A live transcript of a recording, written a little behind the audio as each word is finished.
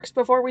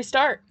before we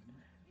start.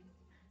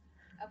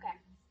 Okay.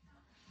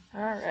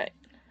 All right.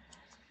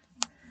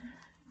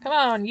 Come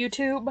on,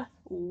 YouTube,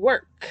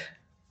 work.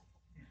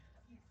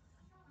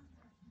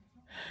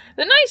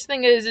 The nice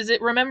thing is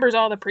it remembers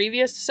all the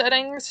previous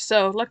settings,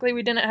 so luckily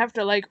we didn't have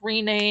to like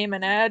rename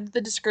and add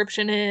the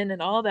description in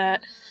and all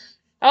that.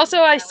 Also,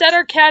 I set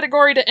our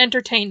category to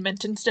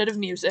entertainment instead of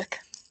music.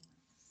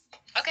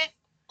 Okay.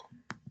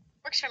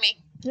 Works for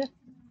me. Yeah.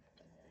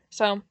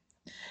 So,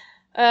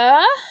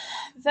 okay,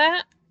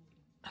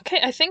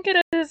 I think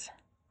it is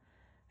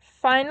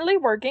finally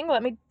working.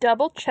 Let me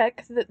double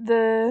check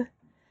that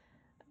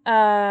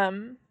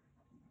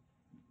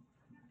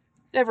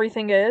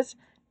everything is.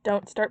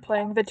 Don't start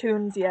playing the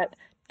tunes yet.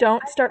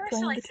 Don't start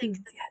playing the tunes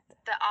yet.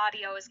 The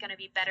audio is going to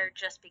be better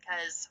just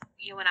because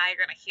you and I are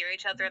going to hear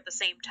each other at the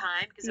same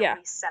time because it'll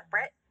be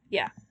separate.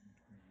 Yeah.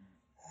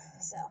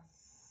 So.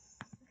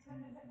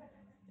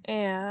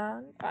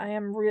 And I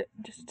am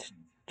just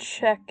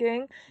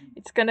checking.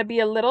 It's going to be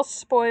a little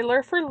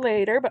spoiler for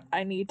later, but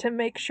I need to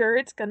make sure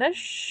it's going to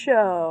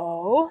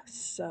show.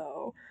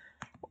 So,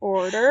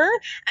 order.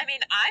 I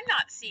mean, I'm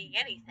not seeing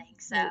anything,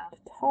 so. Move to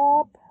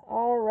top.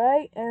 All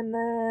right. And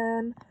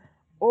then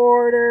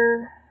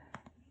order.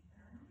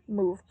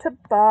 Move to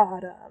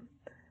bottom.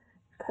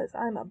 Because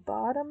I'm a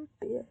bottom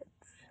bitch.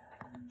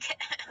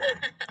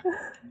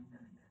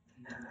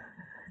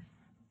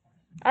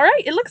 All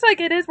right, it looks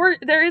like it is.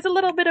 There is a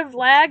little bit of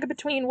lag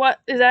between what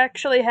is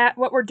actually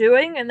what we're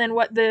doing and then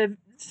what the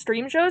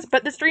stream shows,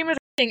 but the stream is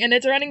running and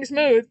it's running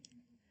smooth.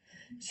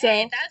 So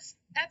hey, that's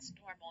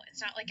normal. It's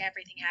not like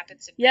everything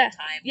happens in real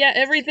time. Yeah,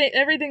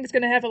 everything's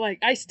gonna have a like.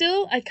 I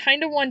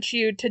kind of want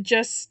you to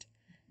just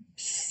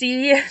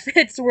see if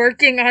it's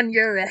working on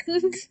your end.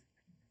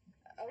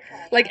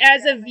 Okay. Like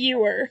as a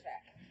viewer.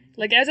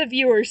 Like as a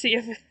viewer, see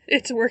if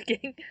it's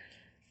working.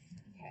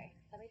 Okay,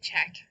 let me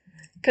check.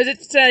 Because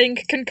it's saying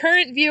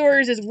concurrent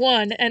viewers is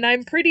 1, and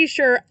I'm pretty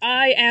sure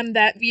I am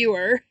that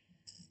viewer.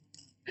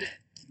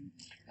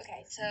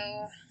 Okay,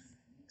 so.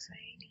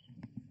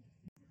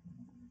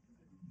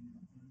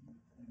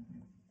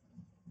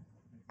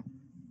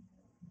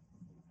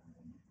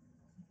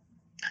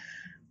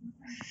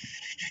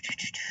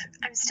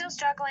 I'm still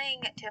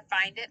struggling to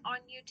find it on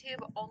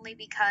YouTube only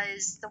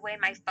because the way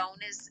my phone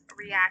is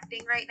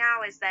reacting right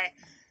now is that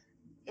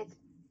it's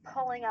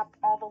pulling up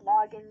all the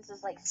logins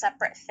as like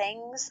separate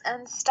things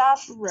and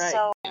stuff. Right.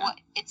 So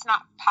it's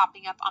not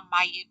popping up on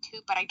my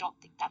YouTube, but I don't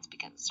think that's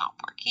because it's not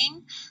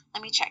working.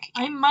 Let me check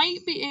again. I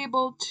might be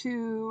able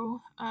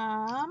to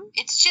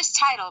It's just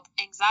titled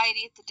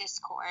Anxiety at the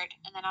Discord,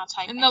 and then I'll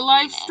type in the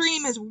live Weenus.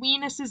 stream is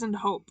Weenuses and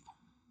Hope.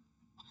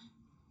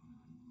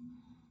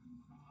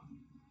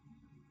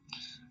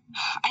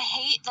 I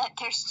hate that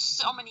there's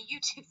so many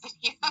YouTube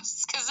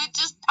videos because it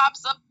just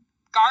pops up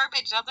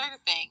garbage other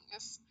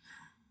things.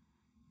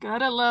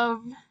 Gotta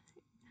love.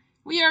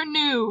 We are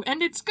new,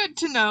 and it's good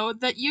to know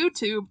that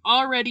YouTube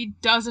already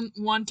doesn't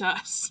want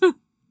us.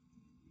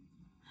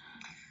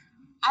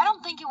 I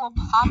don't think it will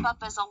pop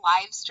up as a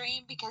live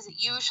stream because it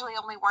usually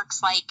only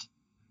works like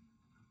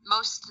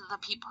most of the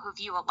people who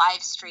view a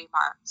live stream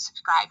are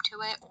subscribed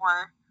to it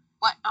or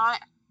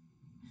whatnot.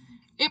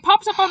 It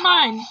pops up on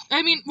mine.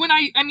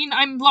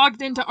 I'm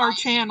logged into our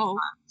channel.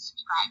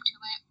 Subscribe to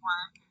it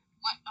or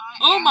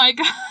whatnot. Oh my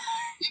god.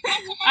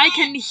 I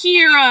can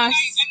hear us.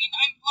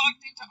 I'm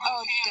logged into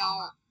our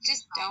channel.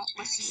 Don't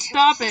listen to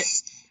Stop it.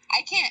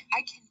 I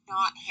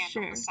cannot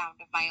handle the sound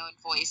of my own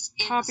voice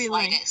in Copy the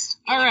slightest.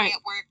 All right.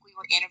 At work, we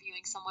were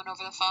interviewing someone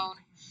over the phone.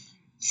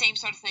 Same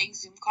sort of thing,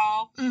 Zoom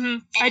call.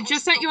 Mm-hmm. I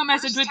just sent you a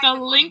message with the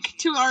link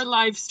to our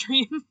live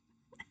stream.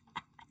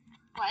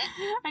 What?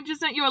 I just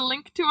sent you a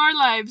link to our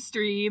live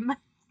stream.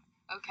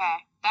 Okay.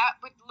 That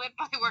would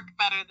literally work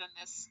better than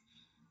this.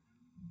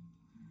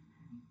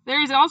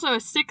 There is also a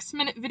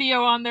 6-minute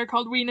video on there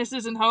called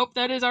Weenuses and Hope.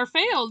 That is our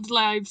failed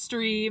live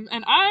stream,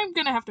 and I'm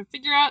gonna have to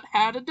figure out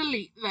how to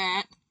delete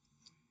that.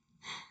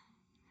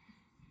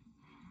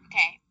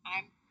 Okay,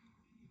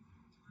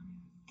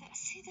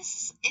 See,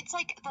 it's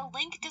like the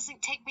link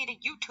doesn't take me to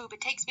YouTube.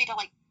 It takes me to,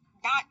 like,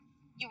 not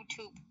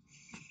YouTube.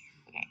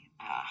 Okay,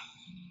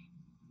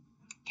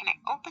 can I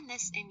open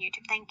this in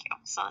YouTube? Thank you,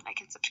 so that I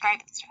can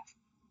subscribe and stuff.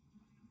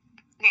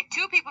 Okay,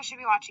 2 people should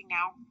be watching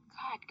now.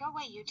 God, go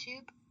away,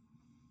 YouTube.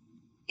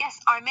 Yes,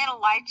 I'm in a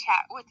live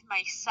chat with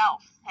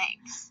myself.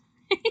 Thanks.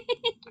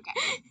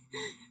 Okay.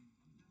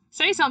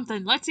 Say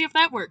something. Let's see if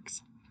that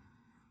works.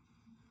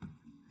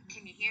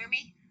 Can you hear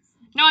me?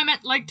 No, I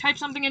meant, like, type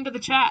something into the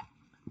chat.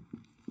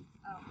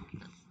 Oh.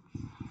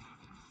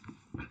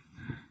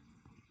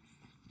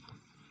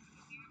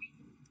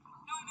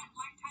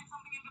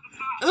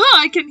 Oh,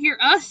 I can hear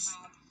us.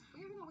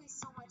 We're gonna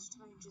waste so much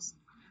time just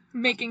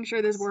making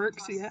sure this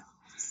works, yeah.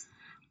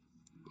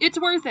 It's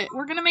worth it.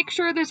 We're gonna make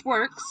sure this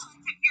works.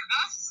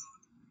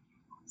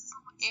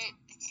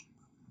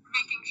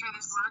 Making sure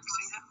this works,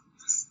 yeah.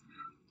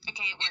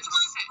 Okay, it works. It's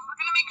worth it. We're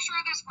gonna make sure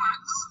this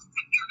works.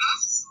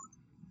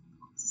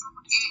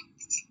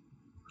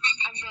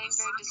 I'm getting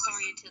very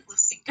disoriented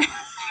listening to us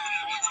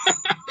doing a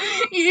playback.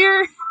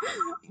 You're...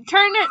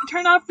 Turn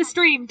off the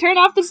stream. Turn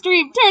off the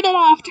stream. Turn it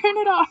off. Turn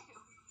it off.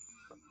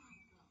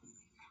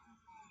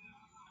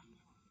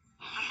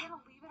 I'm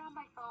gonna leave it on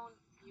my phone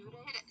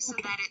muted so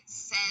that it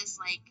says,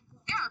 like,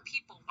 there are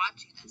people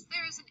watching this.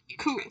 There is an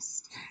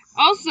interest.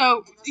 Cool.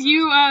 Also,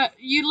 you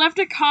left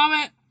a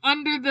comment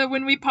under the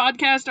When We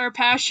Podcast Our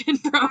Passion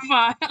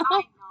profile. I know. I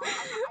didn't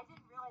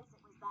realize it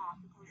was that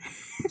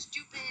because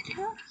stupid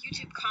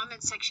YouTube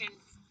comment section.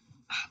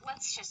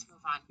 Let's just move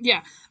on.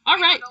 Yeah. All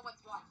right. I don't know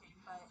what's watching,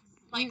 but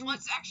like,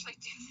 let's actually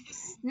do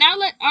this.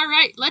 All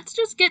right. Let's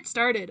just get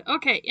started.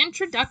 Okay.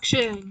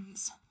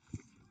 Introductions.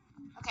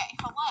 Okay.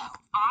 Hello.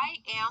 I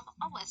am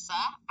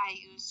Alyssa. I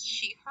use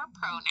she, her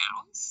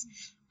pronouns.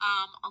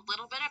 A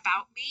little bit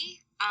about me.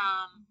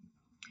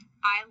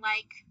 I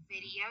like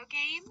video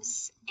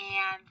games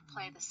and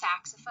play the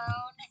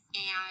saxophone,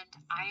 and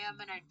I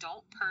am an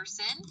adult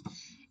person.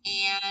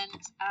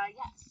 And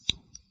yes.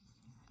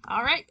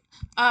 All right.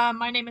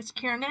 My name is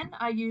Kiernan.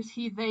 I use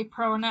he, they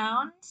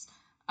pronouns.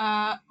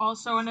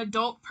 Also an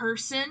adult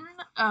person.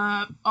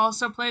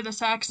 Also play the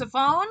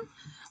saxophone.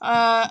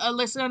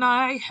 Alyssa and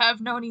I have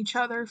known each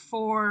other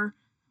for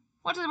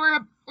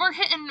we're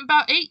hitting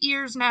about 8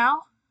 years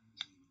now.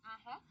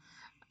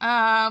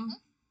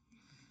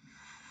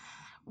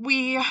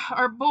 We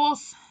are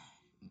both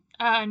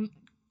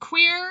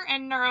queer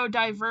and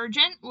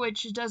neurodivergent,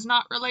 which does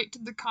not relate to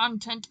the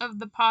content of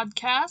the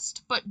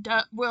podcast, but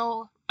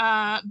will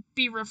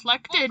be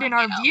reflected in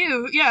our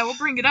view. Yeah, we'll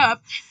bring it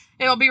up.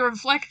 It'll be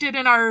reflected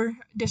in our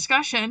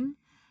discussion.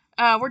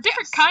 We're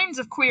different kinds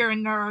of queer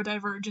and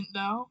neurodivergent,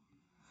 though.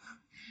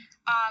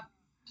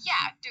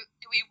 Yeah. Do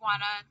we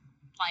want to,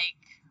 like,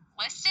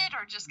 list it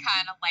or just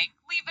kind of, like,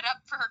 leave it up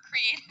for her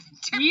creative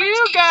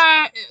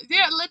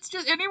interpretation? Let's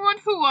just, anyone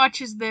who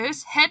watches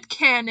this,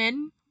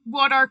 headcanon,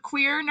 what are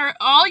queer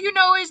all you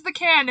know is the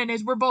canon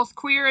is we're both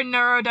queer and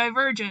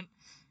neurodivergent.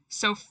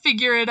 So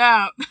figure it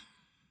out.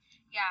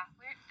 Yeah,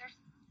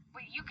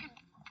 you can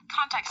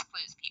context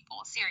clues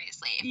people,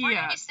 seriously. If we're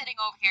going to be sitting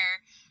over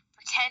here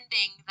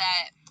pretending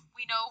that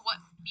we know what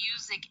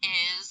music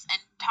is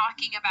and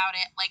talking about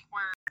it like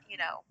we're,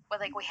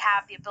 like we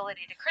have the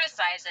ability to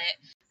criticize it,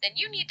 then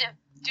you need to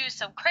do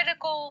some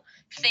critical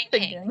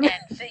thinking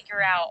and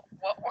figure out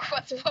what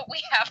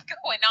we have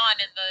going on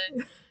in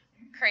the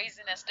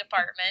craziness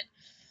department.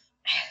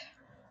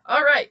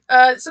 All right.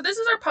 So this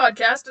is our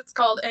podcast. It's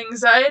called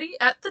Anxiety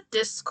at the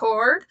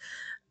Discord.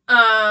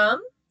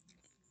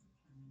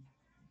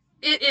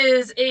 It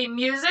is a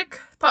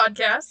music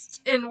podcast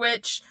in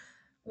which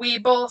we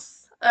both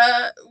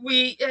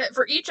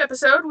for each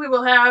episode we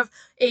will have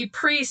a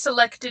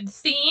pre-selected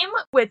theme,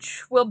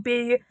 which will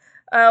be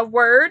a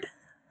word.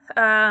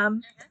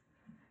 To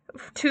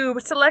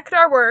select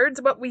our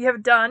words, what we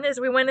have done is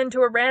we went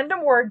into a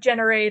random word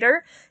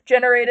generator,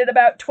 generated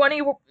about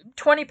 20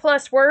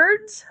 plus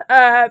words,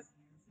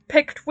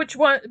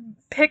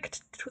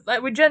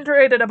 we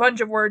generated a bunch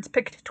of words,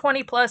 picked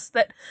 20 plus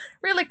that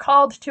really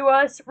called to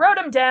us, wrote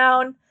them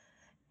down,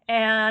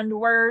 and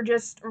we're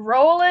just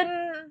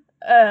rolling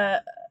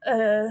a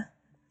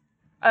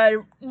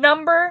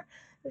number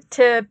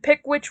to pick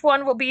which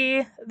one will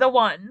be the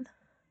one.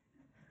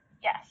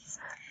 Yes.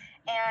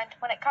 And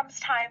when it comes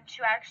time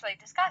to actually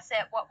discuss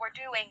it, what we're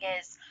doing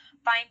is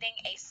finding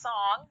a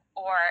song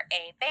or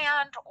a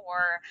band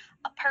or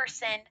a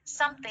person,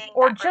 something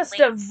or that just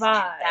relates a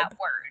vibe to that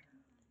word,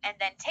 and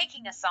then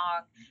taking a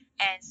song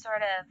and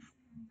sort of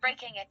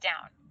breaking it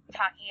down,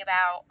 talking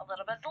about a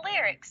little bit of the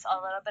lyrics, a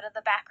little bit of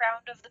the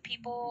background of the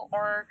people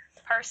or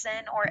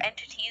person or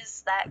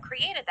entities that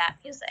created that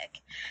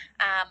music,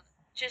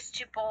 just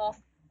to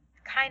both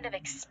kind of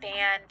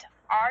expand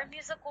our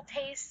musical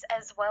tastes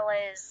as well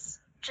as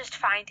just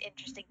find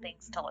interesting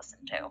things to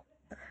listen to.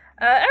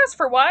 As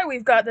for why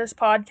we've got this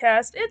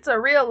podcast, it's a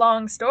real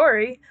long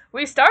story.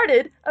 We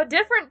started a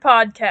different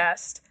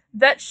podcast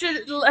that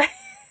should...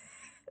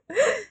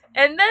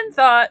 and then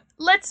thought,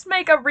 let's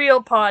make a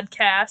real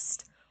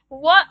podcast.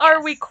 What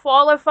are we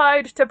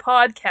qualified to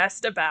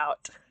podcast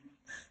about?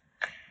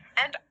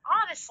 And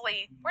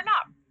honestly, we're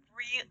not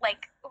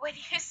when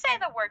you say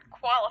the word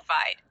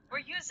qualified, we're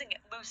using it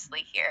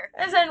loosely here.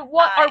 As in,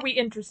 what are we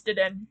interested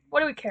in?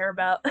 What do we care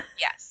about?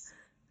 Yes.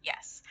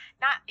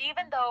 Not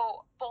even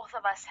though both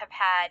of us have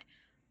had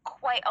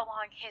quite a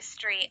long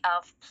history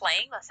of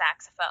playing the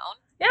saxophone.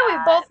 Yeah,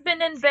 we've both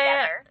been in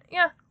band.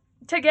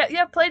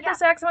 Played the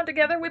saxophone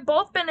together. We've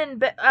both been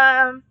in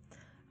I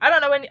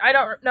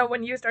don't know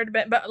when you started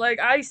band, but like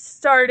I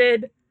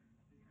started.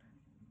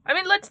 I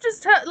mean, let's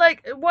just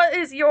what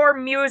is your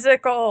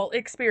musical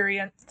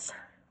experience?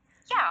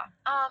 Yeah.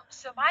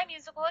 So my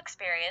musical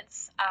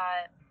experience,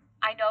 I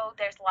know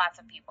there's lots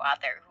of people out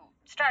there who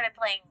started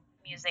playing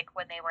music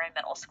when they were in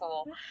middle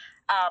school.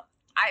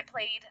 I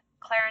played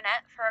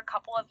clarinet for a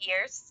couple of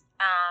years,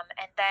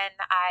 and then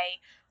I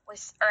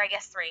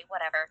guess 3,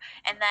 whatever.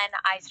 And then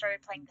I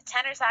started playing the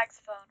tenor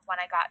saxophone when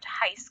I got to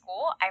high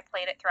school. I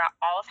played it throughout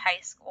all of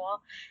high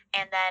school,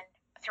 and then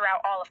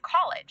throughout all of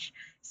college.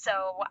 So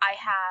I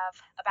have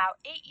about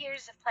 8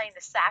 years of playing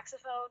the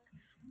saxophone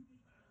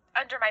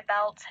under my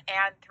belt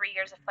and 3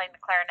 years of playing the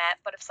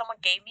clarinet. But if someone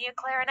gave me a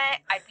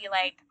clarinet, I'd be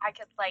like, I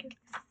could like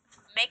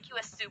make you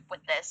a soup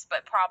with this,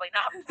 but probably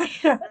not play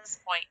it at this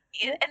point.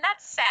 And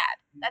that's sad.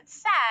 That's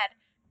sad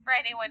for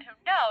anyone who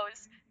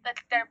knows that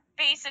they're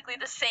basically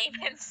the same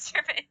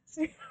instruments.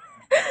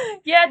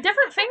 Yeah,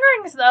 different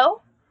fingerings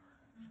though.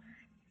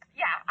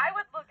 Yeah, I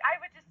would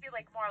just be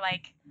like more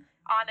like,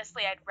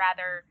 honestly, I'd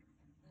rather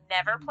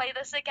never play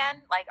this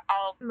again. Like,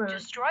 I'll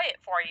destroy it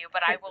for you,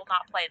 but I will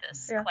not play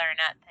this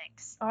clarinet.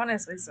 Thanks.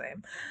 Honestly,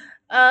 same.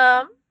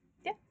 Yeah.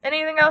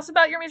 Anything else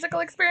about your musical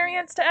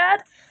experience to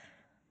add?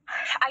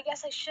 I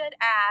guess I should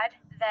add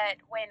that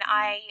when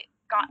I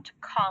got to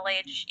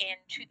college in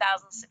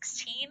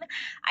 2016,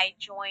 I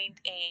joined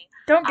a...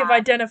 Don't give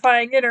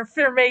identifying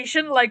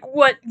information like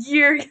what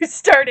year you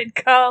started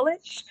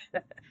college.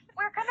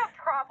 We're gonna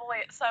probably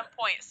at some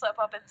point slip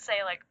up and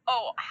say like,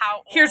 oh, how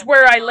old here's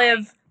where I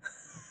live.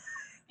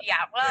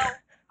 Yeah, well,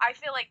 I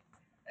feel like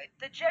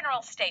the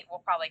general state will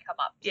probably come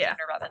up sooner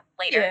rather than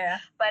later. Yeah.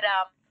 But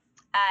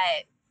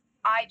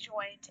I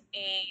joined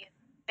a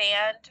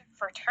band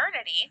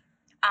fraternity,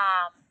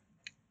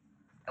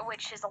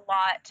 which is a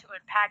lot to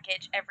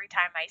unpackage every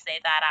time I say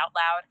that out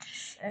loud.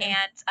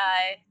 And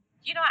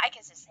you know what, I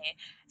can just say it.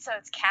 So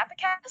it's Kappa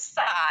Kappa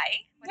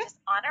Psi, which is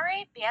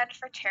honorary band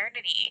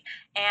fraternity,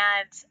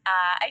 and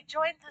I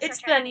joined this.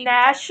 It's the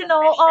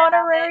National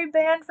Honorary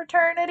Band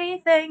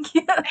Fraternity. Thank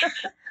you.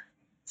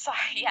 Sorry.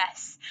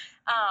 Yes.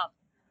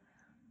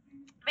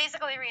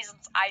 Basically,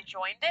 reasons I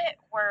joined it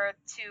were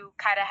to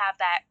kind of have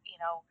that,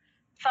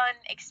 fun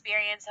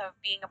experience of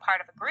being a part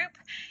of a group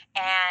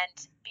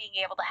and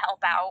being able to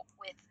help out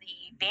with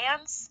the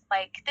bands.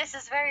 Like, this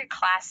is very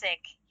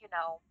classic,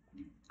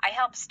 I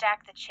helped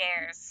stack the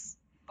chairs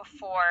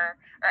before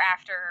or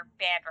after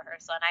band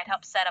rehearsal, and I'd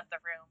help set up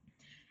the room.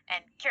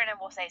 And Kieran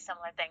will say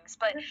similar things,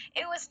 but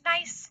it was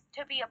nice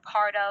to be a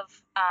part of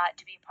that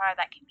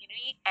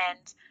community.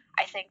 And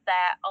I think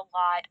that a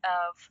lot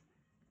of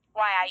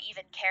why I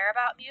even care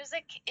about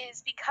music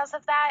is because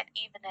of that,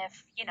 even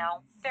if,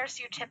 there's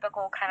your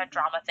typical kind of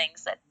drama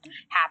things that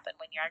happen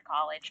when you're in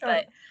college.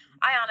 But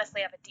I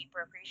honestly have a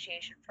deeper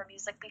appreciation for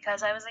music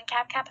because I was in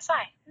Kappa Kappa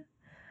Psi.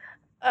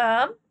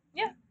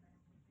 Yeah.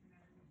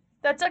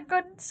 That's a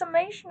good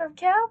summation of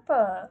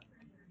Kappa.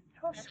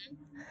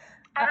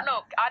 I don't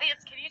know,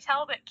 audience, can you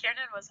tell that Kieran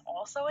was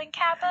also in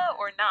Kappa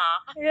or nah?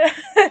 Yeah.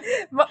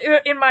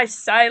 In my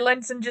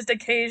silence and just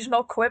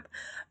occasional quip.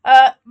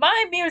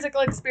 My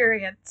musical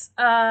experience.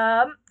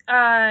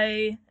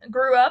 I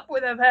grew up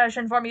with a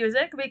passion for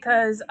music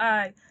because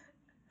I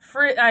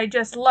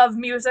just love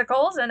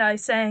musicals and I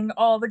sang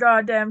all the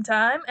goddamn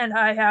time, and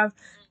I have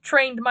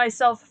trained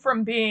myself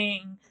from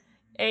being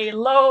a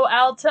low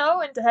alto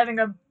into having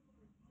a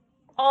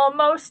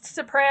almost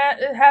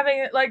soprano,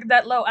 having like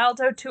that low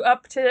alto to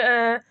up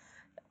to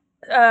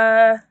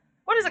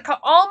what is it called?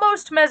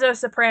 Almost mezzo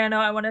soprano,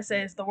 I want to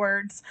say is the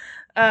words.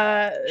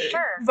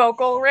 Sure.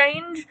 Vocal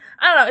range.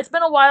 I don't know. It's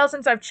been a while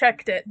since I've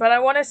checked it, but I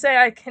want to say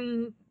I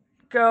can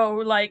go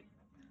like.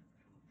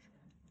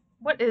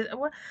 What? I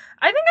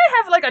think I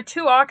have like a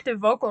 2-octave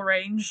vocal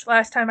range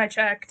last time I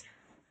checked.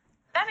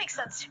 That makes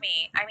sense to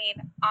me. I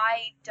mean,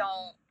 I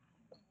don't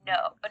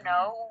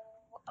know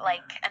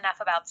like enough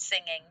about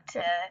singing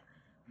to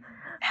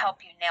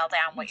help you nail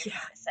down what you're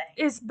trying to say.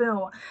 It's been a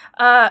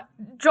while.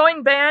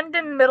 Joined band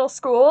in middle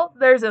school.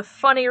 There's a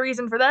funny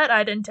reason for that.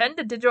 I'd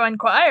intended to join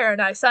choir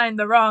and I signed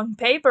the wrong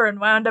paper and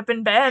wound up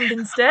in band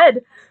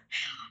instead.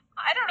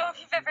 I don't know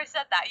if you've ever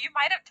said that. You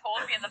might have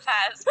told me in the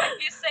past, but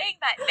you saying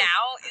that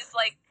now is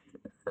like,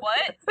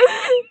 what?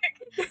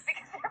 Because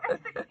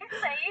everything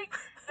you're saying,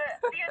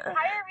 the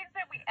entire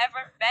reason we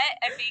ever met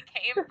and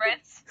became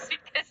friends is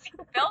because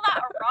you filled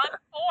out a wrong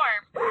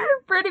form.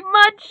 Pretty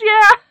much,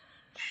 yeah.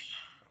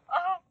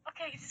 Oh,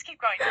 okay, just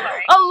keep going,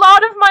 sorry. A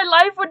lot of my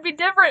life would be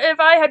different if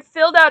I had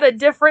filled out a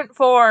different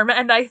form,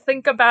 and I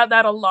think about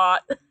that a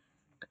lot.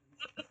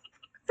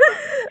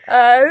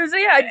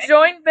 I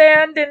joined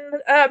band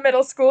in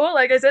middle school.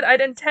 Like I said,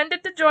 I'd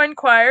intended to join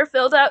choir,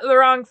 filled out the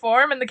wrong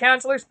form, and the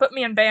counselors put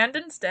me in band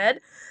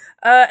instead.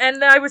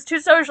 And I was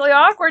too socially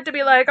awkward to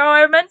be like, oh,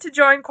 I meant to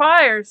join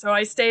choir, so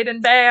I stayed in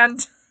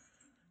band.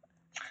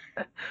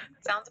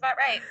 Sounds about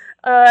right.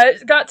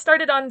 Got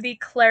started on the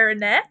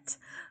clarinet.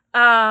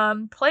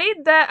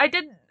 Played that. I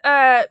did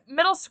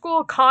middle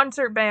school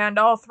concert band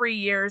all 3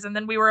 years, and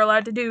then we were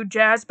allowed to do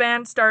jazz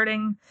band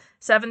starting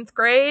 7th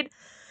grade.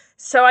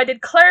 So I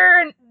did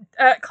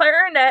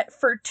clarinet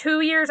for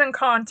 2 years in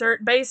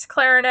concert, bass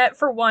clarinet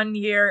for 1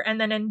 year,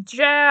 and then in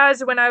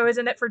jazz, when I was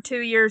in it for 2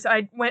 years,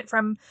 I went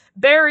from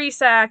bari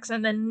sax,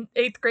 and then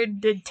 8th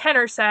grade did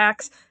tenor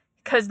sax,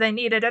 because they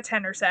needed a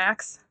tenor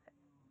sax.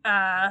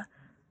 And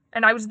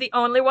I was the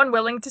only one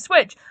willing to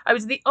switch. I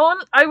was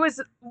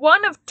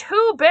one of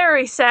 2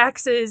 bari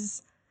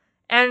saxes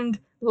and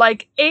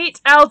like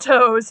 8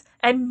 altos,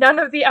 and none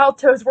of the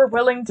altos were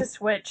willing to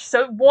switch.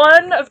 So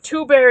one of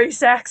 2 bari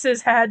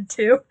saxes had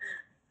to.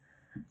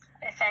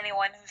 If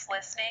anyone who's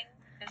listening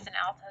is as an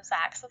alto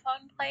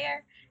saxophone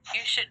player,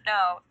 you should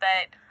know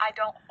that I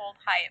don't hold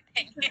high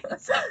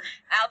opinions of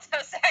alto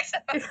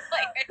saxophone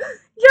players.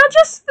 Yeah,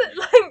 just,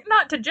 like,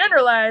 not to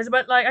generalize,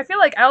 but, like, I feel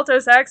like alto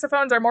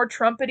saxophones are more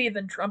trumpety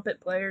than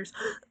trumpet players.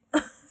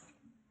 Ooh.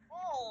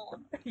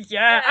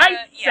 Yeah, I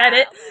said Yeah,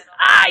 it. a little.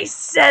 I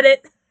said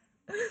it.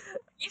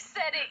 You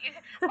said it.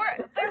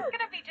 There's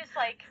gonna be just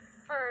like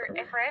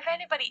if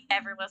anybody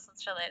ever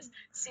listens to this,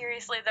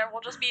 seriously, there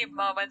will just be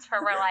moments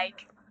where we're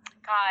like,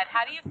 God,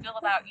 how do you feel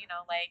about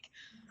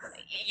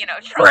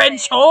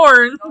French trumpet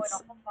horns. going a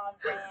whole long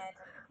band?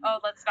 Oh,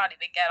 let's not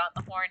even get on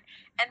the horn.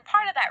 And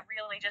part of that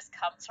really just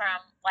comes from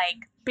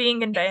like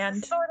Being in it's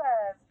band. the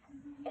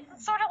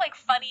sort of like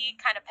funny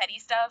kind of petty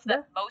stuff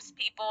that most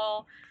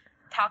people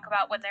talk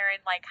about when they're in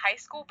like high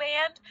school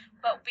band,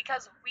 but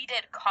because we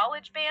did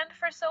college band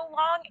for so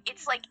long,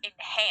 it's like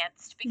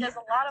enhanced because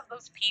a lot of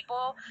those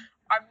people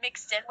are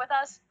mixed in with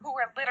us who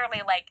are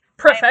literally like, I am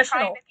trying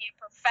Professional. to be a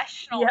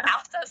professional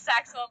alto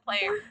saxophone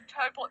player,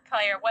 trumpet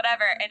player,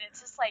 whatever, and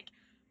it's just like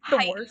The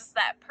heightens worst.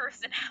 that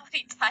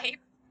personality type.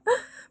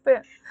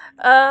 But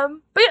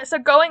yeah, so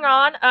going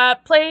on,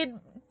 played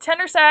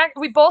tenor sax.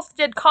 We both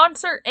did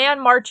concert and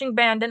marching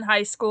band in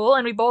high school,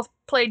 and we both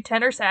played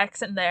tenor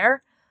sax in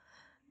there.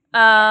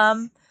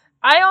 Yes.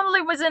 I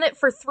only was in it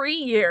for 3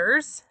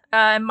 years.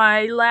 In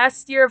my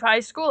last year of high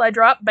school, I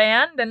dropped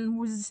band and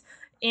was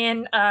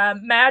in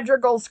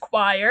Madrigal's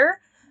choir.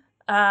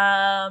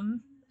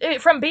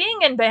 From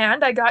being in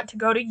band, I got to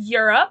go to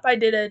Europe. I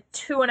did a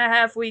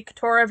 2.5 week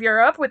tour of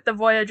Europe with the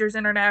Voyagers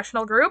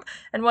International Group.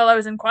 And while I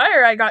was in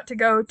choir, I got to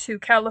go to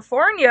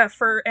California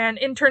for an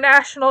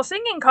international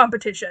singing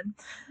competition.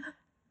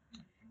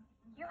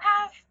 You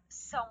have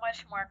so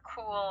much more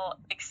cool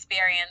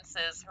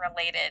experiences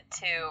related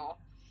to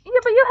Yeah,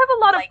 but you have a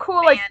lot of like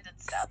cool, like, band and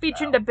stuff,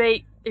 speech and though.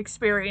 debate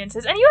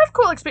experiences. And you have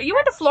cool experience. You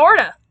went to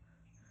Florida.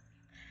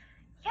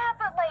 Yeah,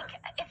 but like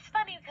it's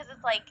funny because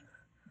it's like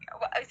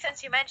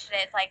since you mentioned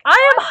it, it's like so I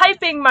I am went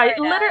to hyping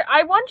Florida.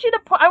 I want you to.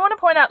 I want to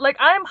point out, like,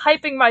 I am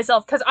hyping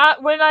myself because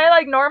when I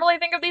like normally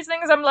think of these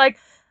things, I'm like,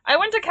 I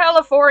went to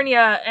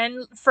California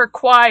and for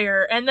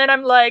choir, and then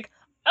I'm like,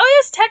 oh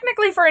yes,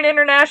 technically for an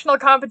international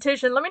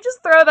competition. Let me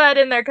just throw that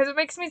in there because it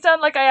makes me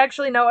sound like I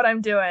actually know what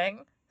I'm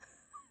doing.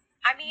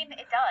 I mean,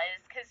 it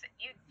does because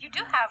you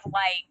do have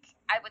like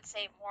I would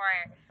say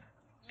more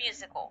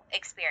musical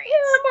experience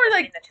Yeah, more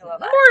between like the two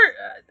of us.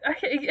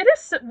 it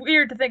is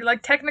weird to think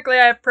like technically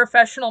I have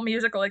professional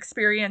musical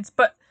experience,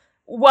 but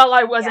while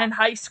I was in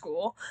high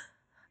school.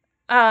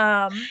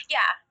 Yeah, and Yeah.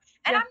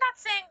 I'm not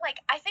saying like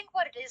I think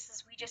what it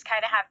is we just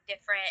kind of have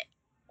different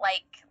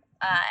like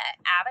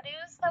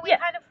avenues that we Yeah.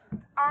 kind of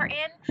are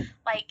in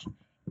like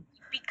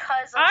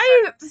because of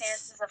I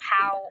circumstances of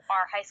how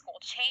our high school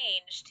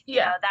changed,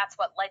 Yeah. that's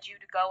what led you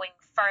to going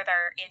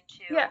further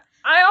into Yeah.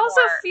 I also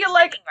more the feel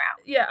like singing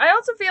route. yeah, I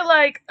also feel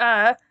like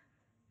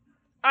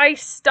I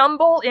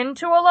stumble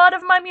into a lot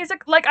of my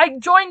music. Like I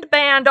joined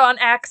band on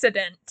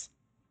accident.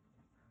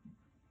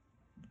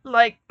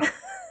 Like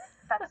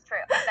That's true.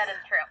 That is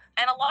true.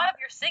 And a lot of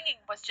your singing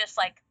was just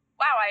like,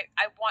 wow,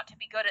 I want to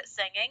be good at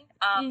singing,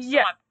 so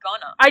yeah. I'm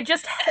gonna. I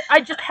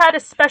just had a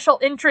special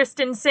interest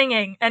in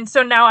singing and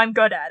so now I'm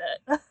good at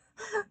it.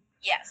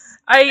 Yes.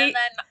 And I then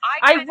I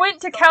I kind of went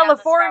just to go down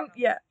this route California. of,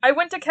 Yeah, I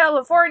went to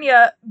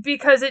California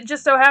because it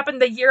just so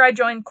happened the year I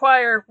joined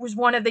choir was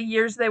one of the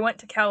years they went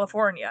to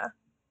California.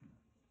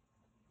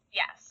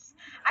 yes.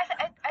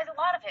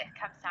 A lot of it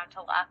comes down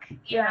to luck,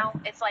 Yeah.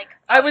 It's like,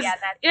 I oh was yeah,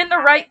 that in just the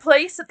right happened.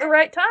 place at the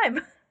right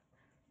time.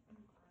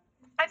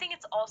 I think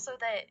it's also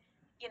that,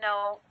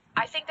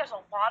 I think there's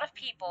a lot of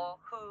people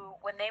who,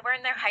 when they were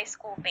in their high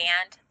school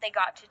band, they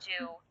got to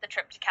do the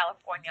trip to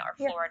California or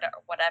Yeah. Florida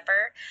or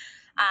whatever.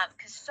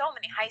 Because so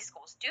many high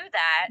schools do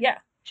that. Yeah.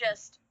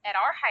 Just at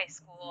our high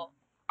school,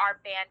 our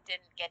band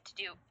didn't get to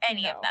do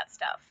any of No. that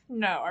stuff.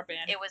 No, our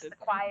band. It was the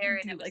choir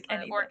and do it was like the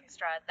anything.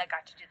 orchestra that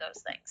got to do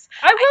those things.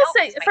 I I will know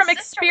say, 'cause my from sister was in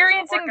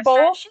experiencing orchestra,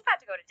 both, she got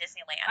to go to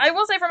Disneyland. I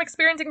will say from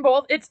experiencing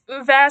both, it's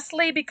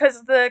vastly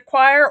because the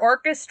choir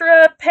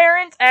orchestra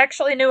parents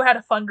actually knew how to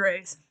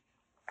fundraise.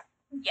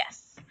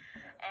 Yes.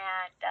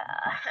 And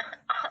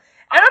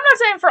And I'm not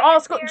saying for all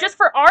schools, just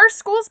for our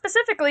school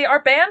specifically, our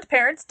band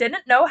parents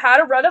didn't know how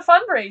to run a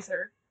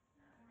fundraiser.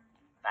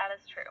 That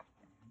is true.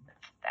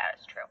 That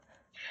is true.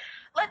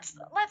 Let's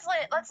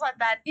let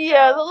that.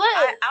 Yeah, go.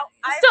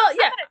 I'm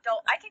an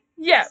adult. I can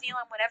go to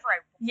Disneyland whenever I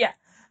want. Yeah.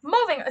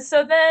 Moving.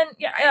 So then,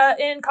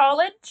 in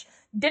college,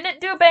 didn't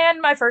do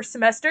band my first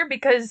semester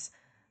because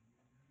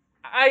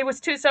I was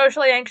too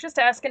socially anxious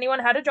to ask anyone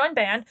how to join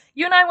band.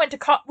 You and I went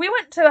to we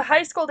went to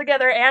high school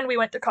together and we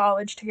went to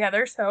college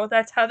together, so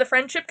that's how the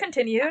friendship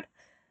continued.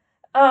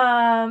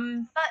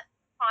 But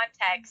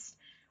context,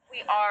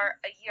 we are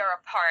a year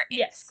apart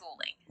in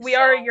schooling. We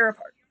are a year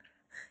apart.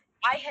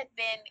 I had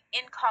been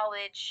in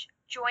college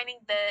joining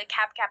the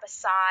Kappa Kappa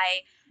Psi,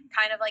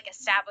 kind of like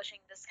establishing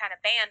this kind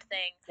of band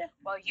thing,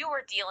 while you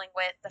were dealing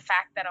with the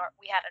fact that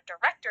we had a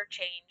director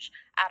change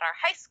at our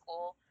high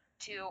school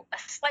to a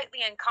slightly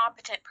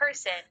incompetent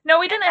person. No,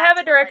 we didn't have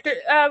a director.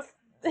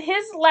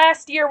 his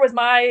last year was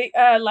my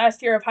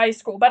last year of high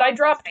school, but I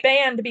dropped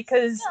band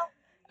because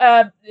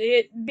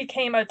it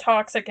became a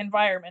toxic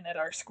environment at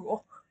our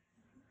school.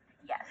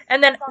 Yes.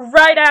 And then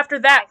right after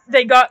that,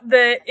 they got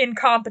the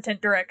incompetent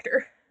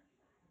director.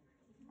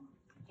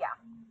 Yeah,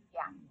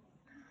 yeah.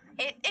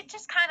 It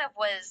just kind of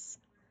was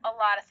a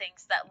lot of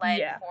things that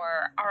led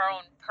for our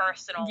own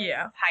personal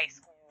high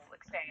school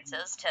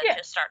experiences to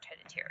just start to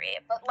deteriorate.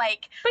 But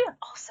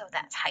also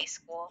that's high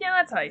school. Yeah,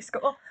 that's high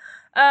school.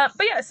 But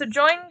yeah, so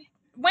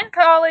went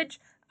college.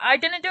 I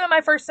didn't do it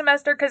my first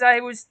semester because I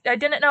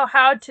didn't know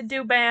how to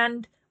do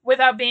band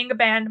without being a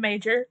band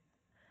major.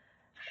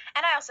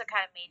 And I also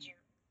kind of made you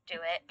do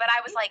it, but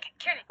I was like,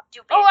 Kieran, do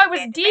band. Oh, I was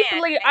band,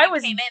 deeply. band. And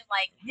you came in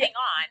like, hang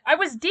on. I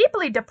was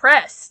deeply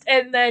depressed,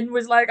 and then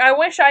was like, I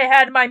wish I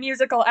had my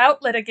musical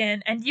outlet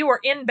again. And you were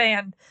in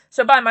band,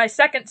 so by my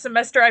second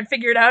semester, I'd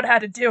figured out how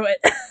to do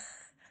it.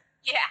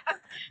 Yeah.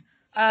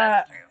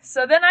 That's true.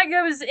 So then I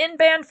was in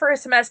band for a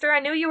semester. I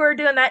knew you were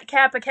doing that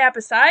Kappa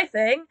Kappa Psi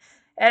thing,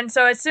 and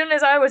so as soon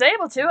as I was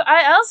able to,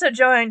 I also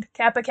joined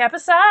Kappa Kappa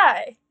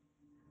Psi.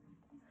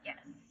 Yes.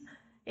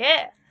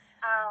 Yeah.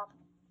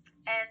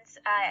 And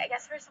I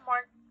guess for some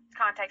more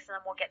context, and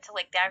then we'll get to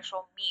like the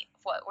actual meat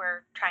of what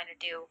we're trying to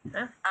do.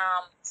 Huh?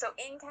 So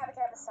in Kappa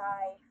Kappa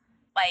Psi,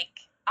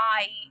 like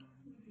I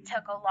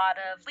took a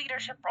lot of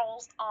leadership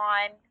roles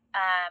on.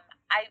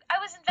 I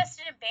was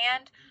invested in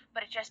band,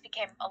 but it just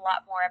became a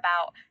lot more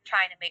about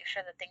trying to make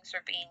sure that things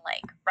were being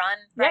like run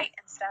right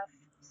and stuff.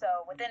 So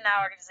within that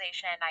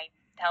organization, I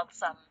held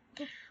some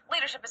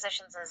leadership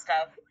positions and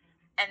stuff.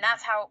 And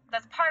that's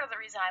part of the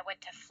reason I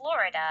went to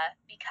Florida,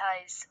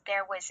 because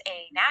there was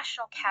a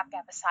national Kappa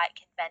Kappa Psi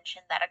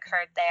convention that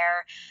occurred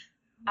there.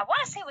 I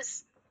want to say it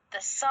was the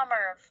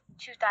summer of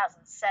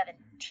 2017.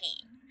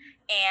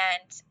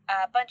 And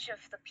a bunch of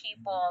the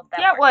people that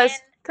it was,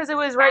 because it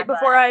was right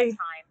before I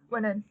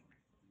went in.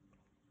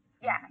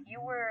 Yeah, you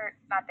were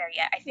not there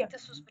yet. I think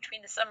this was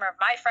between the summer of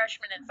my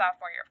freshman and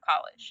sophomore year of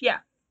college.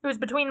 Yeah, it was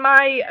between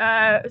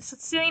my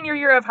senior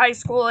year of high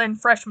school and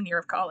freshman year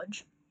of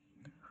college.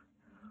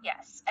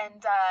 Yes,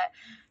 and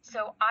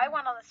so I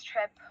went on this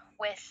trip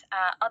with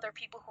other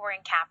people who were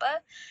in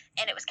Kappa,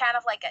 and it was kind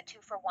of like a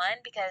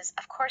 2-for-1, because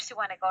of course you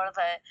want to go to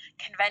the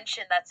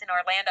convention that's in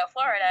Orlando,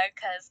 Florida,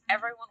 because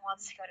everyone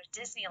wants to go to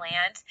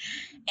Disneyland.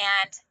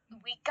 And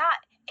we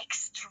got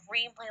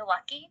extremely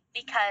lucky,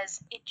 because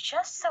it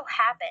just so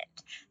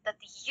happened that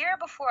the year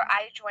before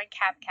I joined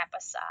Kappa Kappa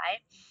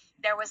Psi,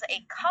 there was a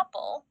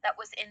couple that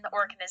was in the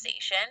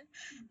organization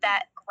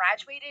that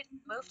graduated,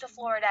 moved to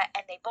Florida,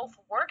 and they both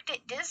worked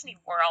at Disney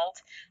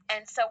World.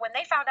 And so when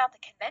they found out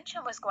the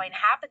convention was going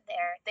to happen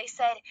there, they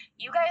said,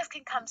 you guys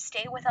can come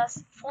stay with us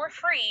for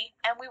free,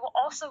 and we will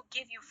also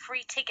give you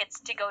free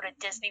tickets to go to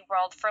Disney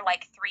World for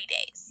like 3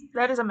 days.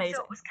 That is amazing.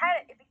 So it was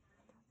kind of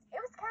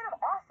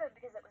awesome,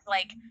 because it was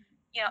like,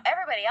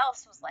 everybody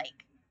else was like,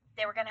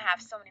 they were going to have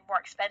so many more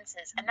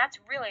expenses, and that's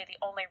really the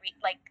only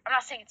I'm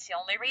not saying it's the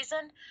only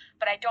reason,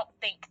 but I don't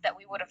think that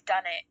we would have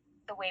done it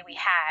the way we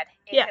had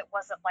if it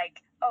wasn't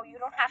like, oh, you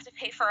don't have to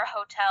pay for a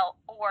hotel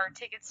or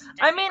tickets to Disneyland.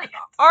 I mean,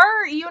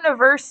 our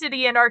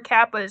university and our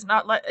Kappa is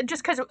not like,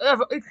 just because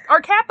of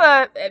our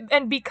Kappa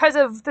and because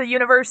of the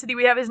university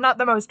we have is not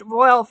the most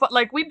well,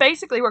 like we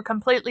basically were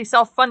completely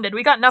self-funded.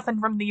 We got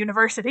nothing from the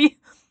university.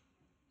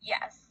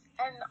 Yes,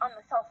 and on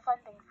the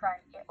self-funding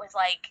front, it was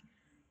like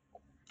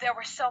there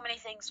were so many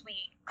things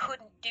we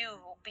couldn't do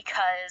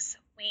because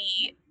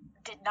we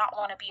did not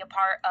want to be a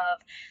part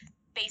of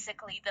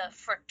basically the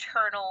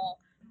fraternal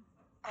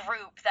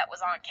group that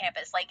was on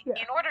campus. Like,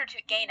 in order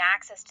to gain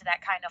access to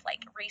that kind of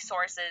like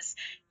resources,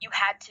 you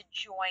had to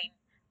join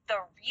the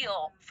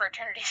real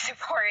fraternity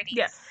sororities.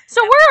 Yeah.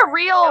 So we're a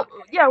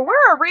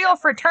real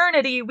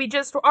fraternity. We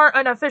just aren't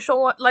an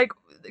official one. Like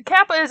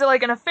Kappa is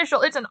like an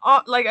official. It's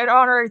like an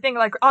honorary thing,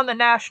 like on the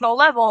national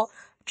level.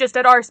 Just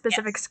at our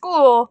specific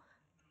school,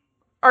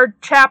 our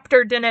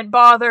chapter didn't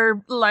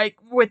bother like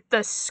with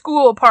the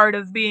school part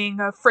of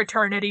being a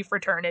fraternity.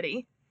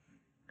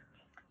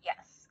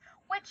 Yes,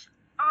 which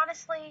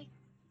honestly,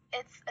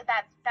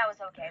 that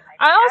was okay.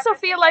 I also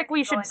feel like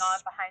we should going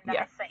on behind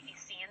the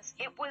scenes.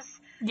 It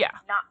was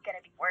not going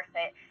to be worth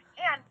it.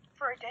 And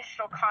for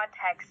additional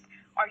context,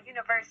 our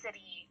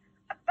university,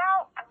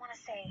 about, I want to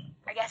say,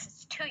 I guess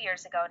it's 2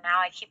 years ago now.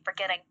 I keep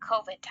forgetting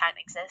COVID time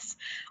exists.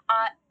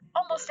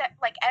 Almost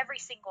every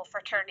single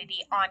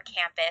fraternity on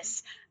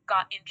campus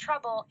got in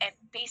trouble and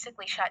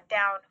basically shut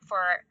down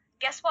for,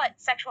 guess what?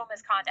 Sexual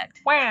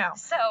misconduct. Wow.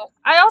 So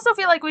I also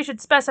feel like we should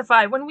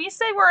specify when we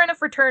say we're in a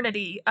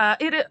fraternity.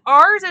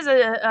 Ours is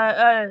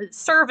a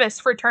service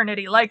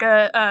fraternity,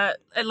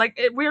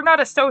 we're not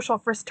a social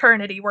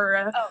fraternity.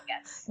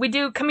 We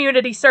do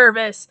community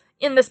service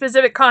in the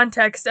specific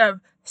context of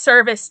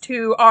service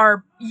to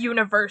our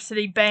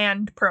university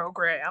band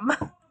program.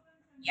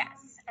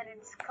 Yes, and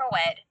it's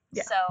co-ed.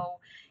 Yeah. So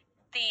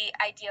the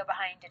idea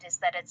behind it is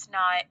that it's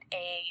not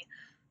any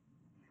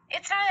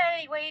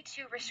way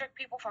to restrict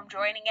people from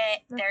joining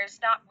it. There's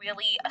not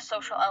really a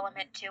social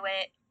element to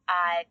it.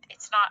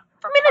 It's not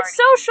for it's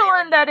social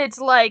in that it's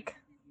like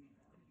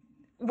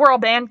we're all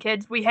band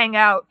kids. We hang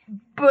out,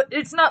 but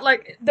it's not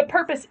like the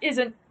purpose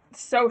isn't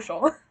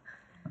social.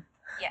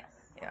 Yes.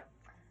 Yeah.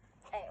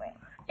 Anyway.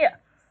 Yeah.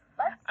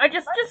 I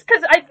just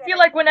because I feel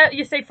like when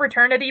you say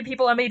fraternity,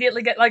 people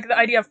immediately get like the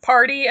idea of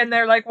party, and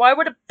they're like, why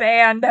would a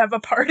band have a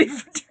party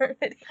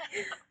fraternity?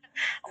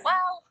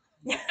 Well,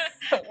 Yeah.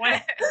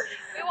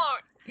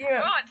 we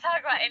won't talk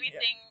about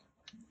anything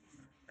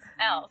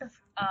else.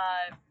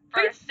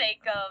 For the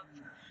sake of,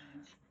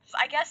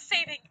 I guess,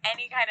 saving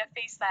any kind of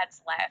face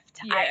that's left.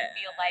 Yeah. I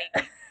feel like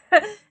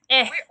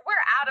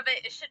we're out of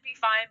it. It should be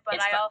fine, but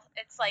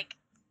it's like,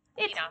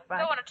 it's don't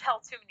want to tell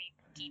too many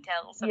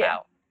details Yeah.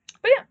 about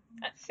But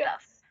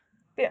stuff.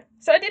 Yeah.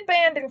 So I did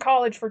band in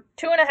college for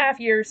 2.5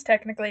 years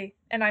technically,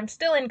 and I'm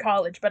still in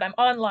college, but I'm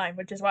online,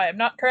 which is why I'm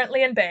not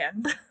currently in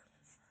band. And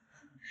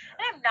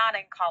I'm not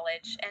in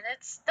college, and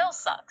it still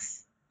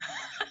sucks.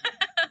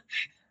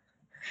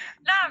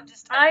 Now I'm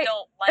just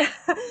adult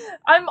life.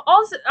 I am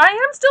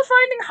still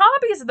finding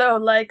hobbies though,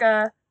 like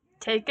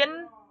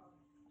taking.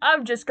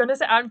 I'm just gonna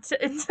say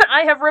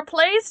I have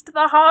replaced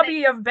the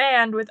hobby of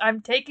band with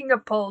I'm taking a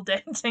pole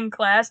dancing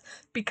class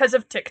because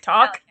of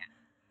TikTok.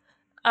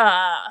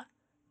 And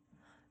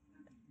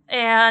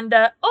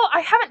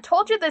I haven't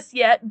told you this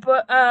yet,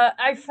 but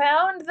I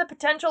found the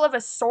potential of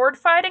a sword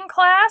fighting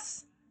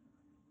class.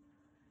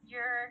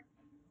 You're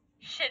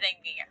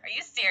shitting me. Are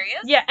you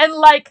serious? Yeah, and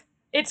like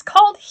it's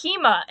called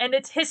HEMA, and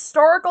it's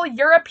Historical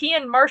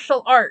European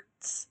Martial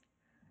Arts.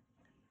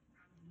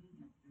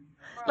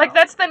 Bro. Like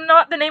that's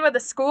not the name of the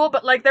school,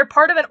 but like they're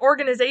part of an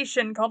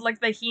organization called like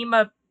the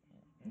HEMA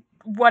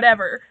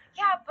whatever.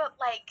 Yeah, but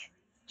like,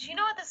 do you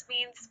know what this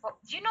means?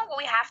 Do you know what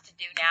we have to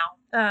do now?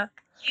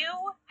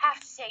 You have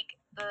to take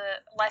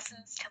the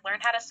lessons to learn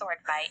how to sword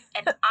fight,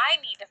 and I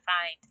need to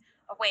find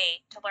a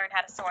way to learn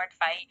how to sword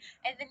fight.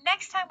 And the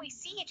next time we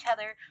see each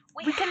other,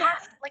 we have to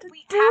have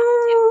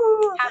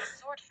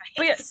sword fights.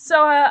 But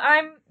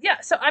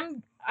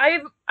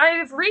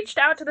I've reached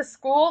out to the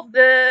school.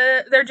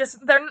 They're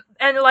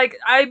like,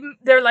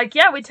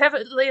 yeah, we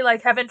definitely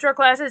like have intro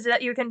classes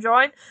that you can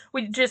join.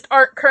 We just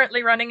aren't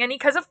currently running any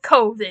because of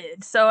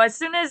COVID. So as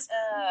soon as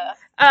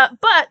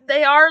but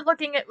they are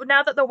looking at,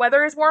 now that the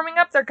weather is warming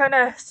up, they're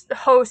gonna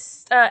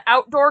host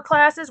outdoor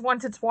classes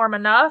once it's warm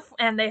enough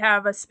and they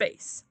have a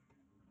space.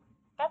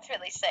 That's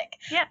really sick.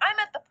 Yeah. I'm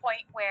at the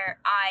point where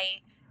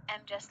I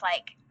am just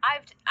like,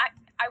 I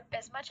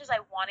as much as I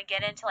want to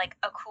get into like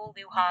a cool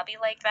new hobby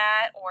like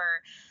that,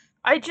 or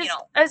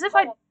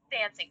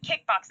dancing,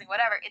 kickboxing,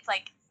 whatever, it's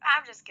like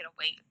I'm just gonna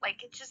wait.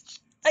 Like it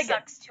just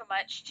sucks too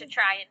much to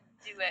try and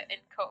do it in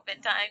COVID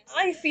times.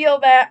 I feel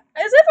that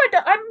as if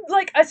I'm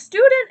like a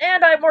student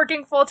and I'm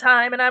working full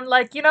time, and I'm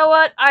like, you know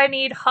what? I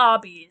need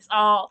hobbies.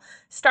 I'll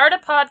start a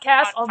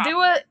podcast.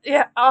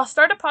 I'll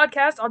start a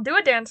podcast. I'll do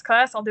a dance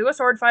class. I'll do a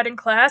sword fighting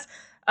class.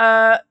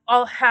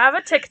 I'll have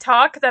a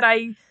TikTok that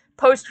I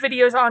post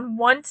videos on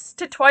once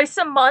to twice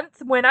a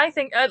month when I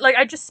think like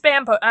I just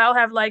spam post. I'll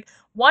have like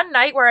one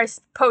night where I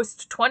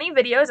post 20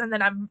 videos and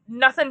then I'm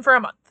nothing for a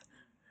month.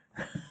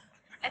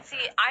 And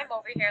see, I'm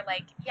over here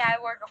like, yeah,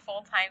 I work a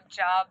full-time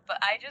job, but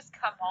I just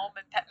come home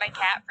and pet my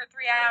cat for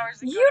 3 hours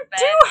and go to bed.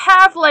 You do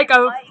have like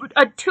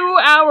a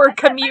 2-hour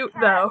commute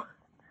though.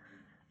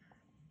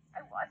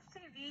 I watch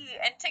TV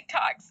and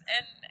TikToks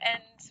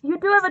and you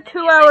do have a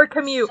 2-hour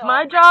commute. So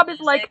my job is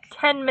like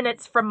 10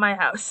 minutes from my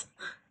house.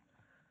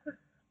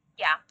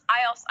 Yeah,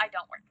 I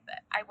don't work with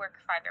it. I work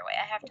farther away.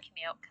 I have to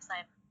commute because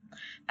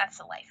that's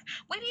the life.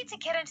 We need to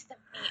get into the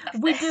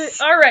meat of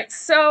this. All right,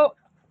 so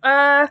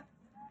yeah,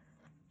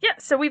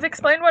 so we've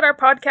explained what our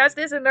podcast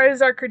is and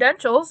there's our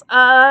credentials.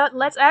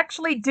 Let's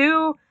actually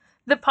do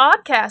the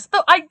podcast.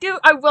 Though I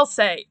will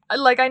say,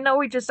 like, I know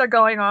we just are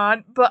going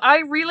on, but I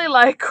really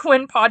like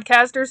when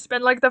podcasters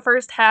spend like the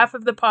first half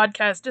of the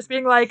podcast just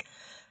being like,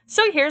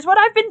 so here's what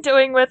I've been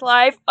doing with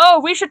life. Oh,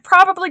 we should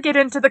probably get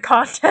into the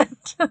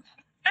content.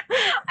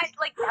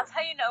 That's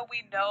how you know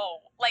we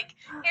know. Like,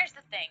 here's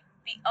the thing.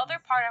 The other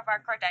part of our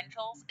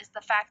credentials is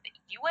the fact that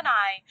you and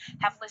I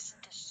have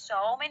listened to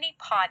so many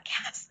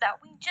podcasts that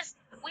we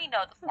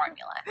know the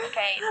formula,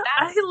 okay?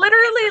 That's I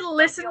literally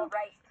listened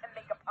right to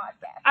make a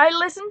podcast. I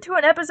listened to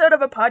an episode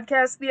of a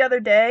podcast the other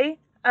day.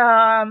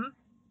 I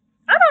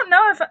don't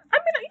know if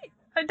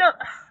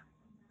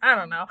I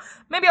don't know.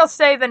 Maybe I'll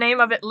say the name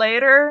of it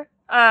later.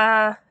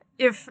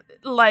 If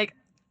like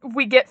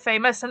we get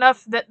famous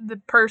enough that the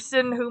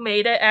person who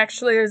made it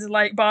actually is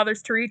like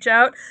bothers to reach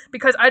out,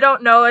 because I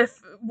don't know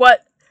if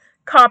what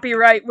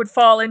copyright would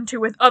fall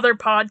into with other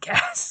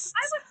podcasts.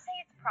 I would say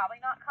it's probably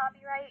not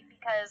copyright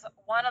because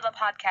one of the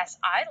podcasts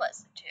I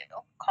listen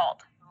to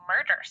called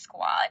Murder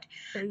Squad,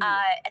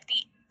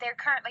 they're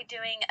currently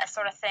doing a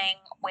sort of thing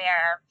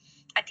where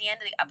at the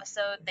end of the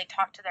episode they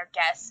talk to their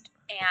guest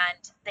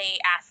and they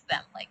ask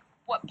them like,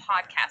 what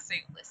podcasts are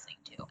you listening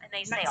to? And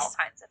they say all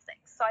kinds of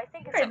things. So I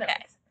think it's okay.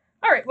 Nice.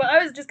 All right. Well,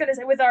 I was just gonna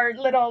say with our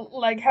little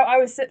like how I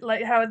was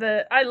like how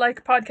I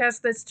like podcasts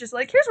that's just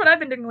like, here's what I've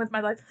been doing with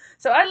my life.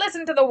 So I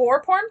listened to the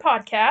War Porn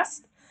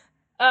podcast,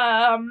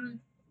 and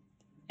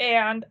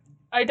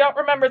I don't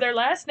remember their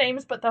last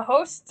names, but the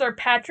hosts are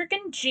Patrick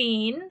and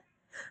Jean.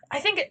 I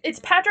think it's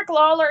Patrick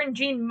Lawler and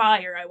Gene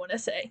Meyer, I want to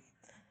say.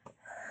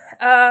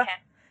 Okay.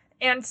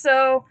 And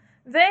so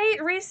they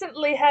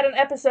recently had an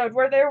episode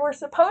where they were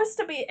supposed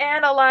to be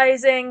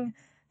analyzing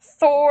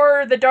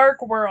Thor: The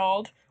Dark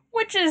World,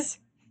 which is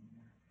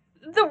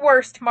the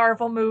worst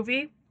Marvel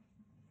movie,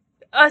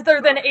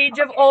 other than Age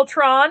of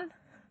Ultron.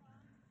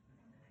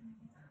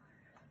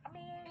 I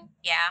mean,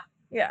 yeah.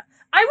 Yeah.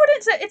 I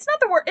wouldn't say it's not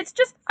the worst. It's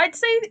just I'd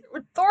say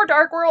Thor: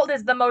 Dark World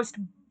is the most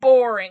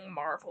boring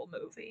Marvel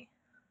movie.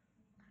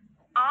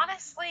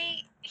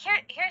 Honestly,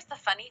 here's the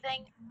funny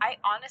thing. I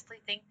honestly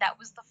think that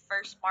was the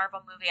first Marvel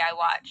movie I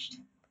watched.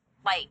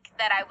 Like,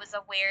 that I was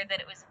aware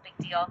that it was a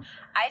big deal.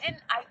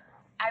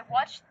 I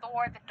watched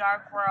Thor: The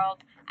Dark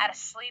World at a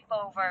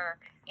sleepover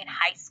in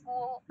high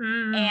school,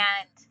 and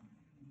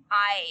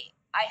I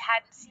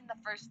hadn't seen the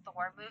first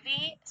Thor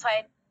movie, so I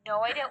had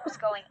no idea what was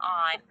going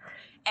on.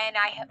 And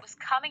I was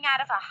coming out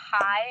of a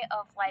high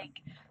of,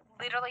 like,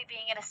 literally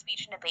being in a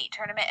speech and debate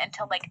tournament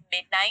until, like,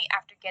 midnight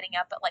after getting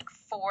up at, like,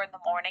 4 in the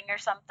morning or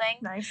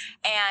something. Nice.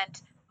 And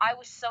I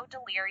was so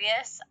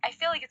delirious. I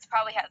feel like it's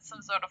probably had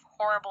some sort of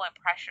horrible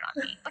impression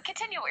on me. But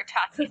continue what you're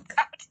talking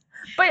about.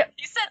 But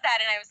you said that,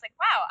 and I was like,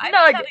 wow,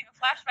 I'm having a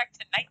flashback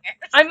to nightmares.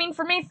 I mean,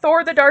 for me,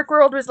 Thor: The Dark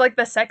World was like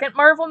the second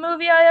Marvel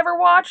movie I ever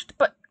watched,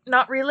 but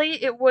not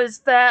really. It was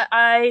that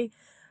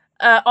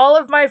all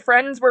of my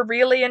friends were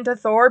really into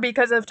Thor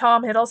because of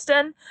Tom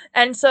Hiddleston,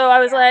 and so I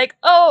was like,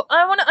 oh,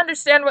 I want to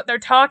understand what they're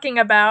talking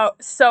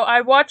about, so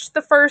I watched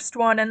the first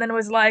one and then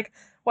was like,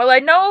 well, I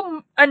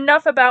know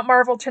enough about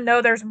Marvel to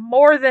know there's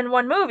more than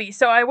one movie,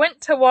 so I went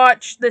to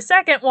watch the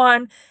second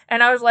one,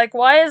 and I was like,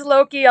 why is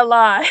Loki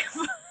alive?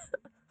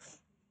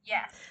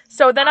 Yes.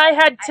 So then I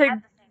had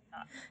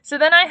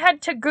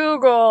to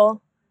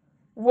Google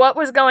what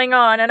was going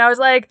on, and I was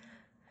like,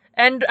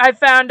 and I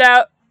found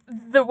out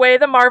the way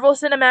the Marvel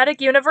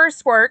Cinematic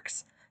Universe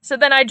works. So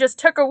then I just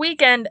took a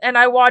weekend and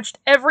I watched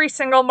every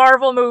single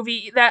Marvel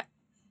movie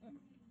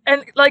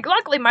and like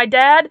luckily my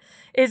dad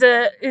is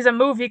a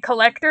movie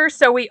collector,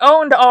 so we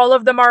owned all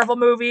of the Marvel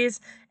movies,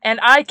 and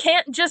I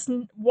can't just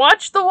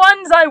watch the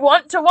ones I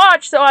want to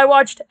watch, so I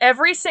watched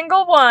every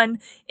single one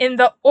in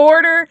the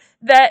order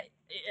that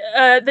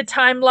the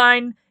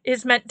timeline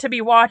is meant to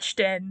be watched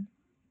in.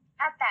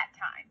 At that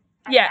time.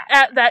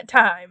 At that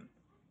time.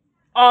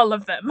 All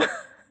of them.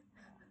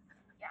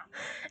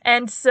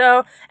 And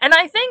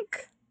I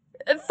think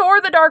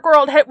Thor: The Dark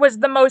World was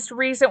the most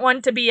recent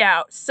one to be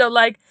out. So,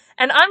 like,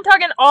 and I'm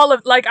talking all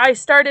of, like, I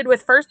started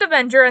with First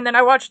Avenger, and then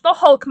I watched the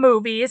Hulk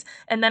movies,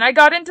 and then I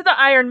got into the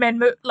Iron Man,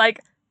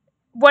 like,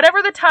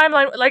 whatever the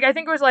timeline, like, I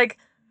think it was, like,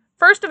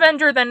 First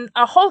Avenger, then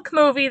a Hulk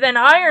movie, then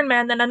Iron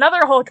Man, then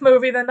another Hulk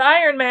movie, then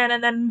Iron Man,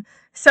 and then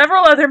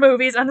several other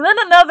movies, and then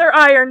another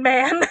Iron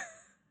Man.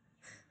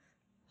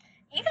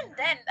 Even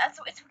then,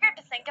 it's weird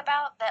to think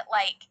about that,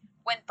 like,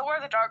 when Thor: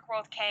 The Dark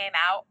World came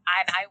out,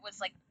 I was,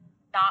 like,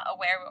 not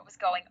aware what was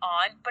going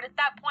on, but at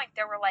that point,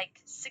 there were, like,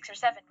 6 or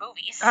 7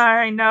 movies.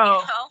 I know.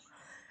 You know?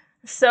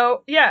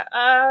 So,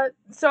 yeah,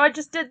 so I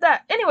just did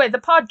that. Anyway, the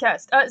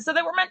podcast. So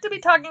they were meant to be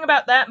talking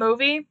about that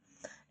movie,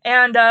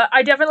 and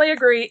I definitely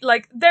agree.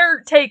 Like,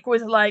 their take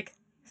was, like,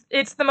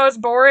 it's the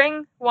most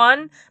boring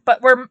one,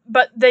 but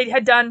they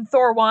had done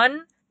Thor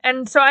 1,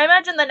 and so I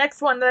imagine the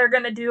next one they're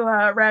gonna do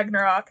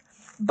Ragnarok.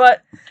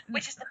 But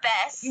which is the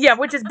best. Yeah,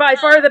 which is by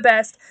far the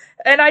best.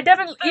 And I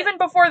definitely, even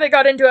before they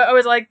got into it, I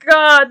was like,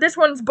 God, this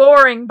one's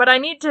boring, but I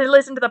need to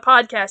listen to the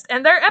podcast.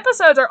 And their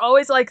episodes are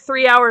always like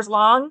 3 hours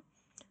long.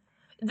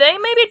 They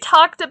maybe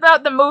talked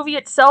about the movie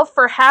itself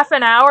for half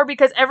an hour,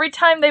 because every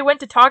time they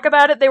went to talk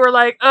about it, they were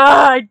like,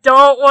 ugh, I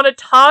don't want to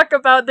talk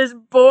about this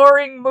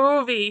boring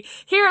movie.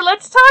 Here,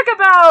 let's talk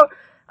about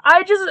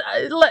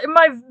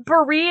my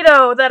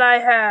burrito that I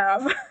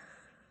have.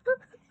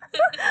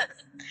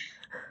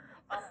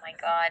 Oh my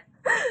god.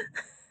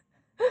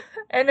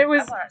 And it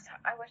was...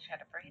 I wish I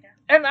had a burrito.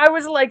 And I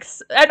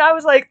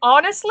was like,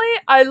 honestly,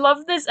 I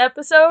love this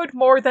episode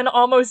more than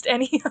almost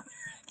any other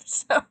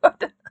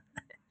episode.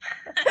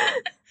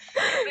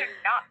 They're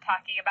not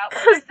talking about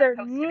Because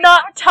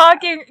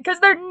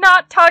they're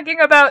not talking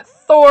about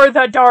Thor: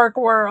 The Dark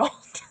World.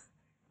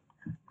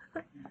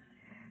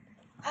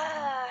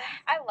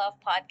 I love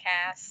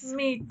podcasts.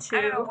 Me too.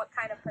 I don't know what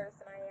kind of person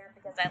I am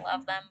because I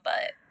love them,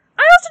 but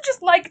I also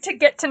just like to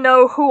get to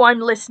know who I'm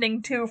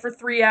listening to for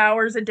 3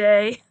 hours a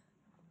day.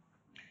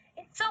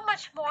 It's so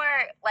much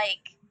more,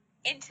 like,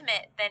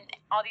 intimate than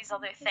all these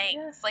other things.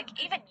 Yeah.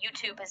 Like, even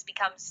YouTube has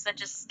become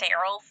such a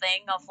sterile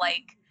thing of,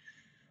 like,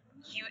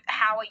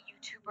 how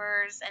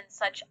YouTubers and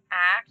such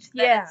act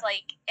that it's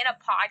like, in a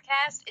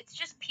podcast, it's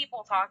just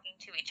people talking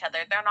to each other.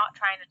 They're not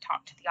trying to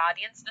talk to the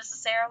audience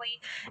necessarily,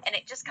 and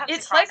it just comes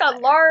It's like a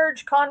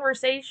large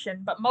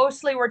conversation, but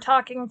mostly we're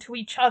talking to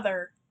each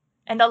other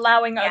and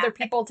allowing other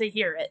people to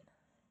hear it.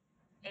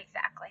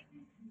 Exactly.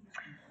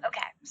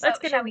 Okay, so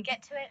shall we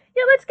get to it?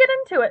 Yeah, let's get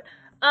into it.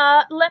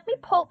 Let me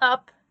pull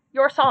up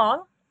your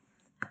song.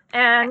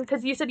 And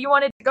because you said you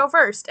wanted to go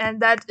first,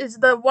 and that is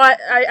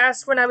what I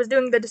asked when I was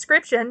doing the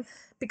description,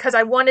 because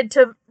I wanted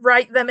to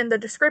write them in the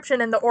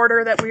description in the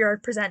order that we are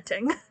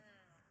presenting.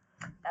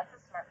 That's a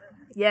smart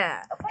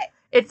Yeah. Okay.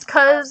 It's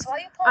because So while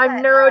you pull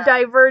I'm that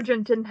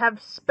neurodivergent and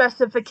have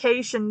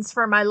specifications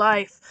for my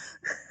life.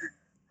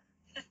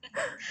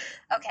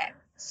 Okay,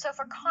 so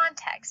for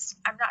context,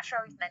 I'm not sure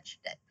we've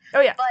mentioned it. Oh,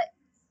 yeah. But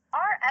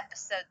our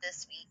episode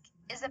this week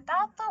is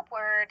about the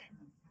word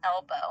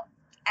elbow,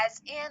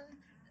 as in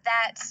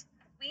that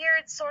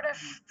weird sort of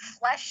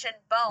flesh and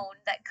bone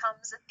that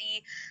comes at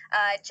the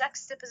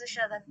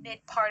juxtaposition of the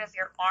mid part of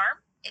your arm,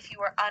 if you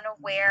were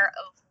unaware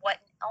of what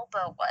an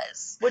elbow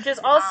was. Which is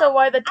also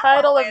why the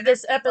title of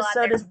this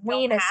episode is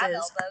Weenuses.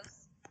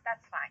 Weenuses.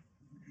 That's fine.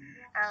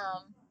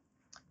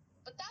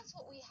 But that's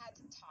what we had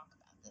to talk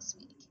about this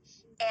week.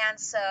 And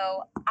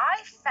so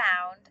I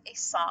found a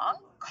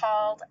song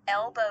called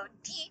Elbow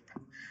Deep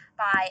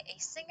by a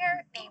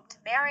singer named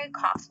Mary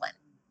Coughlin.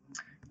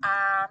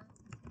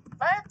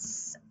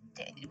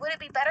 Would it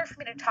be better for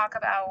me to talk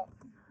about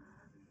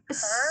her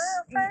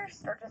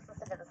first, or just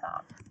listen to the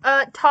song?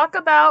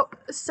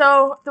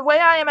 So the way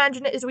I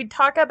imagine it is we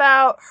talk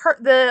about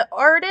the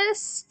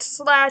artist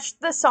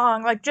 / the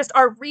song, like just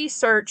our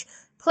research,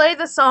 play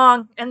the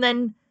song, and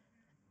then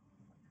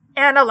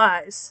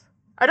analyze.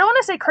 I don't want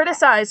to say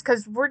criticize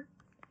because we're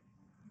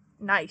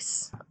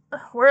nice.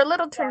 We're a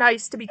little too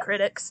nice to be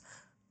critics.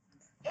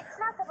 It's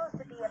not supposed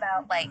to be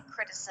about like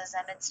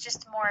criticism. It's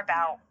just more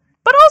about.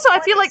 But also, I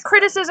feel like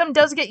criticism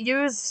does get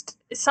used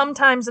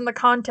sometimes in the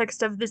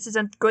context of this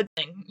isn't a good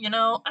thing. You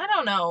know, I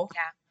don't know.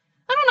 Yeah.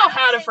 I don't know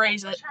how to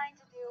phrase it. Trying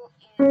to do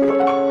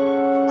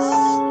is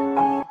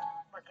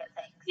look at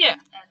things. Yeah.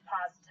 And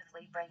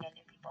positively bring in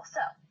new people.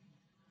 So.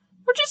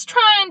 We just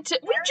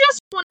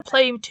want to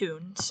play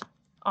tunes,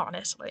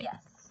 honestly.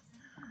 Yes.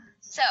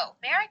 So,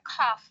 Mary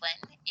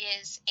Coughlin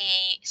is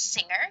a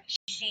singer.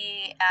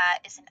 She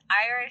is an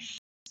Irish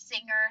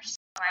singer,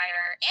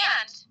 songwriter,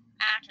 and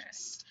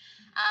actress.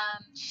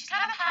 She's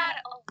kind of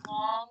had a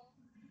long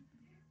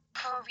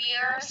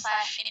career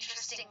 /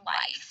 interesting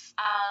life,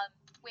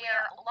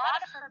 where a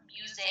lot of her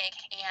music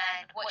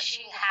and what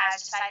she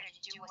has decided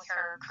to do with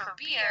her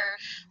career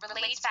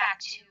relates back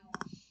to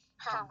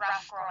her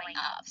rough growing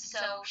up.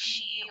 So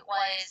she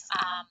was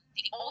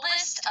the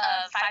oldest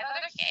of 5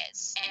 other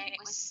kids, and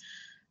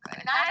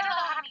I don't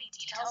know how many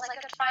details I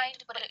could find,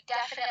 but it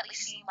definitely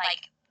seemed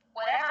like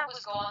whatever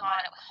was going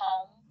on at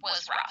home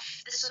was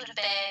rough. This would have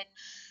been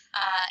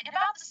in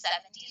about the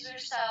 70s or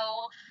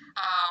so.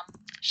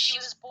 She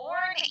was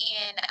born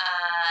in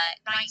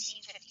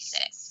 1956,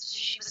 so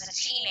she was a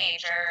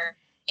teenager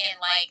in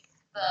like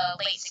the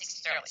late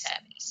 60s, early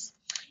 70s.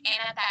 And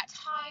at that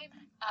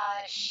time,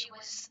 she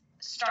was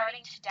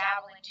starting to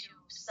dabble into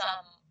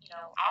some,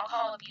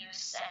 alcohol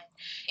abuse and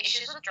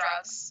issues with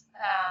drugs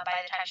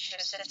by the time she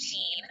was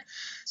 15.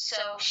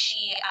 So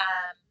she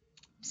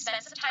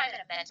spent some time in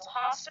a mental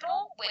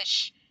hospital,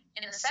 which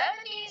in the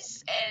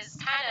 70s is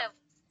kind of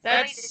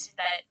that,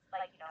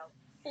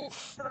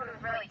 someone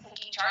was really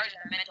taking charge of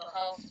their mental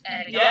health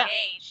at a young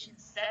age in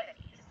the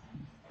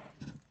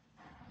 70s.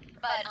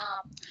 But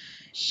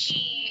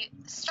she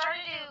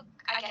started to,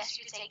 I guess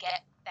you could say,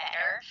 get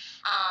better.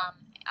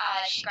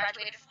 She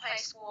graduated from high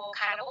school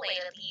kind of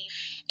belatedly,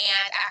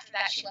 and after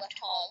that she left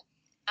home.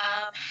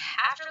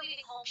 After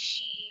leaving home,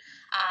 she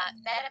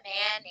met a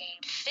man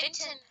named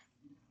Finton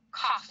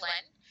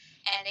Coughlin,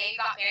 and they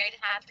got married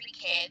and had 3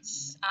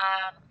 kids.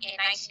 In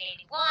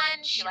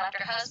 1981, she left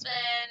her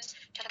husband,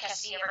 took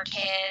custody of her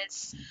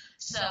kids.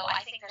 So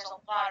I think there's a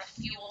lot of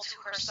fuel to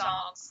her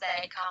songs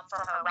that come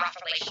from her rough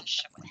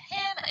relationship with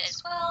him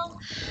as well.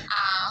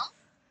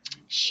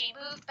 She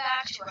moved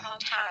back to her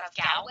hometown of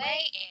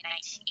Galway in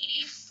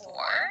 1984,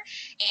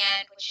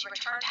 and when she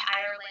returned to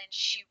Ireland,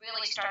 she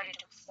really started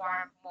to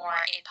perform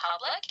more in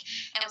public,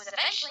 and was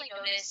eventually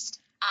noticed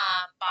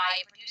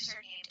by a producer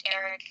named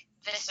Eric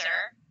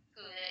Visser,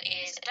 who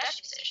is a Dutch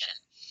musician.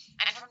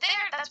 And from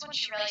there, that's when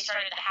she really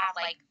started to have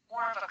like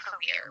more of a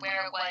career,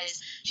 where it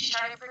was she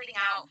started putting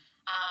out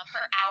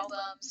her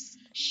albums.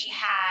 She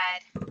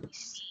had, let me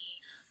see,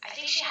 I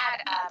think she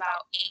had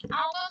about 8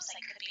 albums.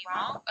 I could be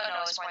wrong. Oh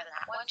no, it was more than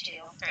that. 1,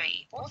 2,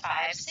 3, 4,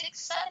 5, 6,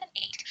 7,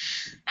 8,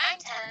 9,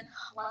 10,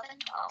 11,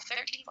 12,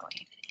 13,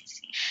 14, 15,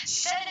 16,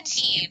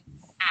 17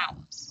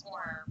 albums,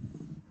 or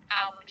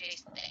album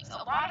adjacent things.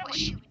 A lot of what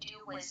she would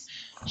do was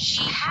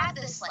she had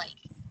this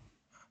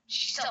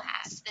she still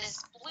has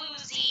this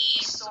bluesy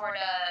sort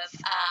of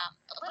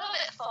a little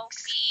bit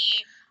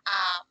folksy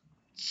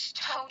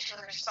tone to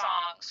her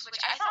songs, which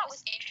I thought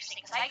was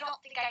interesting because I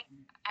don't think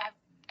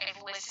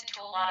I've listened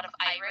to a lot of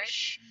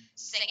Irish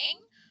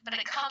singing, but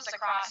it comes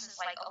across as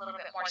like a little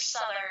bit more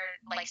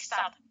southern, like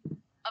South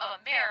of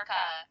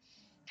America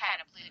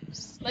kind of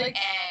blues.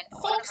 And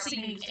one of her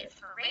big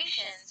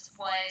inspirations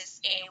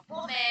was a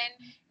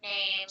woman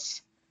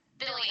named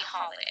Billie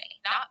Holiday,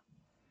 not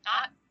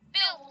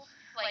Bill,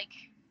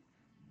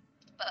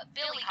 but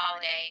Billie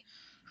Holiday,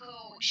 who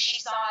she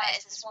saw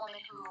as this woman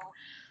who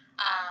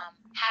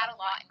had a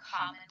lot in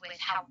common with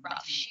how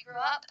rough she grew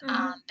up.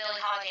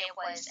 Billie Holiday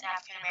was an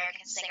African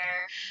American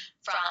singer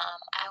from,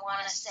 I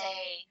want to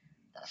say,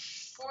 the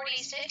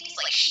 40s, 50s.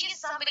 Like, she's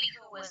somebody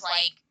who was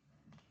like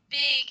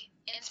big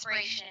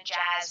inspiration in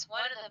jazz,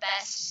 one of the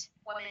best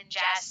women women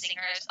jazz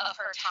singers of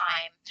her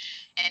time,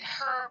 and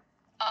her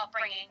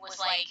upbringing was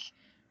like,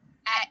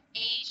 at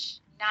age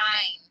 9,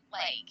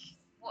 like,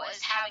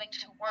 was having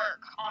to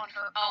work on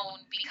her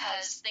own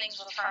because things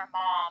with her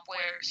mom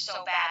were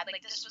so bad.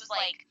 Like, this was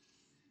like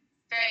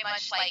very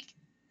much like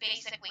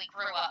basically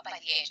grew up by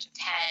the age of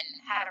 10,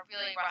 had a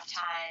really rough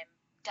time,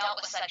 dealt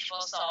with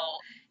sexual assault,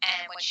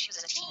 and when she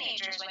was a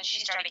teenager is when she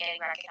started getting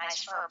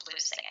recognized for her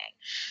blues singing.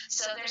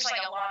 So there's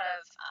like a lot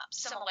of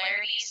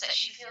similarities that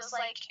she feels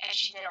like, and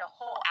she did a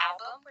whole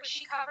album where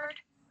she covered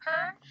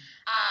her,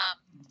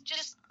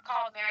 just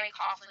called Mary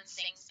Coughlin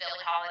Sings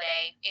Billie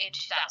Holiday in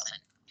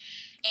 2000.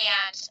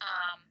 And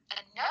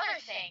another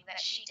thing that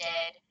she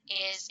did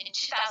is in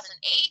 2018,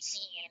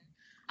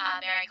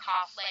 Mary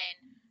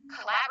Coughlin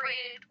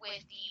collaborated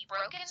with the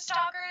Broken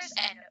Stalkers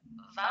and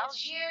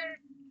Valgir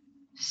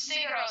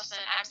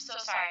Sirosen. I'm so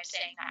sorry I'm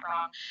saying that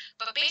wrong.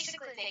 But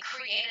basically they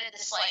created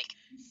this like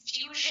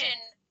fusion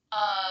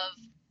of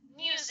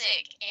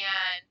music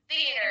and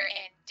theater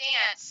and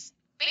dance.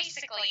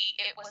 Basically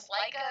it was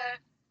like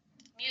a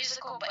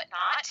musical but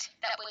not,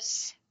 that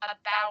was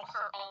about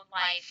her own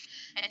life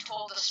and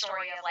told the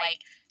story of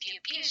like the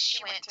abuse she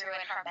went through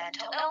and her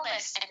mental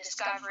illness and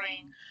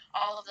discovering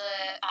all of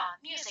the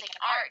music and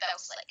art that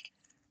was like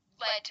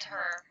led to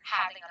her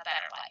having a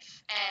better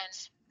life. And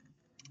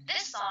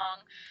this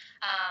song,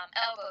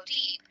 Elbow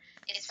Deep,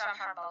 is from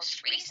her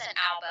most recent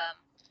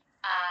album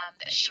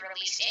that she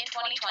released in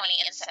 2020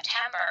 in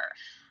September,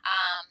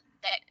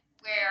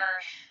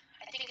 where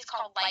I think it's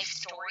called Life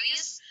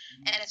Stories,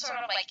 and it's sort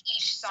of like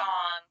each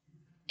song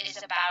is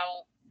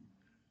about,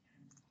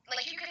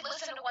 like, you could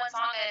listen to one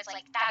song and it's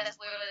like, that is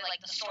literally like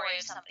the story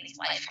of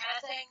somebody's life kind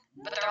of thing,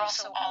 but they're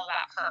also all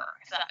about her,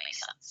 if that makes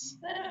sense.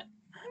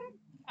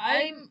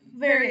 I'm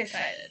very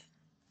excited.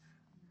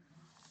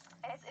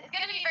 It's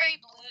gonna be very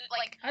blues,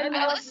 like, I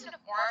listened to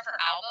more of her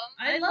album.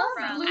 I love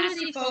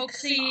bluesy,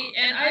 folksy,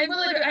 and I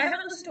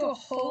haven't listened to a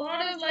whole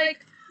lot of,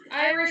 like,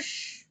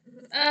 Irish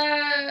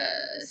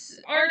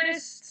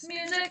artists'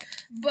 music,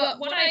 but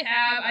what I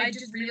have, I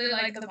just really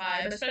like the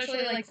vibe,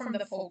 especially, like, from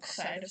the folk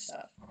side of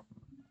stuff.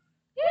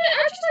 Yeah,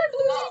 I just like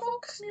bluesy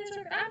folks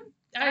music.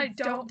 I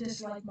don't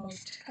dislike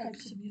most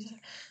types of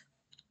music.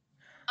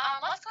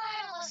 Let's go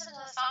ahead and listen to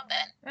the song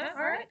then.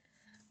 Alright.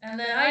 And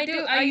then I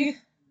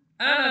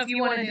don't know if you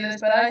want to do this,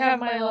 but I have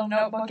my little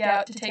notebook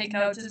out to take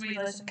notes as we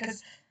listen,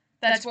 because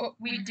that's what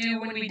we do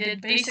when we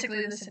did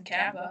basically this in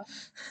Kappa.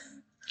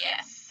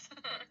 Yes.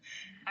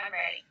 I'm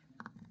ready.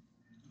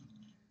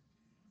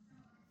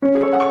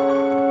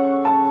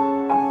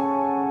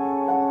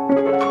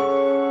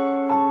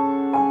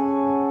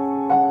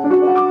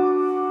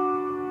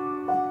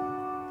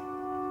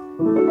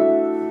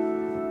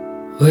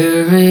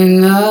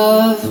 Wearing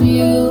of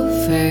new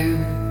fair,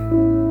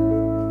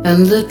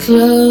 and the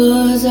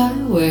clothes I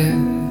wear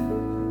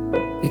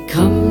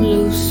become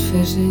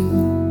loose-fitting.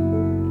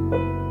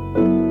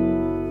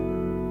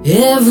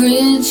 Every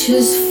inch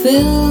is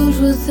filled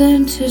with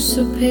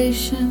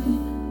anticipation.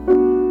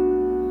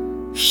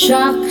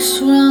 Shocks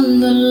run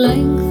the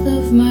length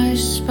of my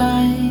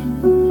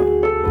spine.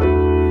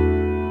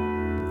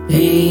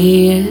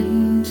 The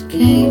end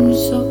came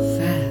so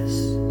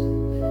fast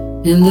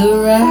in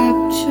the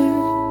rapture,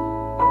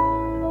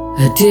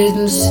 I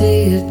didn't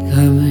see it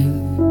coming.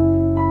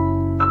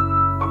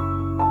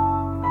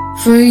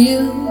 For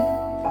you,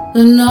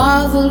 the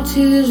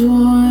novelty is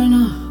worn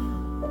off.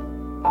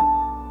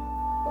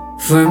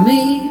 For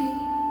me,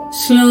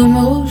 slow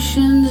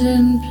motion's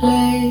in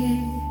play.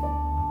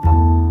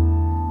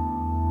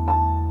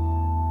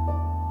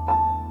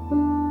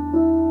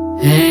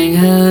 Hang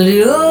out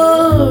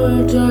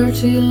your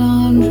dirty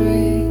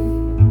laundry.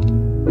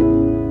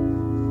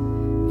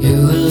 You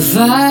will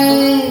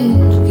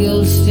find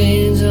guilt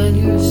stains on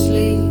your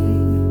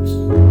sleeves,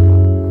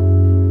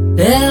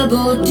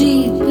 elbow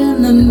deep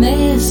in the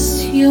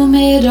mess you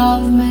made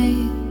of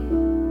me.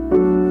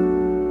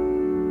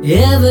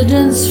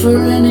 Evidence for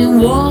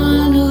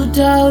anyone who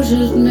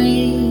doubted me.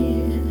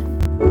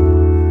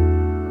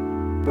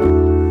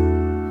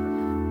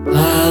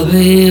 I'll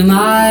be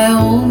my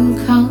own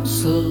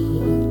counsel.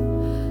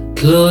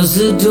 Close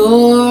the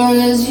door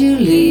as you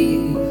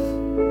leave.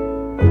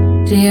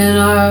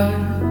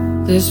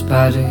 DNR this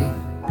body.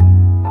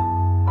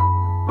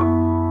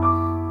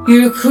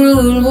 Your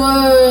cruel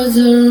words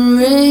are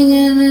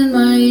ringing in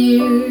my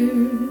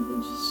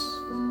ears.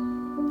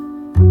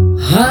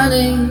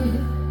 Honey,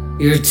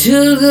 you're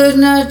too good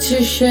not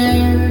to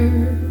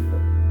share.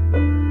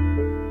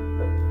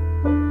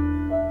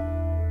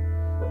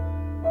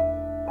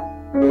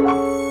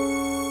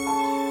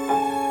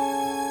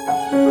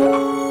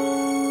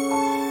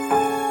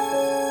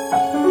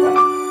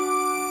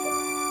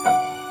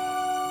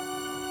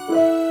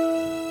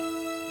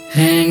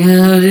 Hang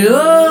out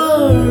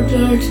your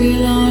dirty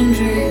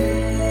laundry.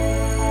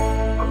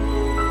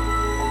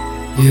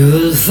 You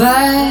will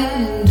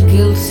find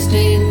guilt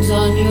stains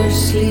on your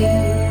sleeve,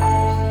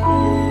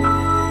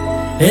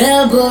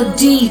 elbow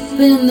deep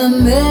in the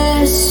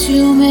mess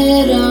you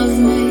made of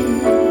me.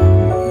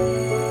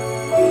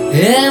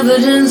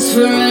 Evidence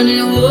for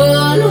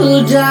anyone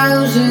who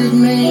doubted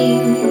me.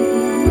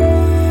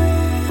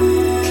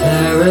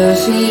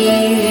 Clarity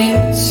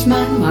hits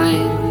my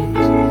mind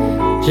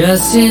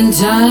just in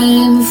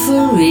time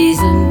for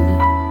reason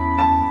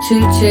to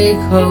take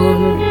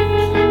hold.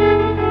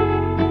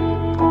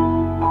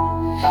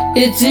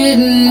 It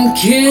didn't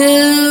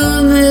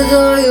kill me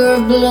though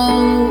your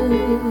blow,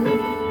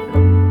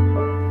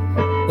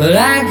 but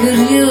I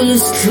could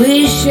use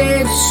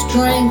cliched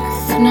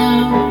strength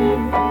now.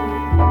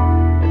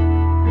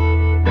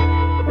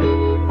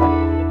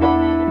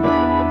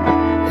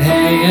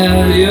 Hang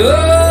out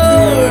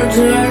your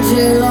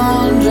dirty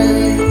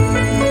laundry.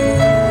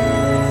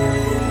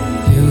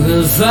 You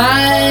will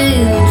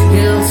find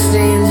guilt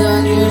stains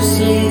on your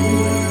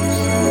sleeves,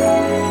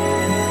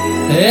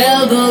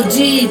 elbow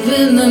deep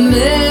in the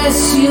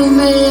mess you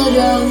made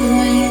of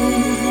me.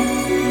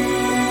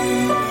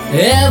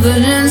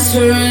 Evidence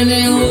for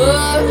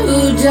anyone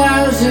who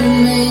doubted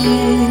me.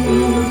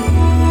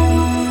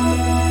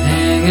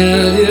 Hang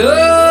out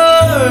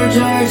your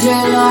dirty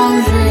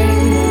laundry.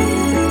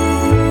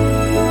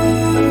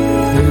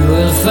 You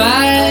will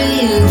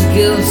find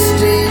guilt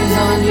stains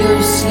on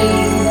your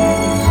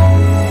sleeves,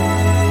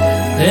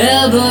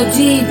 elbow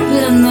deep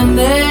in the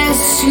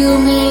mess you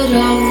made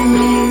of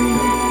me.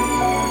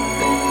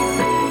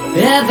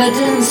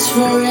 Evidence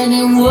for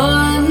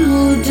anyone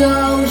who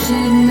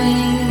doubted me.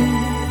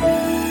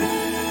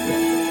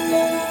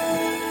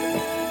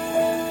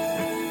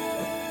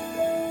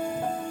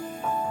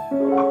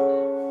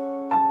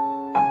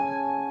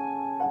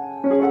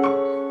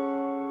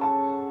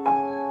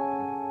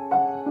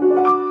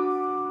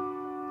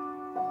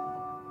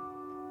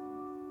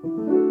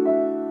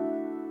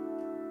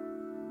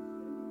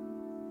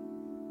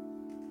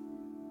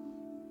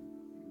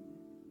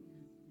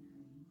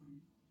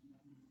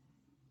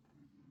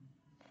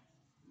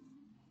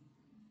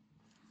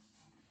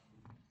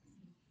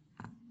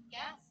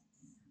 Yeah.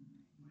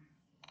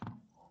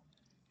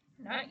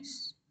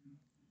 Nice.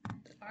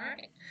 All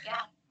right.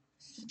 Yeah.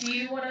 Do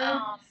you want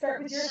to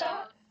start with your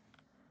thoughts?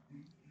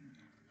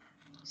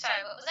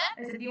 Sorry, what was that? I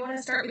said, do you want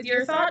to start with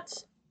your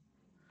thoughts?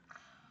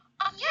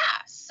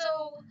 Yeah. So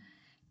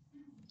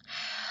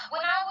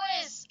when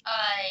I was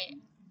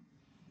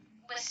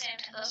listening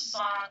to the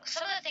song,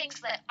 some of the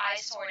things that I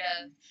sort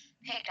of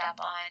picked up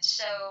on.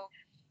 So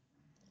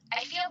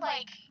I feel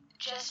like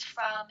just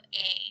from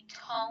a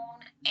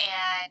tone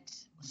and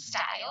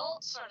style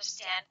sort of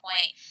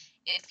standpoint,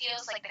 it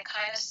feels like the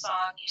kind of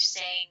song you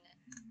sing.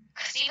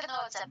 Because even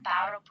though it's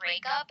about a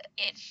breakup,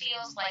 it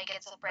feels like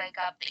it's a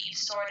breakup that you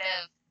sort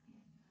of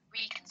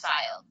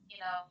reconciled. You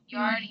know, you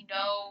already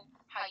know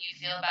how you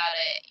feel about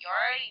it. You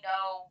already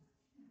know,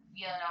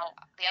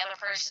 the other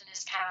person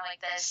is kind of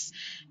like this,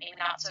 maybe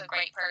not so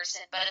great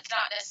person, but it's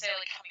not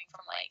necessarily coming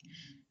from like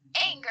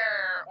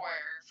anger or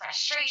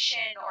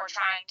frustration or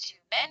trying to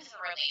mend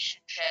the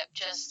relationship.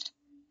 Just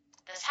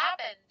this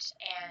happened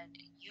and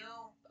you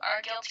are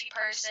a guilty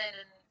person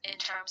in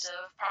terms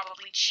of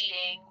probably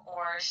cheating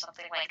or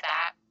something like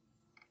that.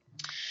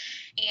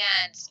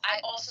 And I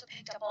also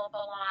picked up on a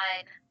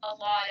lot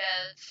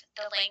of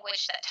the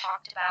language that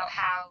talked about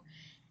how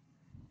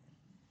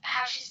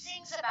she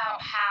sings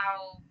about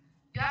how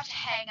you have to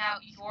hang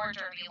out your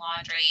dirty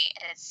laundry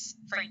and it's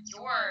for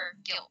your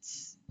guilt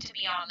to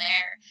be on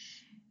there.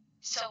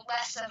 So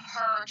less of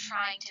her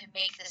trying to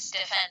make this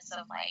defense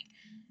of like,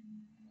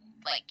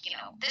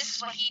 this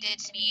is what he did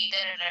to me, da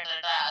da da da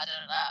da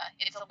da da.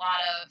 It's a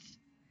lot of,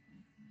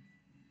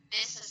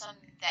 this is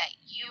something that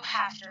you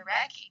have to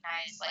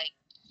recognize, like,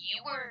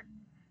 you were,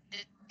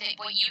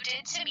 what you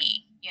did to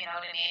me, you know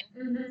what I mean?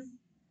 Mm-hmm.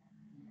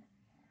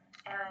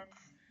 And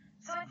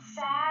so it's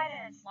sad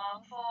and it's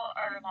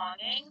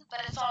longing,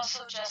 but it's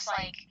also just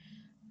like,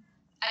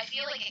 I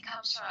feel like it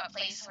comes from a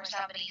place where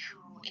somebody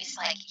who is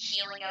like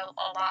healing a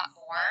lot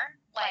more,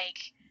 like,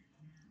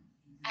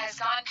 has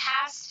gone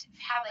past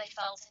how they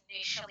felt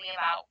initially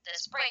about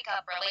this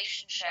breakup,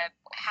 relationship,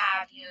 what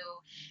have you,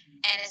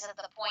 and is at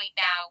the point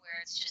now where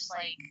it's just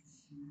like,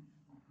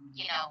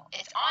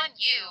 it's on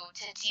you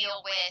to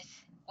deal with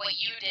what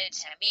you did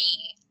to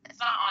me. It's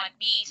not on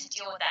me to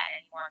deal with that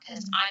anymore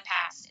because I'm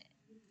past it.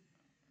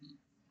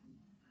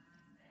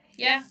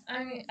 Yeah,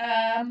 I mean,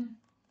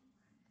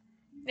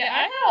 yeah,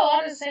 I had a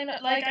lot of the same.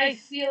 Like, I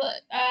feel,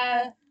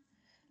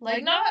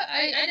 like, not,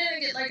 I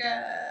didn't get like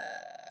a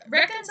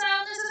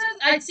reconcile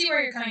necessarily. I see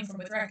where you're coming from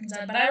with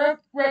reconcile, but I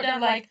wrote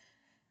down like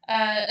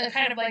a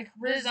kind of like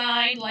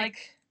resigned,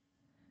 like,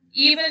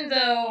 even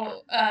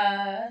though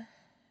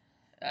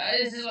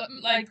this is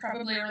like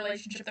probably a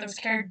relationship that was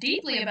cared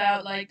deeply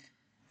about, like,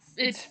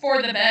 it's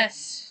for the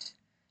best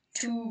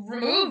to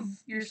remove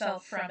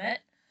yourself from it,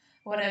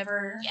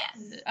 whatever.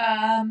 Yes.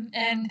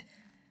 And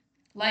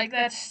like,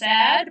 that's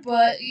sad,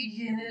 but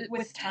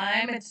with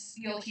time,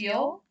 you'll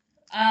heal.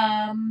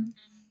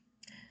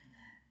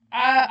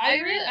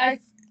 I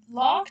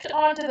locked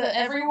onto the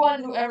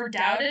everyone who ever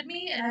doubted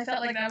me, and I felt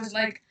like that was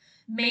like,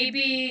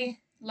 maybe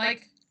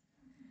like,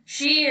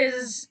 she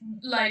is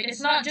like,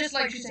 it's not just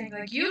like she's saying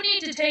like, you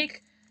need to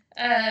take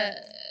uh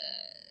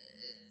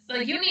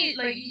like you need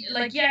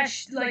like yeah,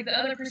 like the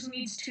other person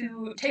needs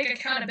to take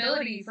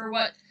accountability for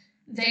what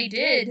they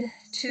did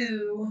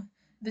to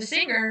the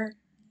singer,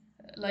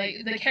 like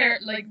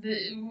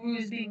who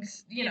is being,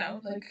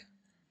 like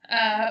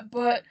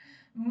but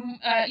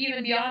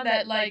even beyond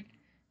that, like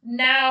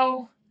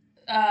now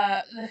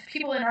the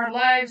people in our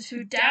lives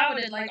who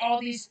doubted like all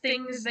these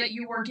things that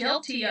you were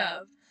guilty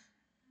of,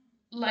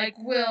 like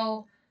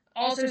will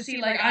also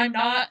see like I'm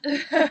not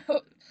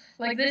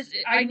like this.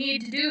 I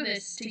need to do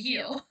this to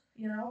heal.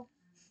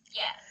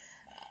 Yes.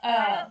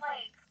 Uh,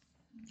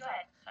 Like, go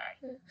ahead.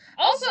 Sorry.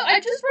 Also, I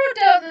just wrote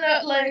down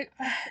that like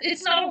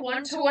it's not a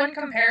one-to-one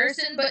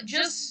comparison, but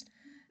just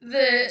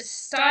the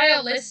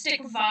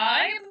stylistic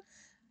vibe.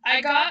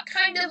 I got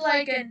kind of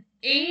like an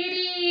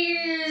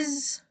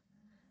 80s.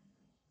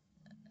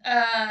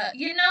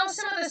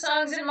 Some of the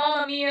songs in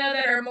Mamma Mia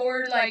that are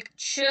more like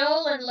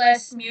chill and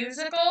less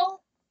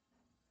musical.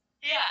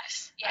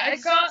 Yes. I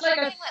got like something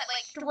a that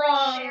like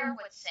strong. Cher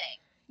would sing.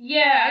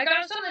 Yeah, I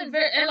got something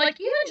very, and like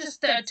even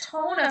just the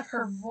tone of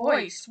her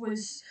voice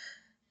was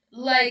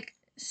like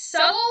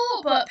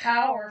subtle but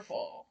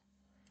powerful.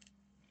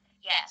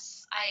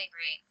 Yes, I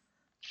agree.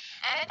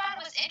 And I thought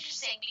it was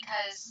interesting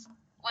because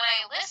when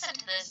I listened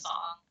to this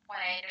song, when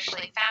I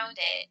initially found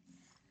it,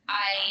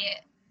 I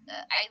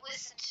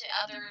listened to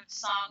other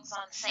songs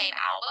on the same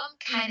album,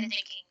 kind of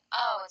thinking,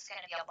 oh, it's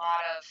going to be a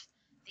lot of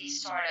these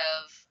sort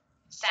of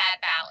sad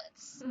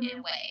ballads in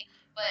a way.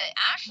 But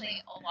actually,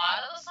 a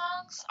lot of the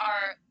songs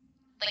are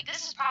like,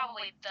 this is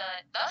probably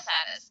the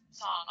saddest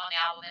song on the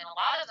album, and a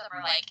lot of them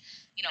are like,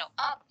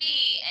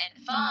 upbeat and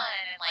fun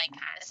and like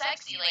kind of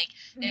sexy. Like,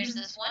 there's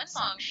this one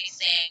song she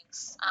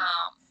sings,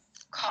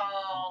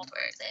 called,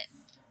 where is it?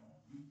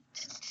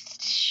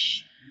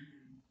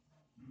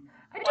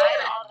 Why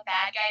do all the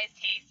bad guys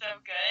taste so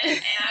good?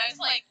 And I was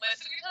like,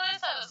 listening to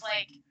this, I was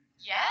like,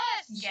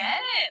 yes,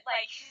 get it.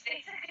 Like, she's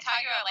basically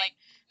talking about like,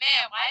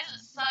 man, why does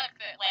it suck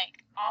that like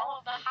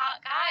all of the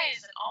hot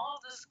guys and all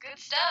of this good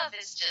stuff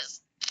is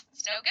just,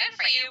 it's no good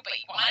for you, but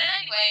you want it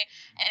anyway.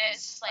 And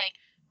it's just like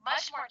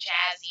much more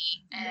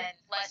jazzy and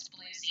less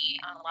bluesy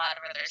on a lot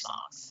of other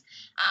songs.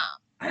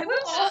 I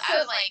will so also. I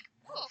was like,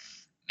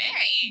 oof,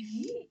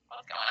 Mary,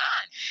 what's going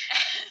on?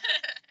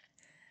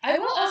 I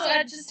will also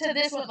add just to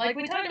this one, like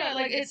we talked about,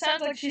 like it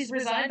sounds like she's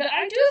resigned, but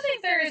I do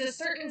think there is a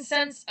certain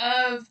sense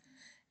of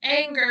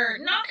anger,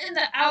 not in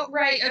the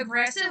outright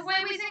aggressive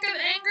way we think of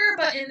anger,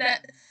 but in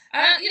that,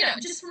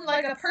 just from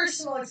like a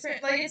personal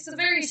experience, like it's a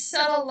very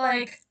subtle,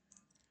 like,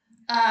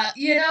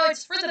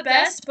 it's for the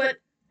best, but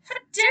how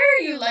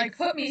dare you like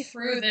put me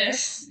through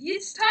this?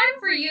 It's time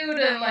for you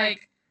to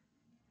like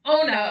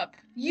own up.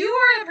 You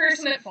are the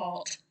person at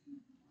fault.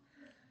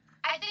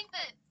 I think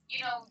that,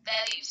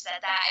 that you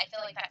said that, I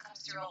feel like that comes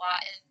through a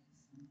lot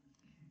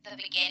in the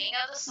beginning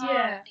of the song.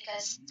 Yeah.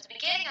 Because the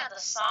beginning of the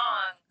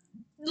song,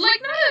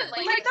 like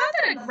not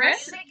that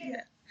aggressive.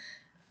 Yeah.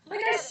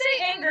 Like I say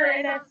anger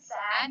and sounds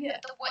sad,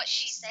 but what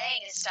she's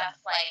saying is stuff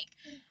like,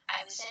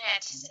 I was in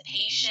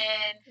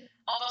anticipation,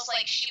 almost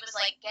like she was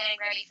like getting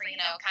ready for,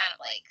 kind of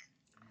like,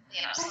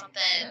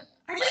 something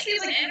I just like feel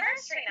it's an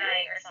anniversary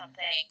night or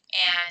something,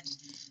 and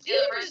the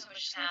other person was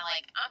just kind of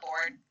like, I'm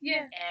bored.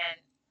 Yeah. And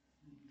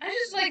I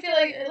just feel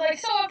like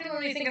so often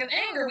when we think of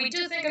anger, we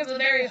do think of the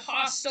very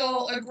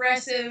hostile,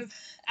 aggressive,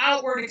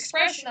 outward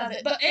expression of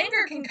it. But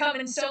anger can come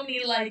in so many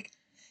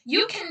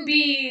you can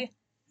be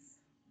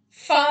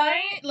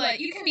fine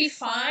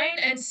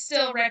and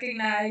still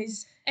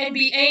recognize and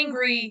be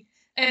angry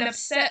and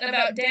upset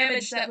about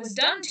damage that was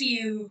done to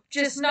you,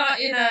 just not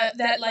in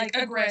that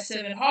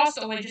aggressive and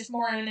hostile way, just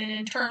more in an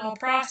internal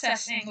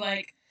processing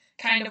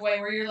kind of way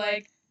where you're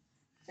like,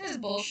 this is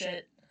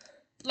bullshit.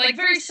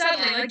 Very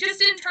subtly,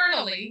 just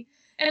internally.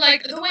 And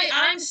the way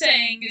I'm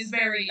saying is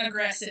very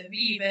aggressive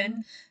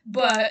even,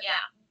 but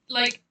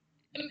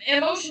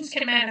emotions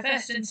can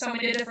manifest in so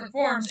many different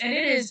forms, and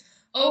it is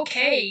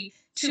okay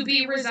to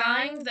be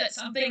resigned that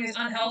something is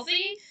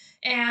unhealthy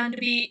and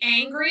be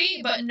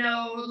angry, but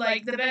know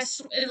the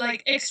best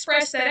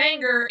express that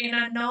anger in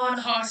a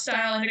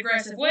non-hostile and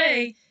aggressive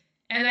way,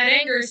 and that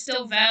anger is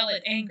still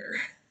valid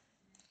anger.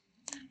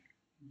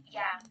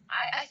 Yeah,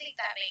 I think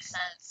that makes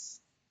sense.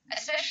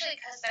 Especially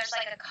because there's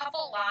a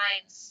couple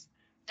lines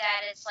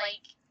that it's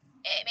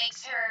it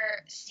makes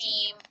her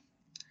seem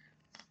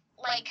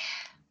like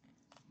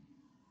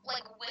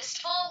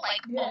wistful,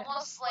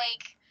 almost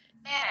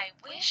man, I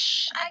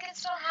wish I could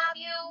still have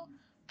you,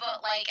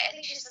 but I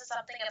think she says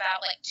something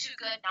about too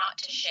good not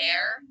to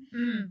share,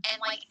 and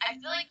I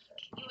feel like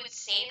you would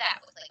say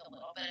that with a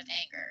little bit of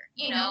anger,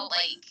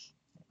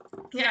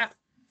 yeah,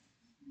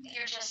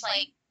 you're just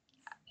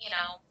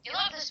you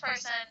love this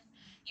person,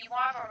 you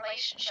want a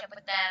relationship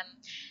with them,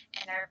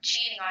 and they're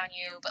cheating on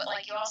you, but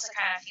you also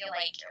kind of feel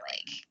like you're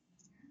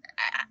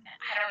I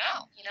don't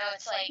know,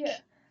 it's yeah.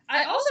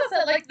 I also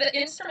felt like the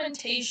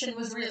instrumentation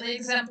was really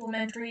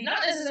exemplimentary, not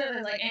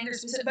necessarily anger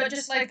specific, but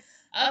just a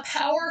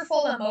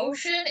powerful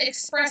emotion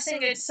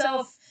expressing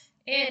itself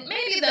in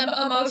maybe the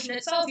emotion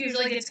itself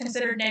usually gets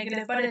considered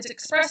negative, but it's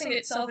expressing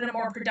itself in a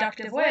more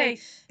productive way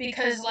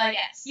because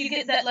yes. you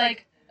get that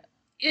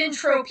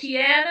intro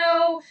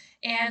piano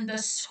and the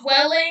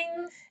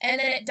swelling, and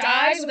then it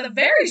dies with a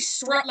very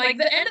strong, like,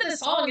 the end of the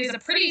song is a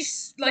pretty,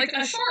 like,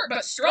 a short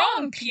but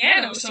strong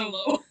piano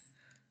solo.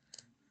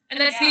 And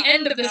that's the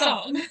end of the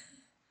song.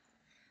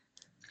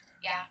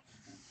 Yeah.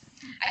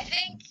 I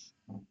think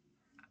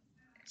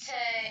to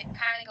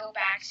kind of go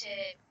back to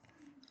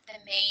the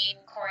main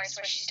chorus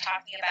where she's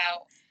talking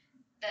about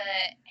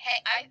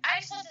I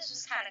just thought this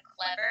was kind of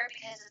clever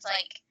because it's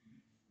like,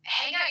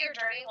 hang out your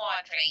dirty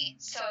laundry.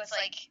 So it's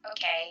like,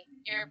 okay,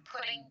 you're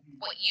putting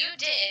what you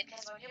did,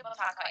 because when people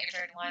talk about your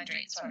dirty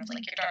laundry, it's sort of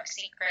like your dark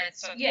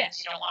secrets or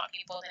things you don't want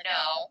people to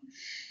know.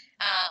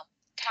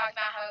 Talking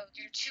about how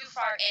you're too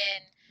far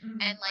in,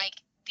 and like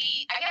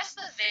I guess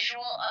the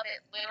visual of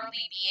it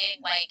literally being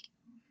like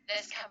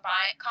this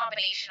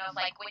combination of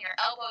like when you're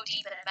elbow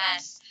deep in a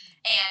mess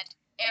and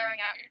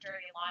airing out your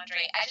dirty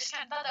laundry. I just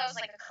kind of thought that was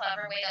like a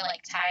clever way to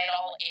like tie it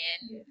all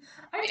in.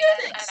 I do Because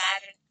think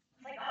imagine,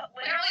 like,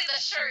 literally the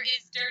shirt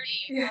is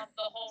dirty on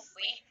the whole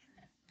sleeve.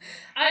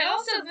 I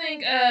also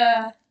think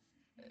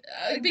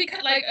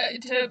because like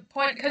to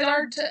point because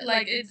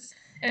it's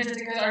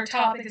interesting because our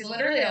topic is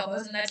literally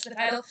elbows and that's the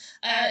title.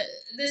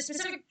 The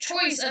specific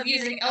choice of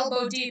using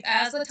elbow deep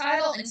as the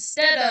title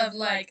instead of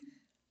like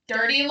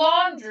dirty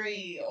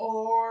laundry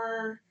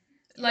or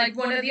like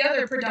one of the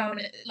other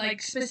predominant,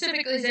 like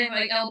specifically saying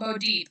like elbow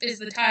deep is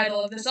the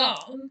title of the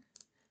song.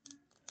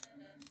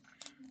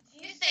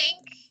 Do you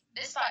think,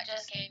 this thought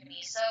just came to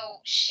me, so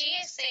she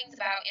sings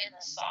about in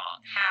the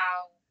song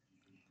how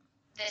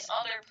this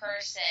other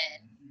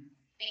person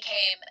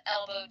became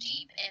elbow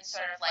deep in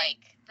sort of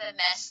like the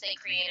mess they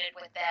created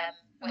with them,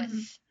 with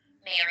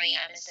Mary,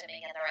 I'm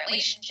assuming, and their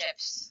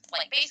relationships,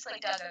 like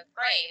basically dug a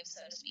grave,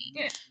 so to speak.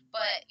 Yeah.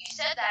 But you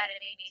said that, and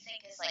it made me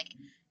think, is like,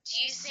 do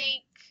you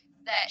think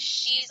that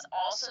she's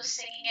also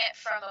singing it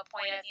from a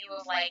point of view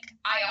of like,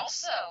 I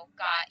also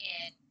got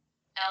in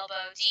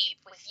elbow deep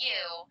with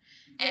you,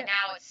 and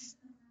now it's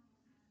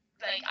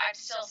like I'm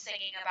still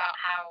singing about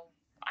how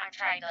I'm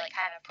trying to like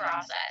kind of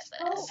process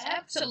this. Oh,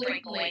 absolutely.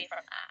 Break away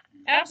from that.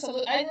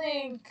 Absolutely, I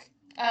think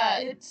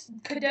I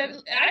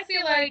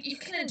feel like you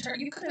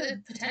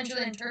could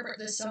potentially interpret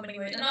this so many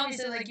ways, and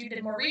obviously, like you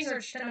did more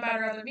research than about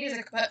her other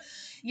music, but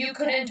you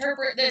could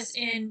interpret this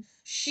in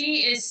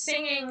she is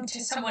singing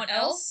to someone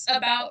else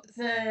about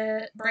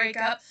the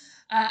breakup.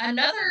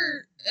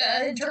 Another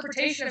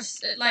interpretation of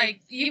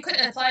like you could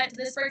apply it to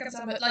this breakup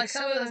song, but like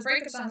some of those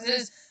breakup songs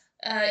is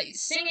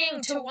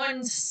singing to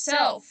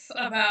oneself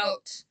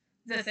about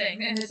the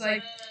thing, and it's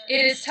like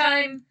it is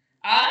time.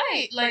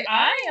 I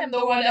am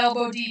the one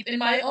elbow deep in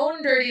my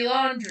own dirty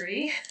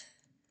laundry.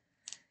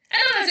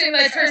 And I'm not saying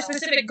that's her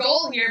specific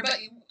goal here, but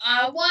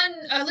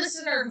a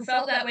listener who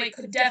felt that way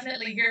could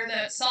definitely hear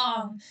that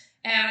song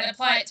and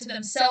apply it to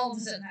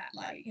themselves in that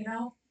light, you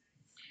know?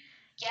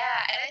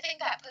 Yeah, and I think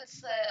that puts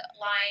the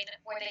line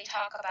where they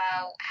talk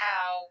about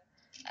how,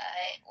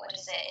 what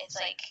is it? It's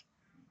like,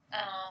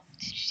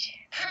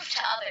 proof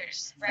to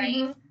others,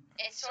 right?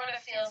 It sort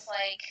of feels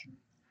like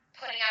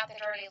putting out the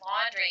dirty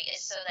laundry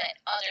is so that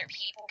other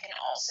people can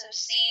also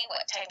see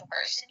what type of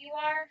person you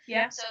are.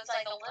 Yeah. So it's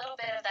like a little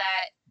bit of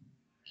that,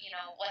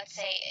 let's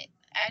say,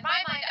 in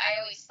my mind,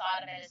 I always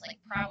thought of it as like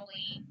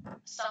probably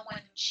someone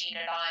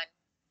cheated on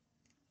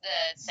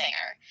the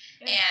singer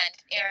and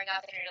airing out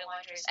the dirty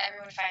laundry.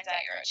 Everyone finds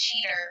out you're a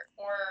cheater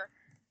or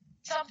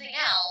something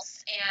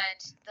else, and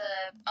the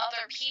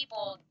other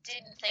people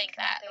didn't think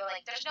that. They were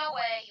like, there's no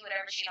way he would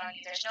ever cheat on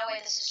you. There's no way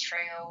this is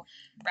true,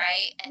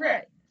 right? And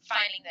then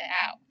finding that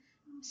out.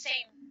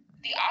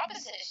 The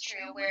opposite is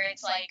true, where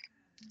it's like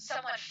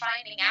someone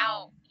finding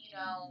out,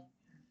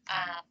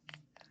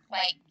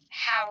 like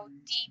how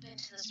deep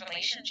into this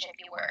relationship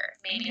you were.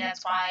 Maybe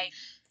that's why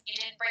you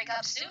didn't break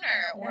up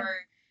sooner,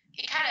 or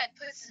it kind of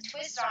puts a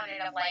twist on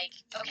it of like,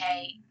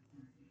 okay,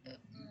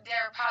 there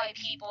are probably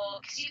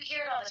people, because you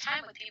hear it all the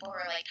time with people who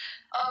are like,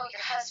 oh,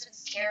 your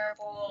husband's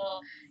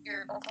terrible,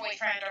 your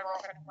boyfriend or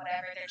girlfriend or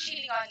whatever, they're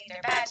cheating on you,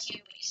 they're bad to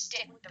you, but you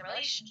stick with the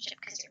relationship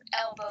because you're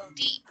elbow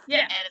deep.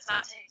 Yeah. And it's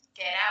not to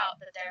get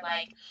out that they're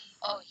like,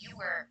 oh, you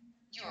were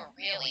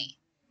really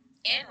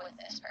in with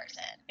this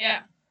person.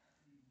 Yeah.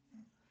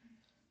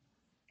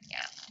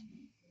 Yeah.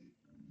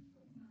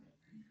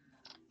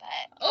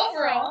 But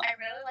overall, I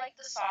really liked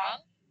the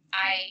song.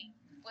 I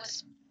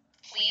was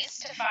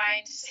pleased to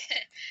find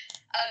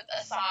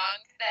a song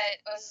that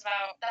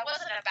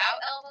wasn't about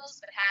elbows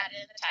but had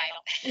it in the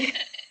title.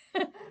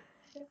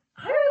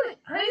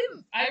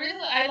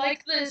 I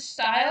like the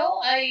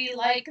style. I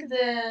like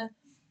the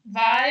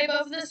vibe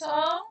of the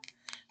song.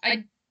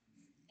 I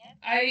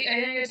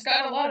think it's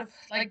got a lot of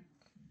like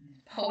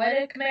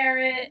poetic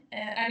merit,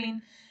 and I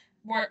mean,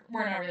 we're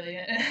not really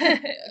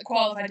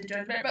qualified to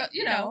judge merit, but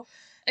you know,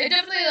 it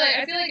definitely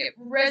I feel like it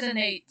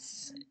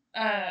resonates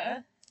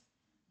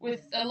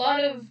with a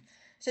lot of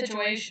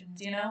situations,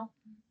 you know.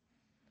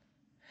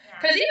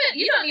 Because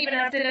you don't even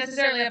have to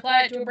necessarily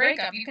apply it to a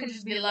breakup. You can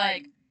just be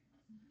like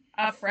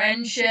a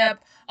friendship,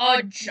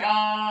 a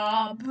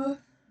job.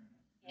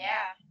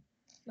 Yeah.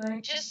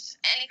 Like just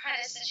any kind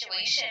of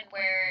situation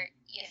where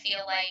you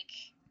feel like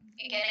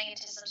getting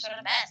into some sort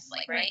of mess,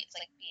 like, right? It's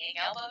like being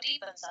elbow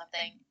deep in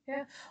something.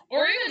 Yeah.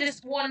 Or even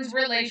just one's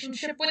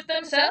relationship with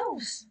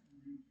themselves.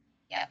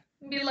 Yep.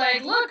 Be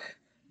like, look,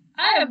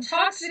 I am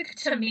toxic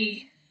to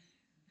me.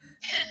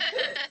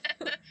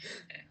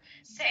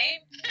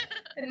 Same.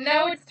 And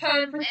now it's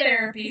time for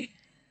therapy.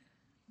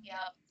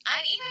 Yep.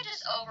 And even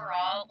just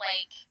overall,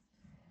 like,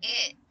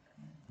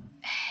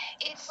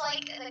 it's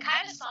like the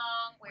kind of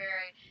song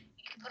where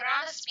you can put it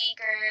on a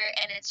speaker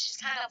and it's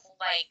just kind of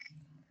like,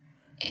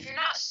 if you're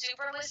not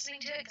super listening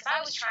to it, because I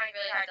was trying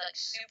really hard to like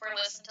super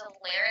listen to the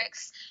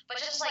lyrics, but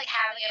just like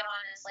having it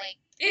on is like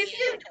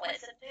easy to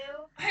listen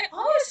to. I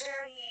always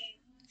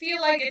feel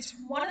like it's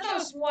one of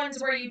those ones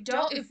where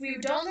if you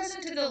don't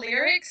listen to the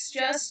lyrics,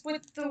 just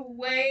with the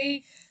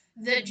way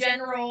the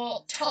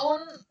general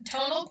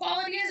tonal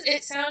quality is,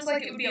 it sounds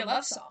like it would be a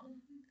love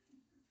song.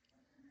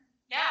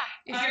 Yeah.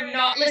 If you're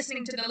not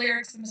listening to the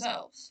lyrics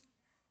themselves.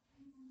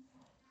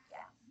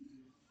 Yeah.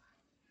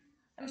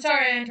 I'm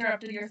sorry I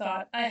interrupted your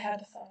thought. I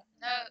had a thought.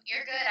 No,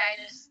 you're good.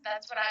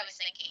 That's what I was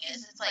thinking,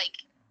 is it's like,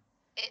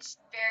 it's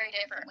very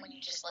different when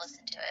you just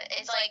listen to it.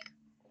 It's like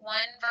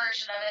one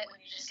version of it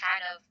when you just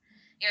kind of,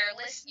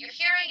 you're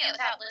hearing it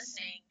without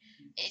listening,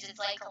 is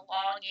it's like a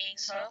longing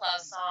sort of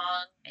love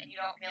song, and you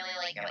don't really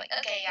like, you're like,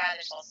 okay, yeah,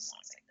 there's lots of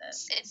songs like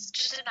this. It's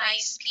just a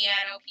nice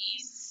piano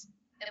piece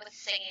with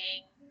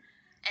singing,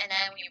 and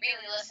then when you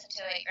really listen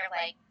to it, you're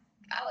like,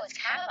 oh, it's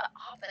kind of the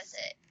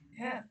opposite.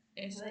 Yeah,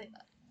 it's like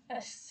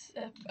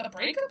a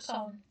breakup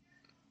song.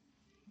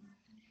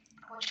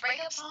 Which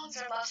breakup songs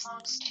are love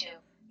songs too.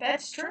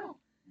 That's true.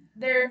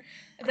 They're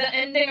the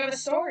ending of a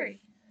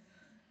story.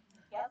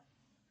 Yep.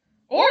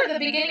 Or the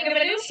beginning of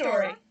a new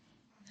story.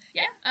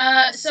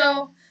 Yeah.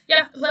 So,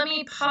 yeah, let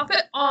me pop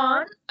it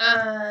on.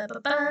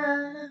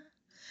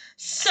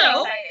 So,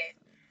 I'm excited.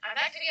 I'm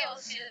not going to be able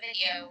to see the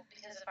video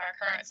because of our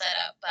current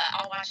setup, but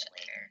I'll watch it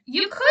later.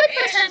 You could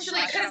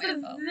potentially, because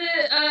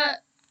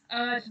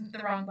the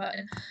wrong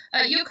button.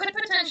 You could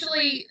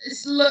potentially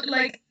look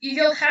like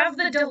you'll have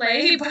the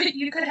delay, but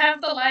you could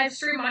have the live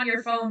stream on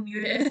your phone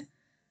muted.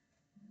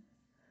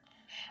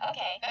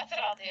 Okay, that's what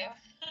I'll do.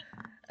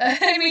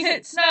 I mean,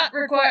 it's not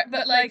required,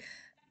 but like,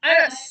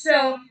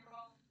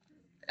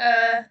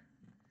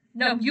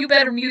 no, you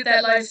better mute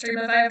that live stream.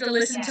 If I have to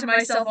listen to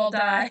myself, I'll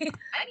die. I muted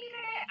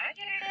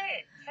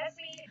it. Trust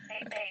me,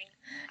 same thing.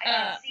 I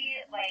can see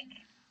it like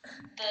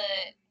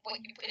what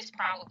is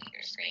probably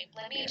your screen.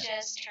 Let me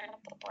just turn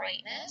up the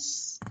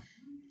brightness.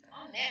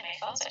 Oh man, my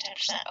phone's at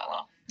 10%. Oh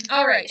well.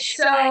 All right,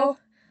 so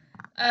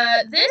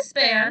this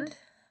band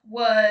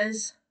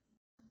was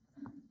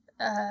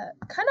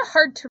kind of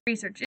hard to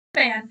research. This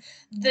band,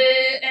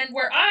 and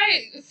where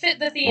I fit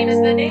the theme is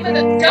the name of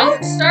the.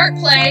 Don't start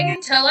playing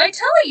until I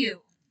tell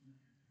you.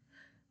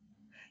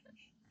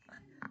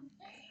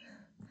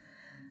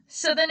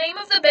 So the name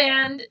of the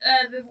band,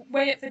 the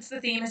way it fits the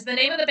theme is the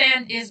name of the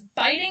band is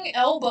Biting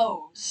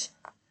Elbows.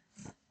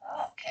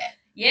 Okay.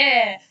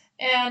 Yeah,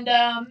 and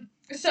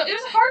so it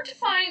was hard to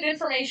find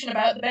information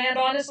about the band,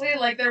 honestly.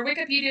 Like, their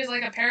Wikipedia is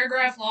like a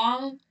paragraph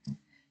long,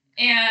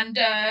 and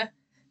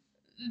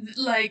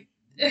like,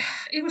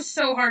 it was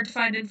so hard to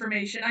find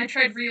information. I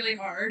tried really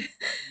hard.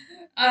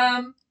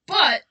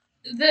 But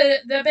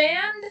the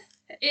band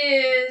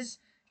is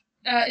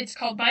it's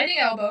called Biting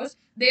Elbows.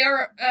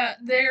 They're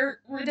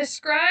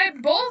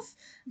described both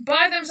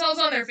by themselves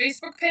on their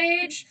Facebook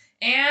page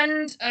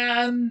and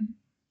on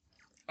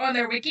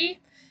their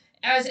wiki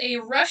as a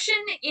Russian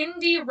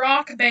indie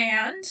rock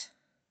band.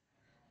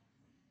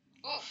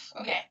 Oof.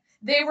 Okay.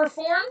 They were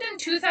formed in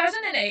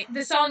 2008.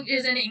 The song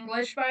is in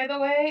English, by the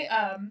way.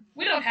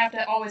 We don't have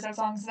to always have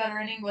songs that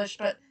are in English,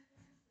 but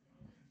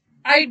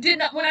I did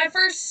not. When I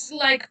first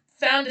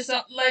found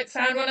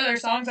found one of their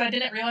songs, I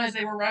didn't realize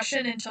they were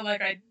Russian until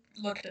I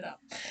looked it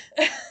up.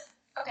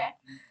 Okay.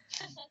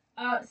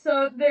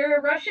 So they're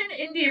a Russian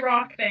indie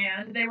rock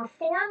band. They were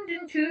formed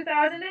in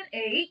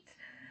 2008.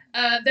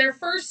 Their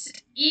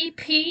first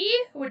EP,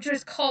 which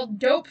was called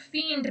Dope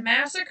Fiend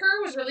Massacre,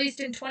 was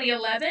released in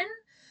 2011.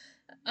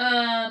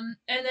 And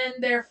then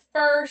their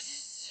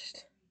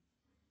first,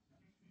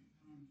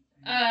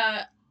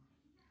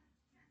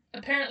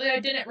 apparently I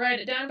didn't write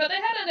it down, but they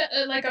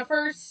had a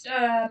first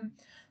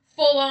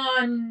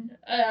full-on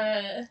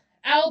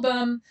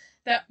album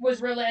that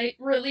was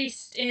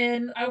released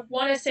in, I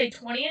want to say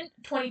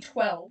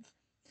 2012.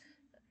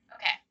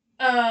 Okay.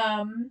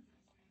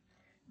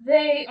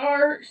 They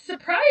are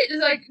surprised,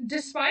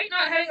 despite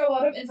not having a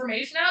lot of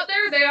information out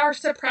there, they are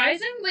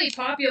surprisingly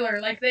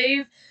popular.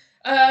 They've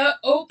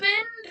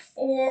opened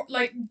for,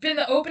 been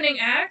the opening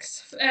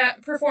acts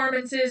at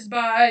performances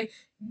by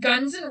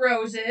Guns N'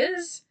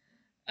 Roses,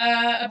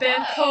 a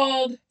band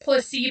called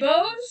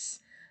Placebos.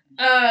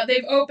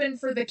 They've opened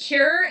for The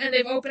Cure, and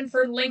they've opened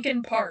for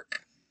Linkin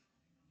Park.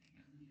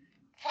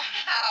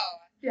 Wow.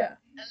 Yeah.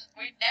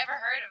 We've never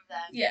heard of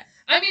them. Yeah.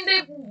 I mean,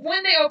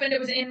 when they opened, it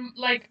was in,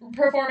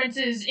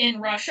 performances in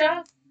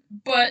Russia,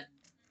 but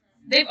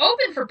they've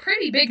opened for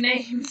pretty big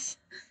names.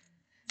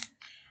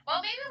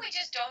 Well, maybe we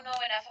just don't know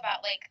enough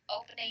about,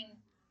 opening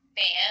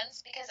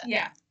bands, because,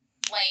 yeah.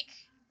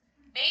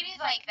 maybe,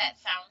 like, that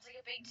sounds like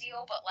a big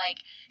deal, but, like,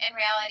 in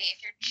reality,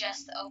 if you're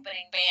just the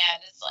opening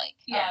band, it's like,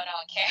 oh, no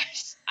one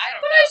cares. I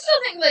don't But know. I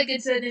still think, like,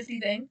 it's a nifty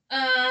thing.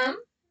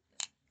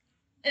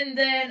 And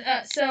then,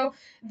 so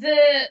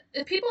the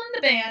people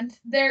in the band,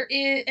 there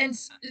is, and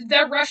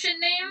they're Russian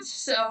names,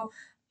 so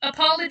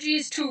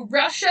apologies to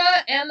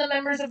Russia and the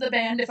members of the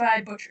band if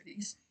I butcher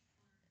these.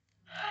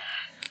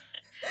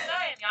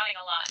 Sorry, I'm yawning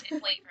a lot.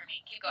 It's late for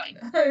me. Keep going.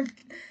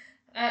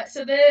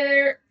 So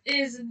there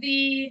is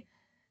the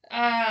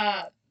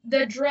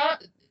drum.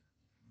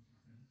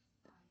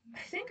 I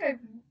think I.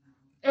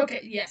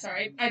 Okay, yeah,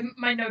 sorry.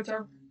 My notes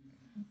are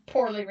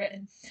poorly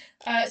written.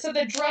 So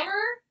the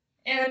drummer,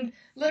 and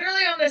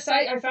literally on the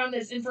site I found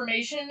this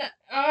information.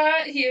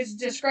 He is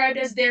described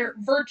as their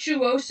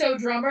virtuoso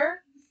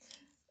drummer.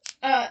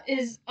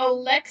 Is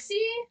Alexei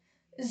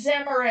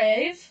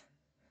Zamarev.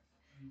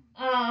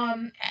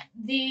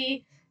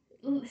 The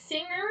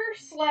singer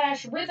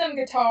slash rhythm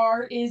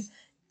guitar is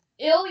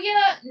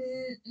Ilya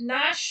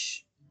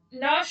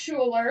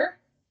Nashwiller.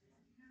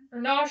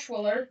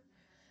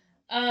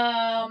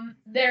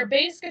 Their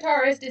bass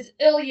guitarist is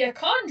Ilya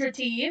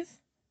Kondrativ.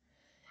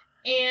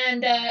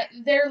 And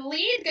their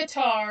lead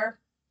guitar,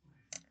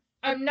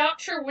 I'm not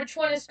sure which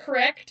one is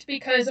correct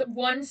because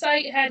one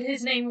site had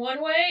his name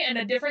one way and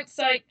a different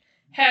site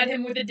had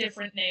him with a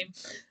different name.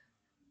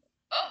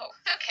 Oh,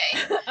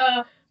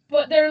 okay.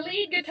 But their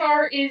lead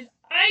guitar is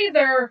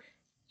either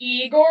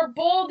Igor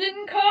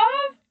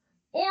Boldenkov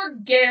or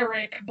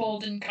Garrick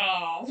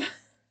Boldenkov.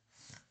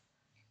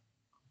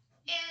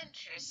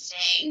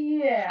 Interesting.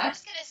 Yeah. I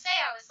was gonna say,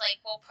 I was like,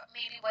 well,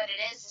 maybe what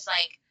it is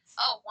like,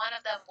 oh, one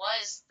of them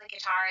was the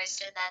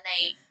guitarist, and then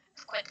they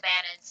quit the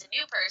band and it's a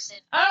new person.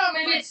 I don't know,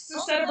 maybe but it's a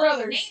set of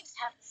brothers. Names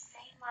have the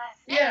same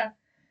last name. Yeah.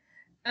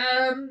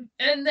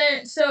 And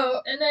then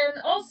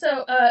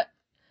also,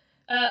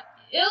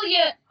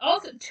 Ilya,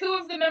 also, two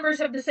of the members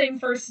have the same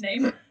first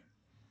name.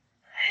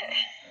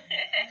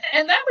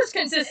 And that was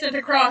consistent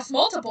across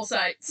multiple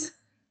sites.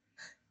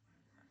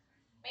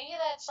 Maybe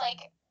that's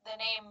like the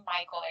name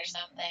Michael or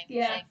something.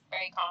 Yeah. It's like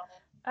very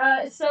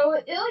common.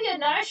 So Ilya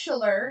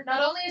Nashler,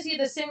 not only is he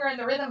the singer and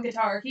the rhythm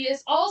guitar, he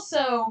is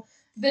also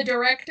the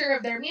director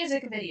of their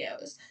music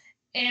videos.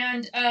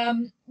 And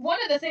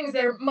one of the things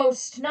they're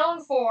most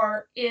known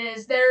for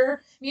is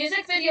their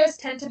music videos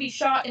tend to be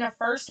shot in a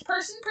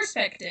first-person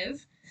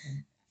perspective.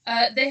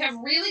 They have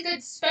really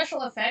good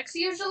special effects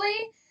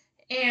usually,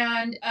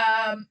 and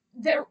I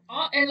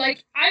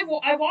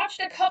watched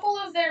a couple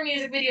of their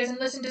music videos and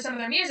listened to some of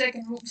their music,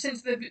 and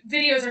since the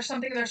videos are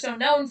something they're so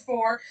known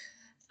for,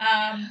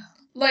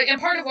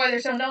 and part of why they're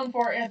so known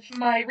for, if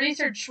my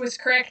research was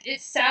correct,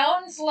 it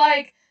sounds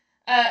like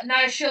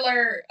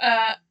Nashler,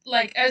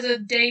 as a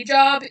day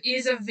job,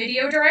 is a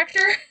video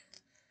director.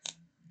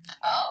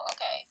 Oh,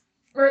 okay.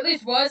 Or at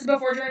least was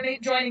before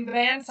joining the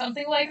band,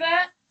 something like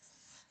that.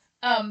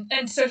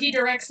 And so he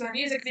directs their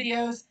music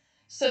videos.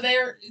 So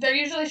they're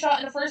usually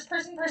shot in a first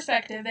person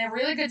perspective. They have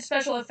really good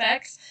special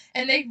effects,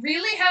 and they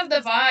really have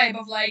the vibe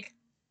of like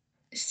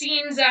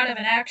scenes out of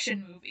an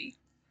action movie.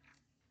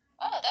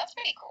 Oh, that's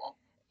pretty cool.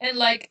 And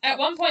like at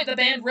one point the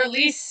band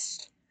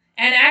released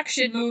an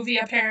action movie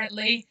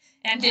apparently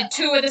and did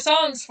 2 of the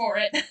songs for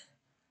it.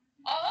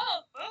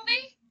 Oh,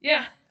 movie?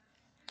 Yeah.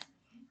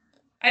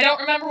 I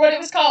don't remember what it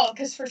was called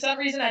because for some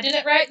reason I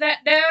didn't write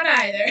that down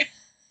either.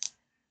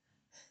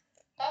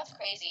 That's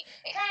crazy.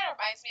 It kind of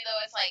reminds me, though,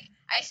 it's like,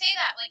 I say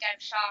that like I'm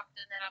shocked,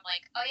 and then I'm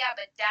like, oh yeah,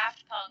 but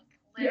Daft Punk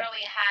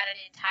literally had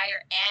an entire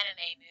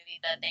anime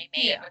movie that they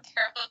made with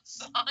their own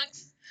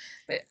songs.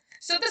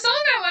 So the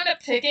song I wound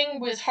up picking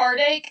was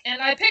Heartache, and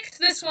I picked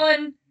this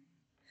one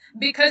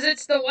because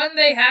it's the one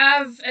they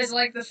have as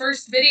like the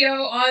first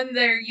video on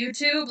their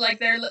YouTube. Like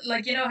they're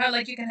like, you know how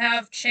like you can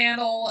have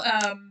channel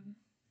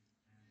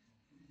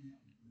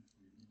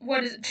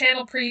what is it,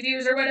 channel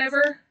previews or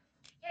whatever?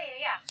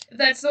 Yeah.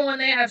 That's the one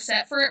they have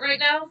set for it right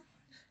now.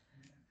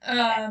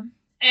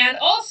 And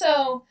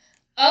also,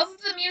 of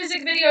the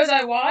music videos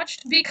I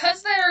watched,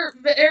 because they're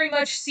very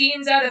much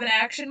scenes out of an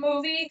action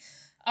movie,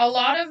 a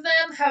lot of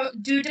them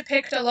do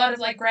depict a lot of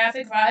like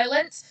graphic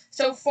violence.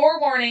 So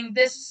forewarning,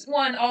 this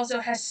one also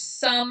has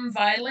some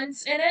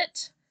violence in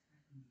it.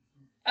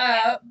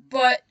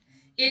 But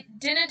it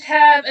didn't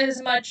have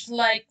as much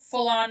like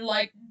full on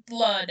like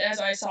blood as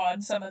I saw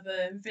in some of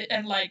the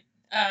and like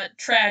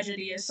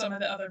tragedy as some of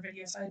the other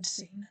videos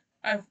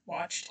I've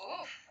watched.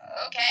 Ooh,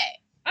 okay.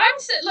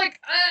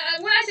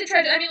 When I say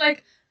tragedy, I mean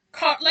like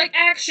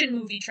action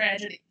movie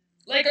tragedy,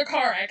 like a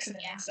car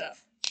accident and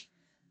stuff.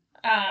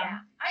 I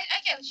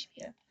get what you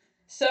mean. Yeah.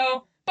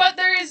 So, but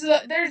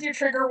there's your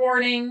trigger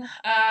warning.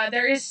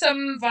 There is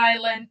some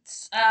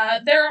violence.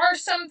 There are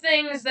some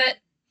things that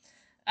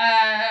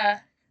I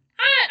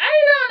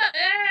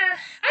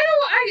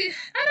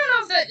don't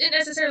know if that it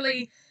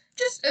necessarily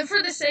just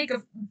for the sake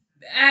of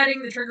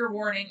adding the trigger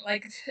warning,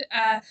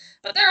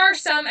 but there are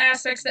some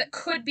aspects that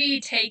could be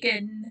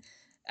taken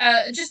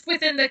just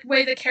within the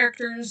way the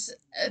character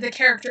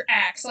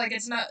acts. Like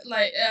it's not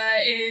like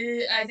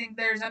I think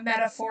there's a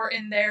metaphor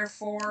in there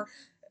for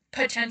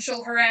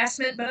potential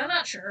harassment, but I'm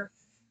not sure.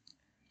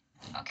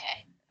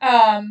 Okay.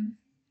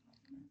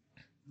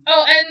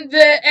 Oh, and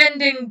the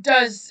ending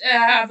does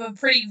have a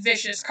pretty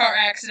vicious car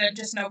accident,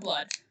 just no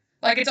blood.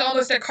 Like, it's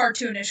almost a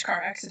cartoonish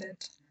car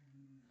accident.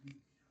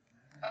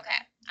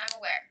 Okay, I'm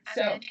aware. I'm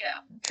So, good to go.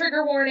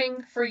 Trigger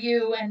warning for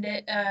you and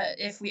it,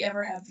 if we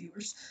ever have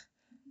viewers.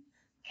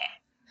 Okay.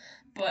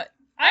 But,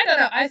 I don't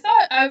know, I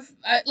thought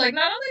like,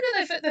 not only do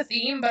they fit the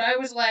theme, but I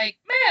was like,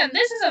 man,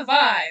 this is a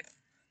vibe.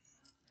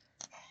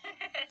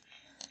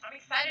 I'm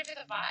excited for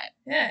the vibe.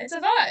 Yeah, it's a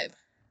vibe.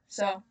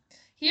 So,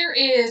 here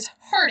is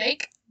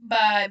Heartache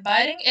by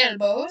Biting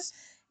Elbows.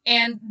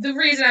 And the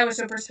reason I was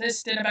so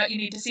persistent about you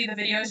need to see the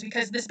videos is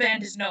because this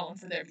band is known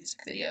for their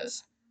music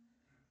videos.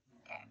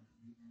 Okay.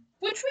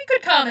 Which we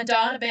could comment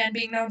on, a band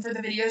being known for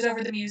the videos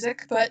over the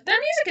music, but their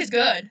music is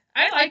good.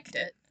 I liked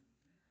it.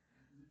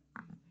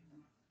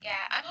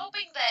 Yeah, I'm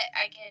hoping that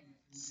I can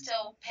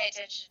still pay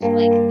attention to,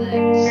 like, the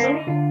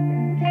song.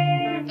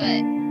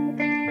 But,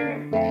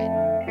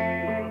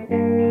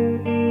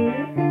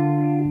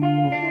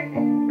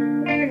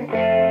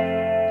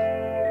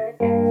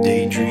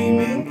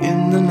 Daydreaming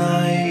in the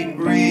night,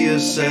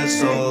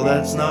 reassess all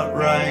that's not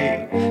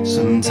right.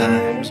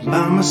 Sometimes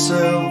by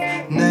myself,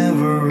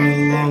 never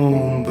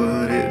alone.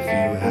 But if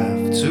you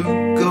have to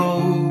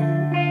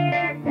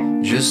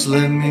go, just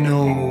let me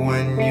know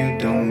when you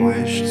don't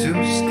wish to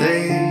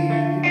stay.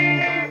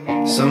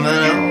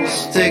 Someone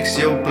else takes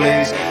your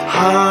place.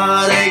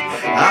 Heartache,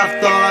 I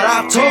thought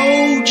I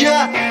told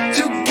ya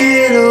to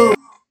get away.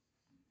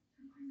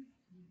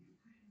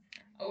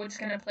 Oh, it's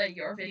gonna play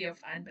your video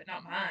fine, but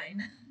not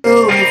mine.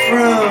 Away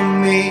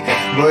from me,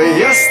 but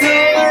you're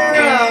still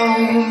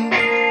around.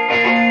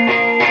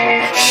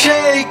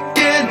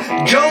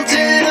 Shaking,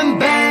 jolted and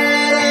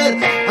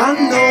battered. I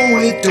know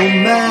it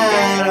don't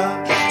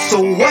matter,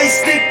 so why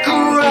stick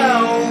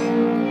around?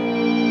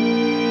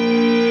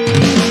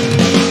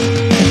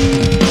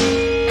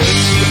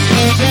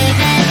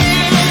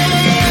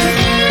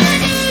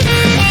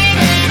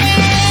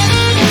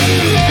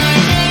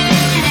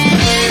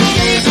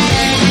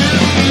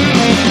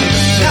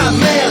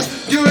 Nightmares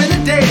during the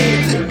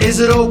day. Is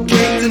it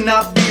okay to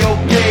not be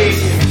okay?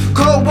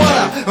 Cold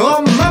water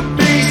on my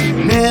face.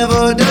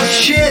 Never does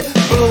shit,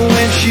 but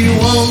when she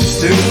wants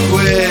to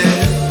quit,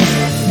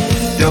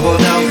 double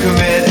down,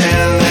 commit,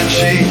 and then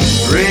she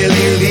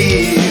really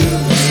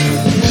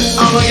leaves.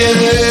 I'ma get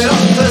it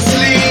off the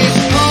sleeve.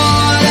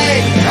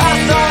 Heartache, I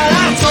thought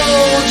I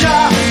told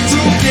ya to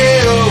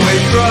get away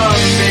from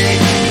me,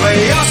 but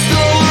you're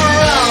still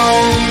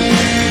around.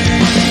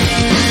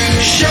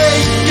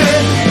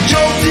 Shaking,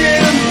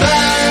 jolted and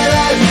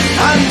battered.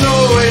 I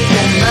know it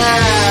won't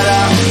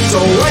matter, so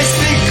I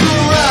stick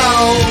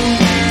around.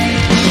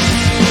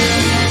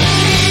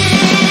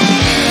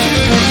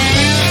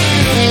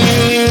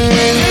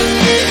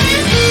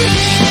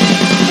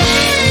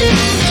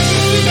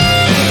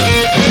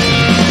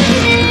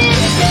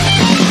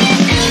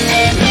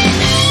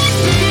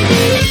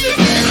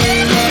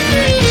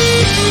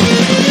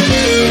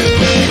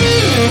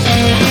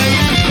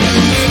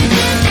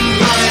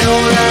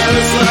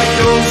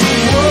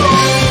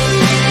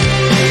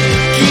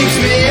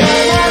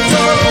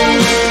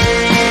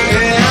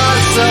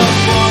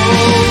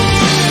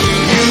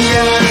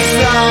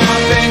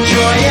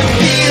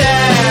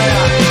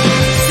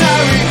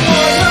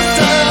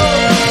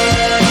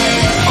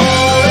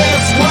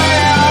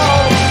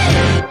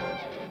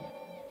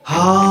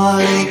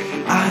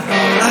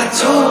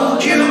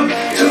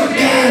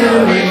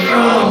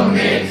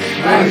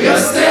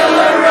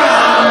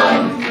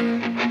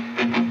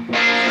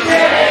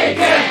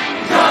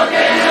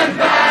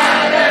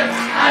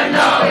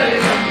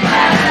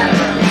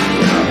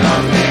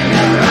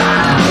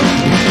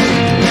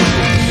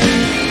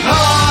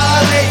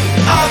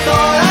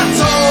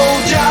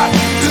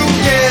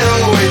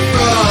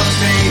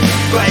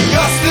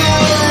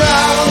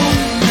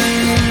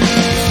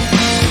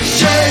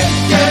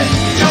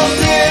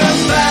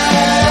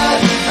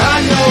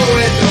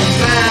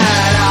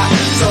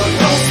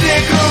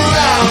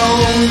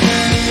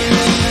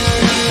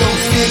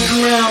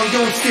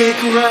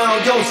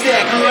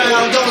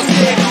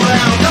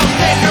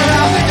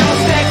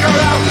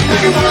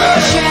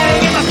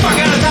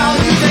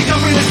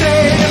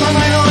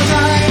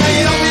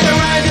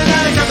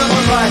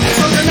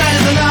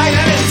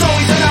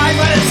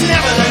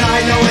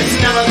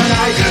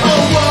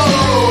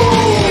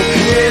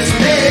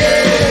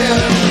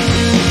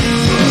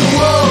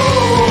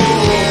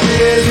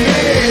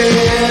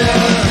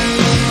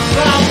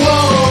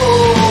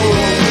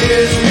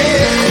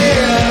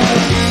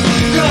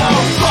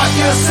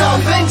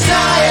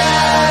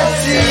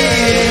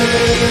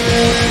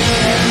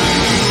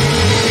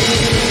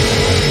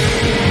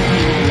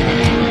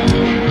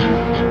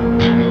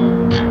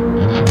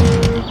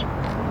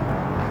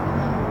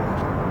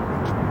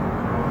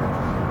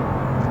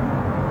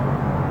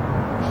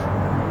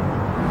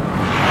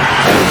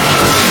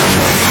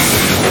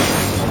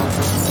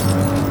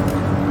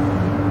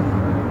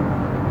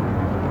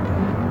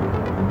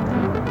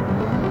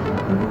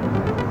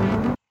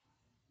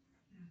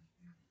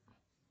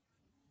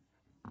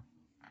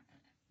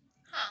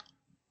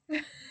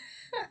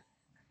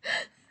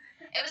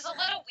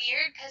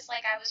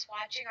 was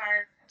watching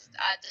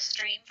the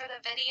stream for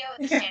the video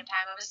at the same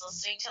time I was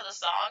listening to the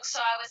song,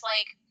 so I was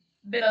like,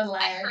 bit of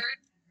lag. I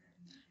heard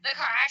the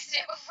car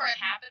accident before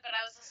it happened, but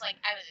I was just like,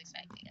 I was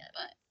expecting it,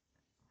 but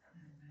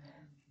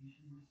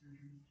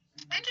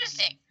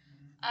interesting.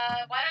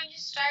 Why don't you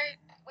start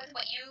with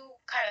what you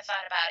kind of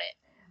thought about it?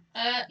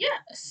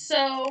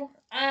 So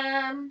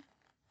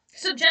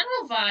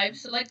general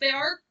vibes, like they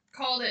are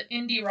called an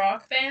indie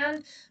rock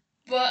band,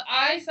 but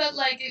I felt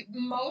like it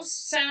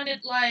most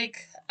sounded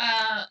like,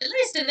 at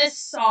least in this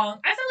song,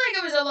 I felt like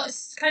it was a lot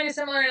kind of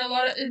similar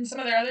in some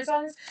of their other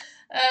songs.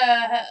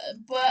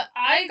 But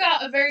I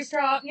got a very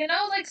strong,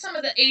 like some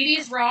of the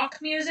 '80s rock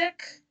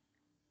music.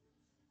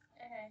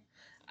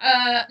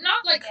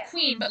 Not like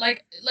Queen, but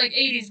like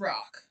 '80s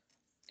rock,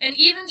 and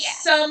even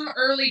some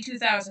early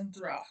 2000s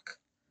rock.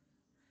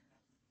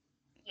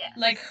 Yes.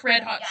 Like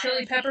Red Hot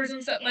Chili Peppers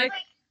and stuff. It's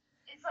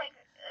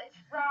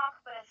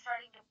rock, but it's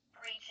starting to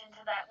reach into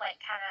that like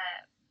kind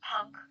of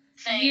punk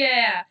thing.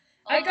 Yeah,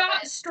 I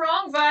got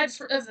strong vibes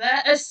of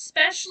that,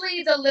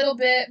 especially the little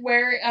bit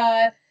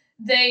where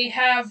they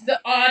have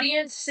the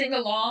audience sing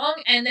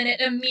along, and then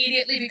it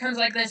immediately becomes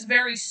like this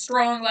very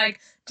strong, like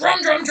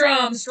drum, drum,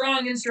 drum,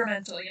 strong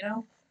instrumental.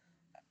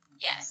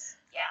 Yes.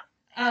 Yeah.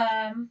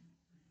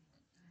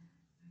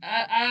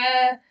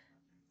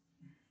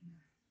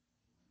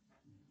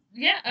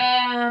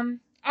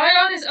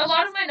 A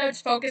lot of my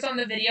notes focus on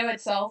the video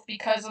itself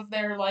because of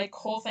their like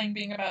whole thing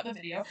being about the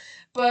video,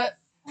 but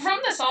from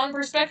the song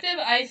perspective,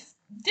 I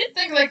did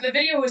think like the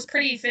video was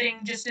pretty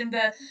fitting, just in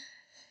the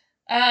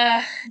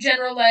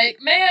general like,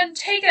 man,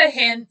 take a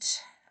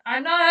hint.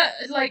 I'm not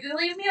like,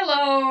 leave me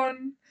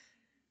alone,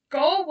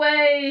 go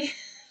away,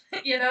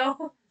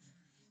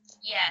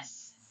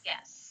 Yes.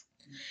 Yes.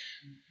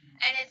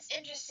 And it's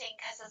interesting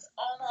because it's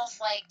almost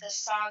like the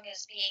song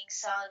is being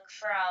sung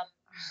from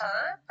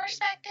her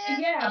perspective.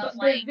 Yeah, but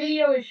the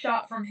video is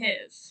shot from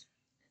his.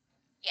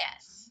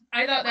 Yes.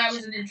 I thought that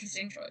was an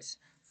interesting choice.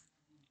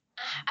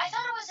 I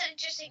thought it was an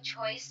interesting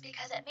choice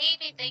because it made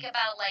me think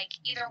about like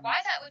either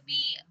why that would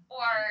be,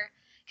 or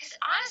because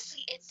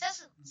honestly, it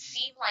doesn't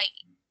seem like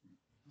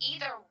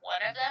either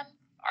one of them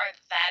are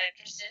that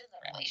interested in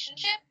the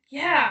relationship.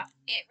 Yeah.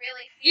 It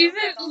really feels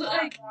like a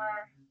lot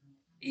more.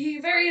 He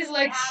very is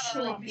like have a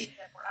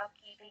relationship, we're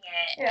upkeeping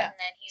it, and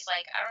then he's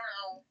like, I don't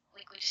know,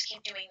 like we just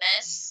keep doing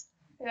this.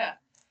 Yeah.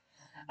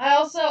 I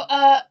also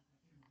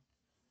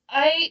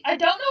I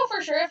don't know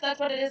for sure if that's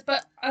what it is,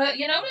 but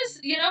you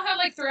how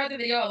like throughout the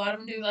video a lot of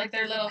them do like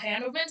their little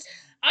hand movements.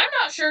 I'm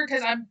not sure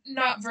because I'm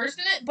not versed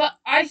in it, but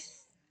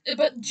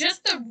but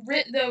just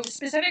the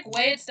specific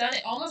way it's done,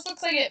 it almost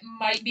looks like it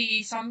might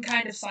be some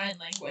kind of sign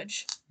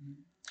language.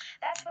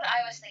 That's what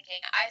I was thinking.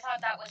 I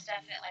thought that was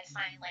definitely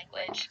sign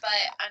language,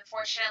 but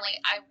unfortunately,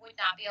 I would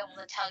not be able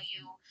to tell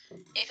you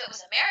if it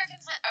was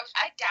American sign.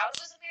 I doubt it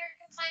was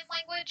American Sign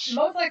Language.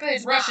 Most likely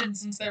it's Russian,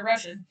 since they're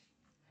Russian.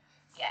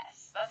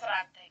 Yes, that's what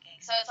I'm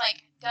thinking. So it's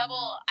like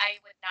double.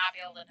 I would not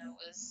be able to know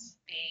it was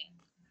being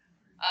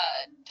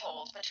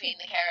told between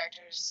the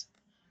characters.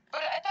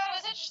 But I thought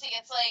it was interesting.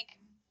 It's like,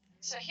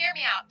 so hear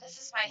me out.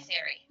 This is my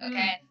theory,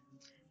 okay?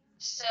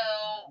 So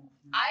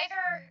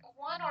either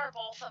one or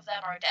both of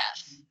them are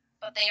deaf,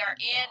 but they are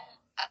in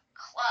a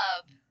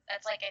club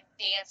that's like a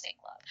dancing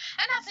club.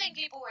 I'm not saying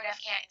people who are deaf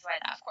can't enjoy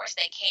that. Of course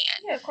they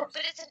can. Yeah, of course.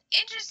 But it's an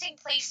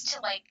interesting place to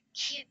like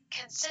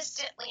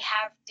consistently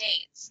have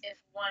dates if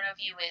one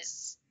of you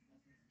is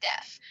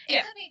deaf.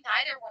 It could be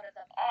neither one of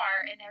them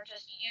are, and they're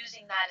just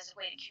using that as a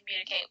way to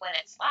communicate when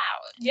it's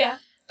loud. Yeah.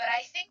 But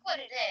I think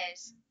what it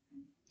is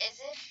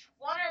if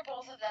one or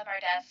both of them are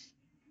deaf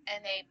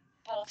and they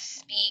both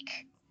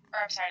speak,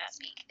 or I'm sorry, not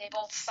speak, they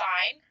both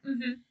sign,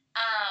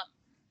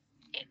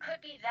 it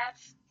could be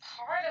that's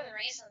part of the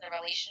reason the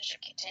relationship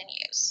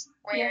continues,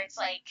 where it's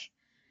like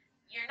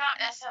you're not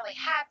necessarily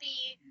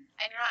happy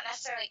and you're not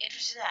necessarily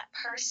interested in that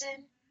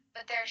person,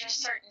 but there are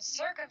just certain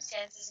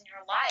circumstances in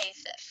your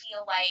life that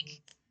feel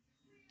like,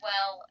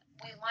 well,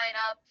 we line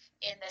up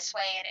in this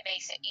way and it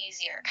makes it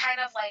easier.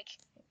 Kind of like,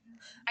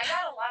 I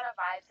got a lot of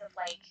vibes of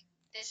like,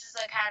 this is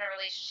the kind of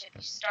relationship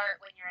you start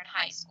when you're in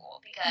high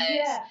school because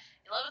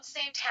you live in the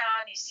same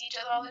town, you see each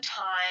other all the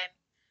time,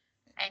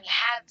 and you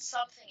had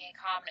something in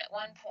common at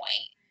one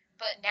point,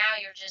 but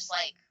now you're just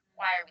like,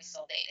 why are we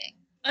still dating?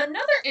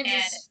 Another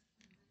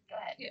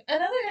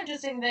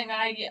interesting thing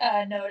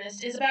I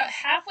noticed is about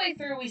halfway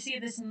through we see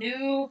this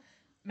new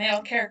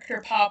male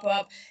character pop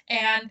up,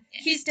 and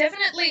he's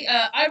definitely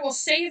I will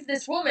save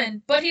this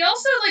woman, but he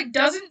also like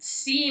doesn't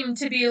seem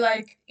to be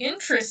like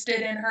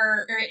interested in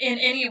her or in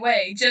any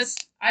way.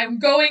 Just, I'm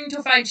going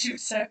to fight you,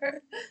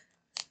 sir.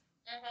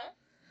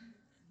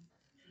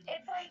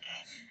 It's like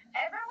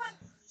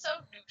everyone's so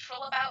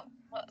neutral about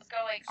what's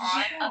going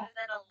on, other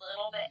than a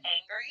little bit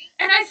angry.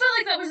 And I felt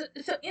like that was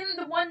so in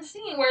the one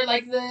scene where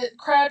like the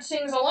crowd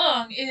sings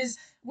along, is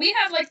we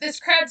have like this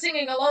crowd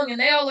singing along and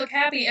they all look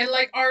happy, and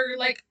like our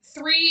like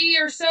 3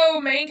 or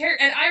so main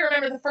characters. And I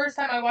remember the first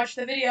time I watched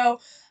the video,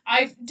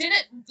 I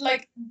didn't,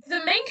 like,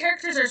 the main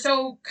characters are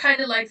so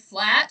kind of, like,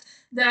 flat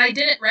that I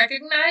didn't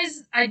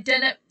recognize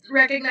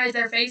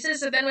their faces,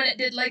 so then when it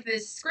did, like,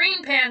 this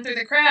screen pan through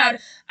the crowd,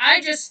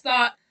 I just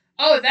thought,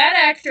 oh, that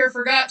actor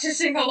forgot to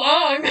sing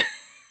along.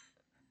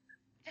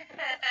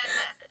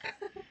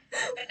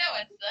 But no,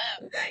 it's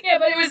them. Yeah,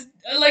 but it was,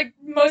 like,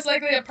 most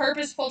likely a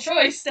purposeful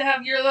choice to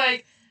have your,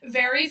 like,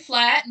 very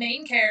flat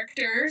main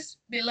characters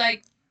be,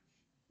 like,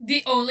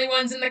 the only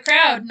ones in the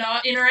crowd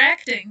not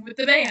interacting with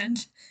the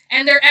band.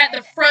 And they're at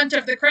the front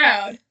of the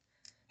crowd.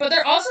 But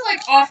they're also,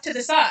 like, off to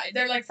the side.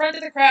 They're, like, front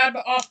of the crowd,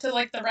 but off to,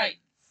 like, the right.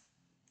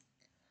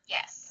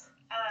 Yes.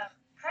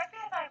 Correct me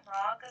if I'm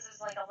wrong, because it's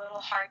like a little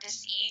hard to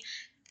see.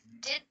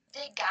 Did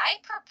the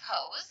guy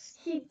propose?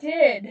 He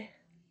did. And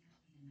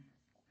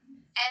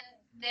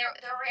their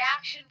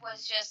reaction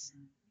was just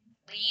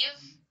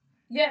leave,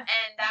 Yeah.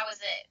 and that was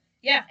it.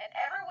 Yeah. And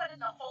everyone in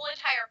the whole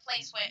entire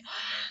place went,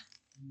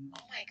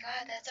 oh my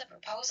god, that's a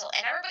proposal.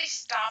 And everybody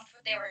stopped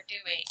what they were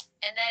doing.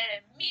 And then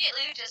it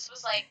immediately just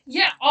was like,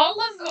 yeah,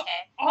 all of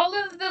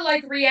the,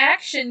 like,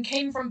 reaction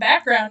came from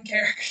background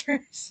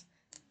characters.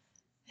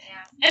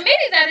 Yeah. And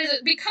maybe that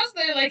is because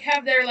they, like,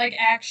 have their, like,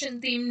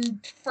 action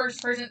themed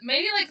first person.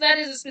 Maybe, like, that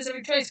is a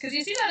specific choice because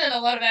you see that in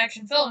a lot of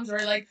action films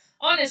where, like,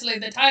 honestly,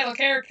 the title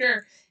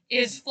character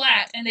is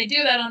flat, and they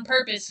do that on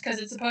purpose because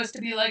it's supposed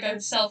to be like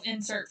a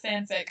self-insert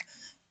fanfic.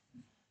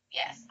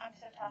 Yes, I'm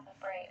so tough and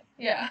brave.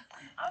 Yeah.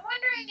 I'm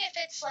wondering if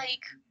it's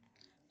like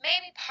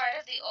maybe part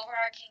of the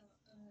overarching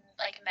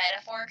like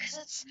metaphor, because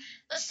it's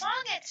the song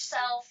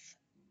itself,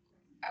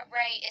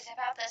 right, is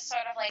about this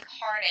sort of like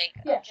heartache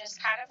of just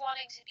kind of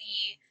wanting to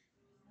be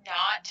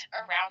not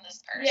around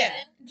this person.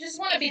 Yeah, just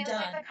want to be done. It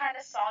feels like the kind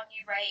of song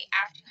you write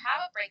after you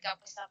have a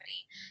breakup with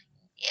somebody.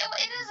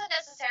 It isn't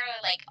necessarily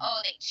like, oh,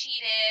 they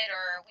cheated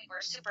or we were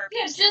super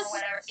abusive or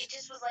whatever. It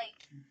just was like,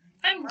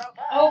 I'm broke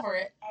up, over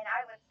it. and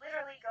I would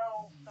literally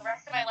go the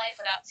rest of my life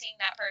without seeing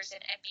that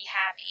person and be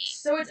happy.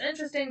 So it's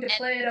interesting to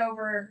play it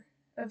over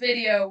a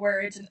video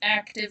where it's an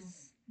active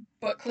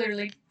but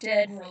clearly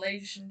dead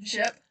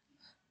relationship.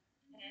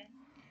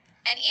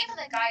 And even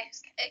the guy,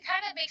 it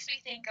kind of makes me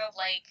think of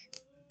like,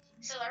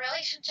 so the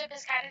relationship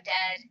is kind of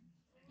dead,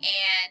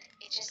 and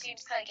it just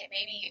seems like it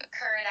maybe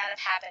occurred out of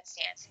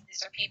happenstance.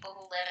 These are people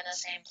who live in the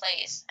same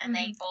place, and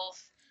they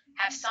both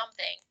have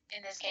something,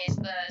 in this case,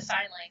 the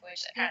sign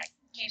language that kind of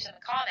keeps them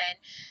in common.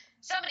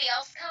 Somebody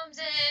else comes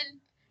in,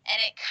 and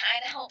it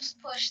kind of helps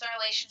push the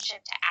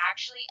relationship to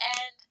actually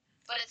end,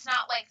 but it's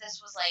not like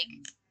this was like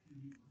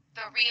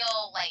the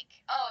real, like,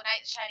 oh,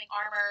 knight in shining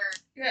armor.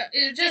 Yeah,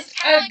 it's just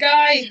it's a like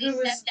guy who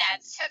was...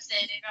 stepdad steps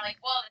in, and you're like,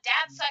 well, the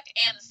dad sucked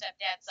and the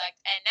stepdad sucked,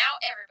 and now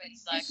everybody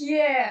sucks.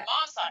 Yeah. The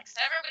mom sucks,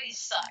 and everybody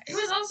sucks. It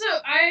was also,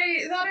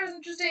 I thought it was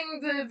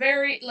interesting, the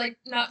very, like,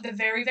 not the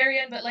very, very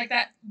end, but, like,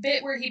 that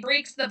bit where he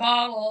breaks the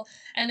bottle,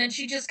 and then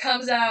she just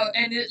comes out,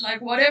 and it, like,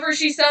 whatever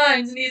she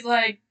signs, and he's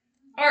like,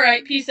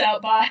 alright, peace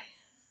out, bye.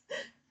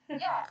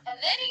 Yeah, and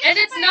then he gets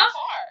hit by a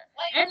car.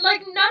 Like, and,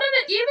 like, none of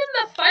it, even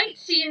the fight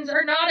scenes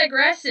are not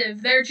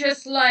aggressive. They're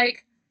just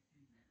like,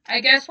 I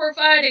guess we're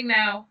fighting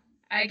now.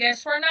 I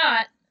guess we're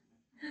not.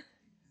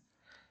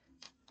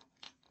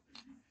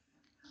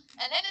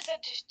 And then it's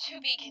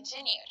to be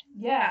continued.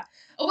 Yeah.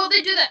 Oh, well,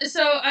 they do that.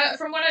 So,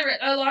 from what I read,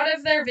 a lot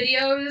of their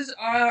videos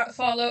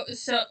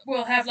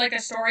will have, like, a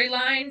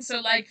storyline.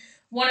 So, like,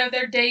 one of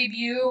their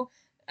debut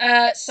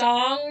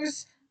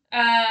songs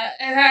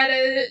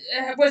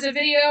was a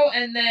video,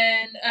 and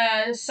then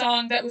a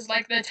song that was,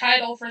 like, the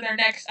title for their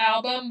next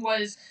album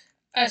was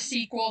a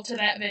sequel to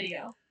that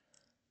video.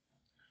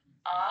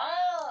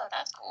 Oh,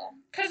 that's cool.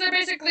 Because they're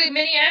basically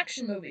mini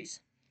action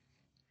movies.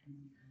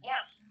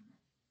 Yeah.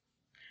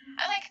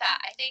 I like that.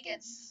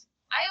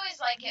 I always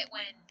like it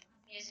when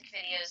music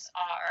videos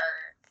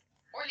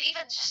or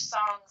even just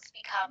songs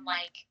become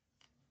like,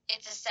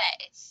 it's a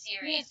set, it's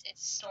series,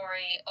 it's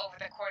story over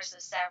the course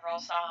of several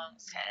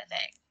songs kind of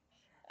thing.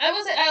 I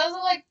also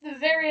like the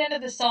very end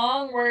of the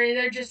song where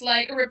they're just,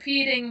 like,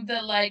 repeating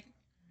the, like,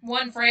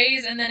 one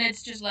phrase, and then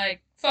it's just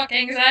like, fuck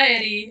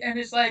anxiety, and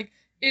it's like,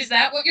 is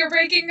that what you're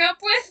breaking up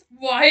with?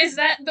 Why is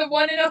that the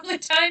one and only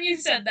time you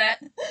said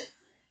that?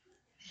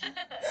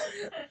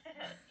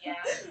 Yeah.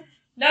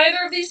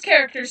 Neither of these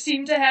characters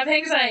seem to have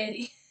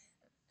anxiety.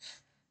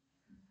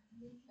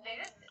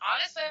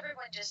 Honestly,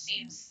 everyone just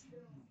seems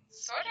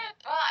sort of,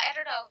 well, I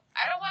don't know.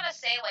 I don't want to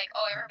say, like,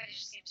 oh, everybody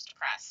just seems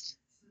depressed.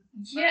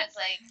 Yeah, but it's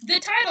like, the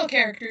title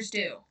characters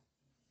do.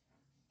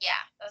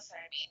 Yeah, that's what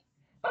I mean.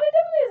 But it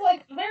definitely is,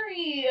 like,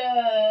 very,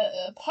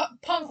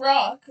 punk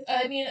rock.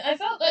 I mean, I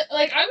felt that,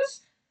 like, I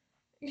was...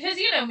 Because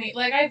you know me,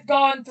 like, I've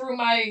gone through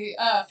my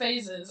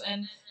phases,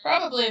 and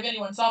probably if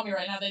anyone saw me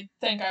right now, they'd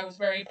think I was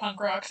very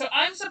punk rock. So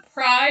I'm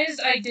surprised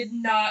I did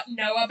not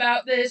know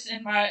about this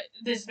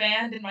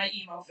band in my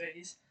emo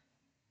phase.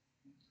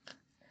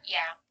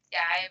 Yeah,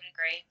 I would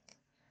agree.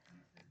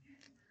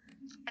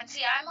 And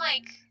see, I'm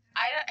like,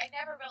 I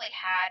never really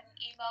had an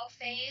emo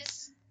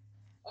phase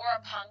or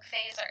a punk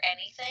phase or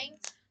anything,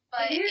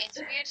 but it's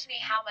weird to me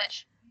how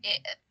much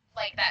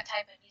that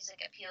type of music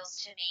appeals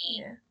to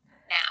me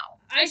now.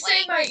 I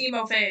say my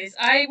emo phase.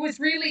 I was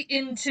really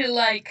into,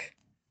 like,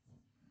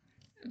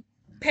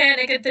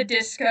 Panic at the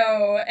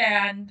Disco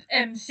and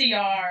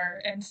MCR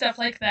and stuff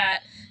like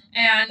that.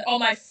 And all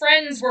my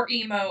friends were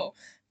emo,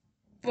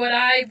 but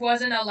I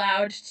wasn't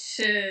allowed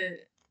to,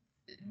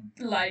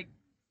 like,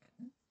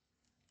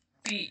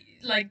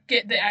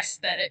 get the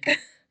aesthetic.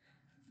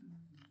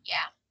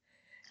 Yeah.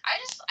 I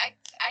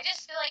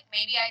just feel like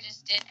maybe I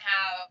just didn't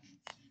have.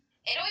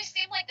 It always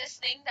seemed like this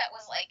thing that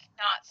was like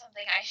not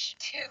something I should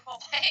do.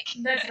 Like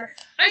That's fair.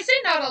 I say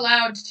not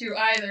allowed to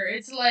either.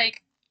 It's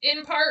like,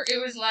 in part,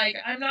 it was like,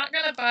 I'm not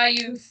gonna buy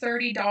you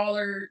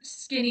 $30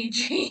 skinny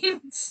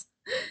jeans.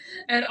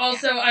 And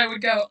also, I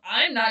would go,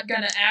 I'm not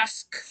gonna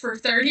ask for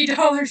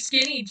 $30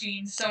 skinny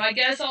jeans, so I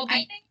guess I'll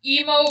be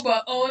emo,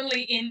 but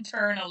only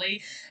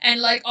internally. And,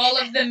 like, all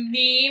of the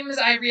memes,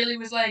 I really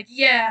was like,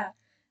 yeah,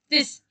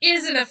 this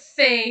isn't a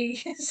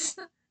phase.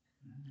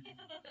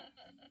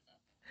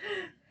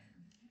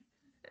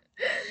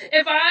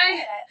 if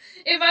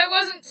I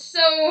wasn't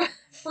so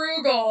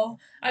frugal,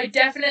 I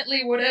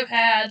definitely would have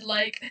had,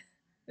 like,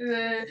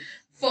 the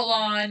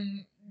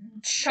full-on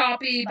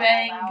choppy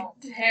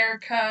banged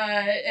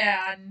haircut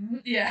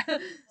and yeah. Yeah.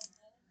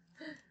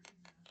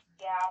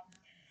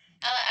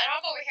 And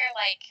I'm over here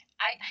like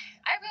I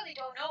really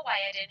don't know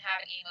why I didn't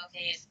have an emo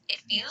phase.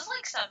 It feels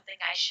like something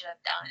I should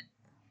have done.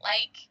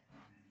 Like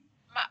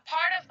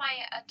part of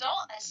my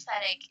adult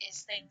aesthetic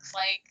is things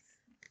like,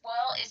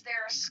 well, is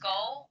there a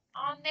skull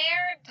on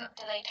there? Do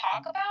they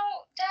talk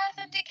about death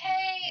and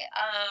decay?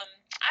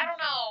 I don't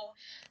know.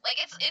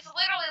 Like it's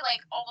literally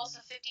like almost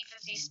a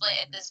 50-50 split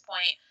at this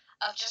point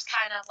of just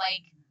kind of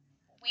like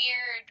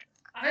weird,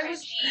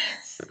 cringy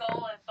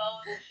skull and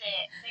bone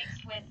shit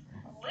mixed with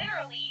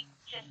literally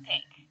just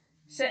pink.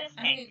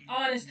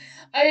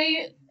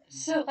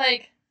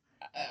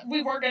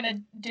 We were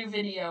gonna do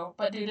video,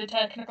 but due to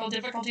technical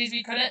difficulties,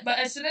 we couldn't. But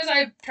as soon as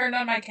I turned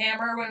on my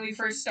camera when we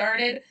first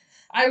started,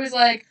 I was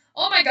like,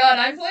 oh my god,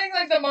 I'm playing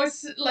like the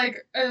most,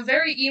 like, a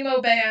very emo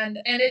band,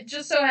 and it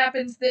just so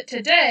happens that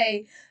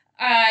today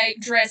I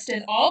dressed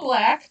in all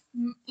black,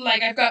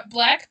 like, I've got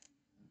black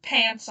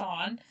pants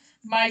on.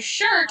 My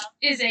shirt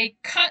is a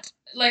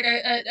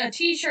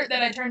t-shirt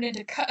that I turned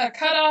into a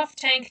cut-off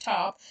tank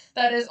top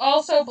that is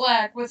also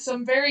black with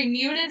some very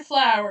muted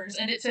flowers,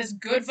 and it says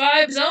 "Good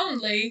Vibes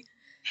Only."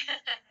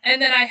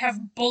 And then I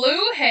have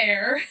blue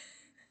hair.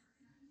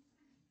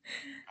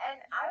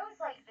 And I was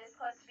like this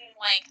close to being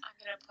like, I'm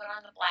gonna put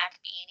on the black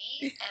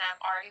beanie, and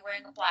I'm already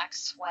wearing a black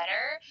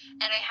sweater,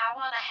 and I have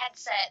on a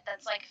headset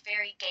that's like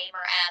very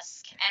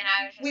gamer-esque, and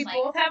I was just we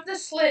both have the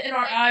slit in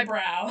our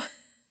eyebrow.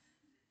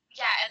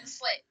 Yeah, and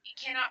slit. You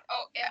cannot.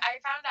 Oh, I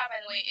found out, by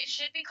the way, it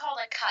should be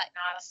called a cut,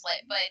 not a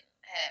slit. But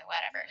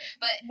whatever.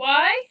 But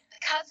why?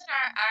 The cuts in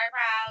our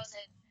eyebrows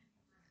and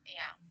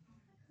yeah.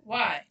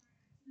 Why?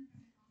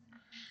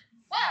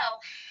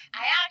 Well,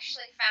 I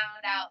actually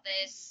found out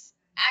this.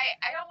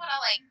 I don't want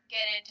to like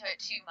get into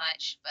it too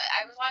much, but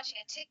I was watching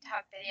a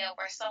TikTok video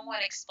where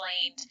someone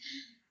explained,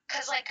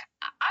 because like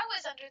I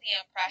was under the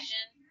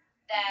impression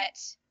that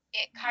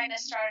it kind of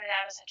started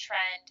out as a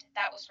trend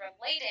that was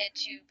related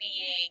to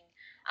being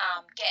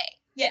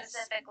gay, yes.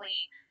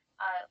 Specifically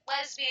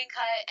lesbian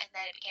cut, and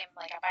then it became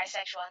like a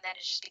bisexual, and then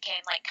it just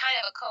became like kind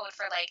of a code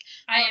for like,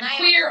 I am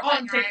queer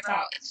on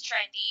TikTok. Eyebrow, it's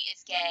trendy,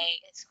 it's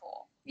gay, it's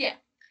cool. Yeah.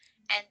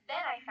 And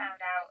then I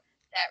found out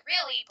that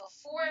really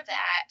before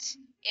that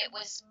it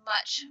was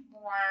much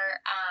more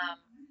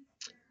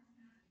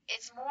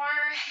it's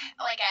more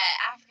like a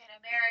African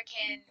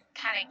American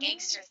kind of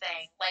gangster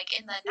thing, like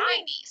in the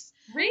 90s.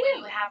 Really? When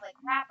you would have like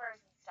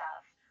rappers and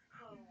stuff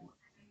who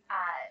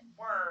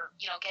were,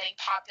 you know, getting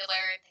popular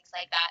and things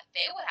like that,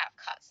 they would have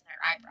cuts in their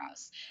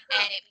eyebrows.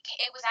 And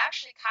it was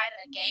actually kind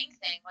of a gang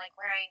thing, like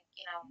wearing,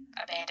 you know,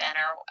 a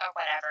bandana or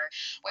whatever,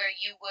 where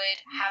you would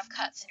have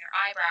cuts in your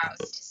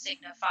eyebrows to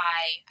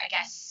signify, I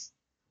guess,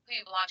 who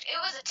you belong to.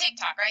 It was a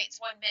TikTok, right?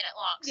 It's 1 minute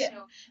long, yeah.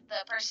 So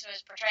the person who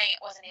was portraying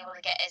it wasn't able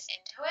to get as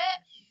into it.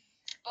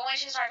 But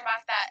when she started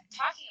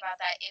talking about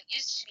that, it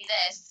used to be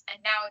this, and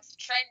now it's a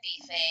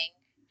trendy thing.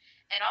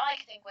 And all I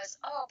could think was,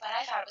 oh, but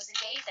I thought it was a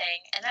gay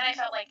thing. And then I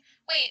felt like,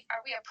 wait,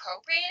 are we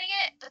appropriating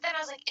it? But then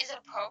I was like, is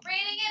it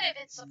appropriating it if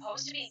it's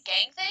supposed to be a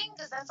gang thing?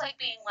 Because that's like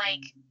being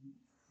like,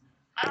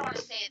 I don't want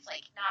to say it's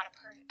like not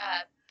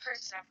a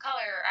person of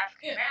color or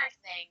African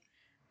American thing,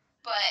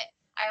 but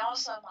I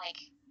also am like,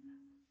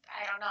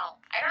 I don't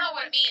know. I don't know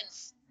what it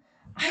means.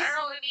 I don't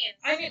know what it means.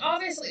 I mean,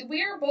 obviously,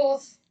 we are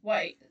both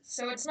white,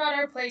 so it's not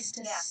our place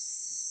to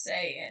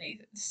say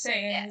anything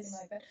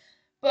like that.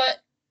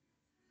 But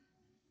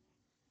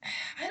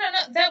I don't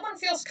know. That one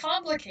feels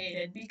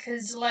complicated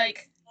because,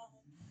 like,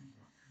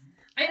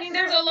 I mean,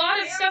 there's a lot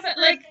of stuff that,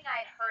 like,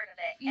 I'd heard of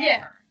it.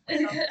 Yeah.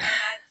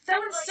 That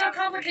one's so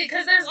complicated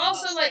because there's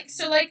also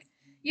like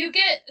you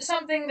get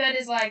something that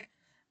is like,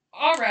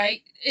 all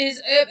right,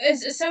 is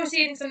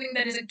associating something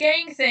that is a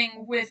gang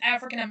thing with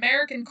African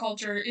American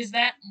culture. Is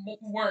that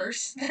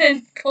worse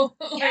than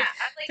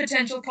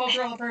potential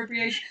cultural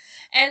appropriation?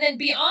 And then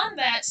beyond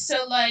that,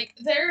 so like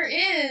there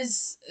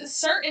is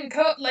certain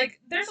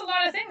there's a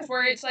lot of things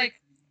where it's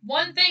like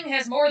one thing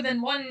has more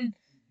than one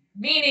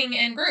meaning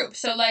and group.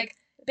 So like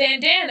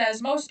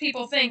bandanas, most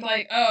people think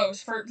like, oh,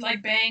 for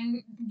like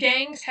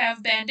gangs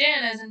have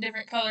bandanas and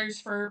different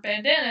colors for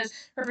bandanas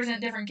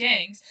represent different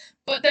gangs.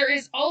 But there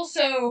is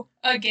also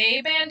a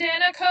gay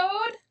bandana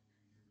code,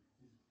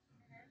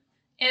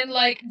 and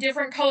like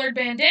different colored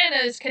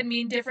bandanas can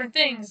mean different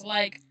things.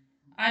 Like,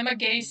 I'm a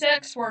gay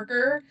sex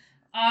worker,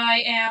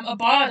 I am a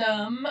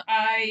bottom,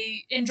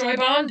 I enjoy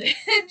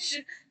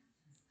bondage.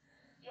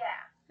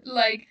 Yeah.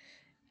 Like,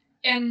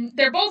 and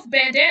they're both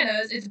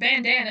bandanas, it's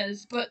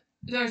bandanas, but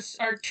those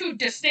are two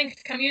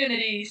distinct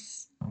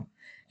communities.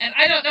 And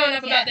I don't know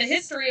enough about the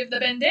history of the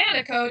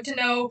bandana code to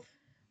know,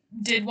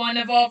 did one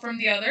evolve from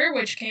the other,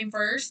 which came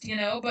first,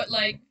 but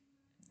like,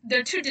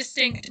 they're two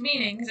distinct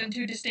meanings and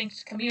two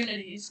distinct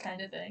communities,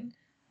 kind of thing.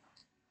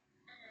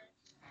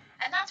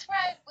 And that's where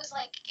I was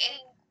like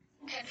getting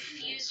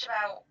confused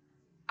about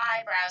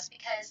eyebrows,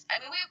 because I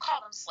mean we would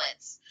call them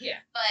slits. Yeah.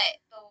 But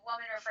the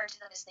woman referred to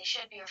them as, they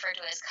should be referred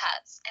to as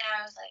cuts. And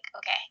I was like,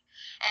 okay.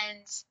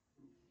 And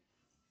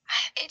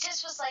it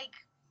just was like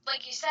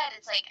you said,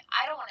 it's like,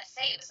 I don't want to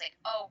say it was like,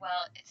 oh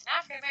well, it's an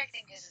African American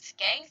thing because it's a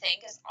gang thing,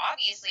 because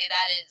obviously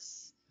that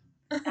is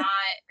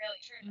not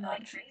really true. Not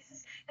like true.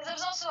 Because it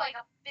was also like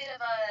a bit of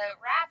a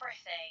rapper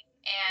thing,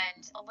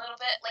 and a little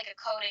bit like a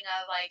coding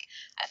of like,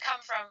 I've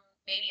come from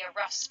maybe a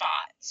rough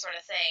spot sort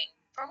of thing,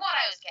 from what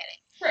I was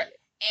getting. Right.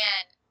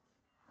 And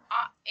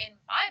in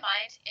my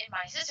mind, in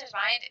my sister's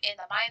mind, in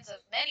the minds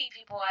of many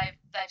people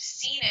I've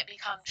seen it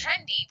become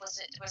trendy, was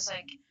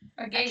like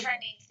a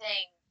trendy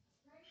thing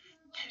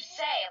to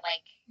say,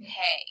 like,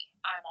 hey,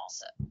 I'm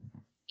also,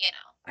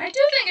 I do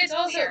think it's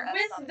also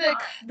with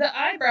the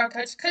eyebrow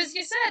cuts, because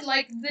you said,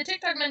 like, the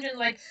TikTok mentioned,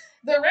 like,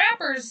 the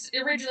rappers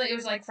originally, it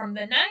was, like, from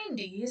the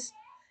 90s,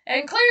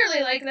 and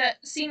clearly, like,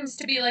 that seems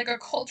to be, like, a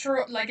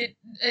cultural, like, it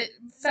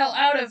fell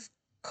out of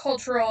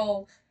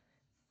cultural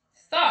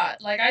thought.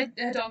 Like, I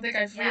don't think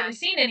I've really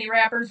seen any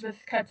rappers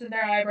with cuts in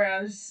their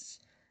eyebrows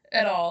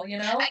at all, I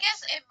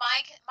guess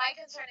my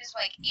concern is,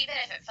 like, even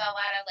if it fell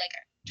out of, like,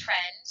 a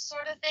trend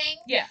sort of thing,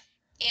 yeah,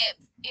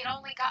 it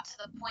only got to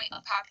the point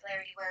of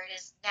popularity where it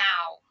is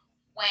now,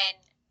 when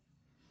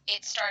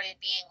it started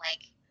being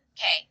like,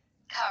 okay,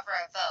 cover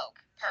of Vogue,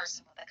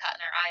 person with a cut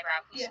in her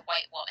eyebrow who's a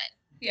white woman.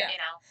 Yeah.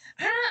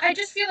 I don't know. I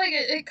just feel like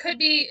it could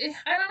be.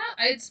 I don't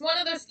know. It's one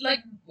of those, like,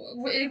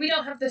 we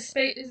don't have the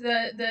space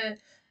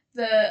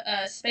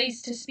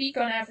space to speak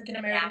on African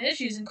American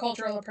issues and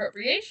cultural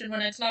appropriation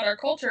when it's not our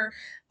culture.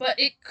 But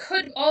it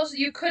could also,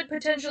 you could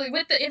potentially,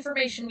 with the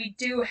information we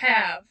do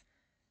have,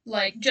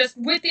 like, just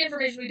with the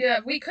information we do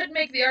have, we could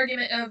make the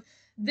argument of,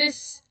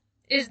 this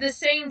is the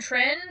same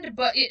trend,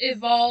 but it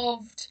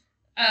evolved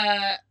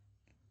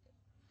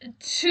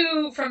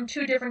from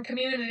two different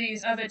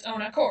communities of its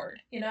own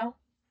accord. Yeah.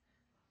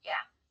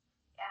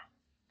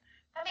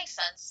 That makes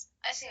sense.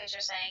 I see what you're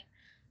saying.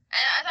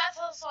 And that's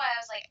also why I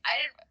was like,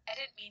 I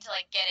didn't mean to,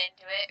 like, get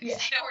into it, because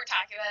I know we're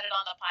talking about it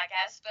on the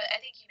podcast, but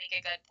I think you make a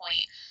good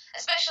point,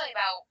 especially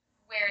about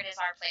where it is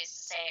our place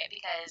to say it,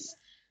 because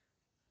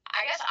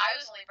I guess I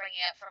was only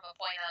bringing it from a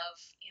point of,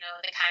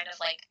 the kind of,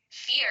 like,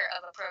 fear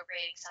of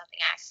appropriating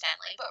something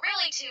accidentally, but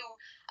really, to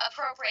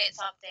appropriate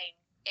something,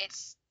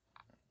 it's,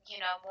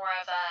 more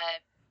of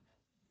a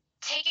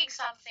taking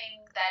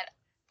something that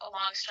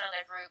belongs to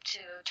another group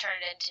to turn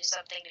it into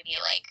something to be,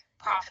 like,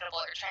 profitable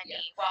or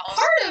trendy, while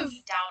also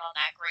looking down on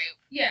that group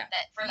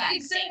for that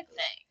same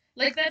thing.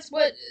 Like, that's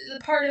what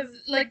part of,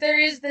 like, there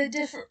is the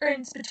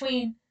difference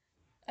between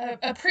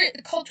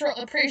cultural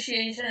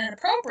appreciation and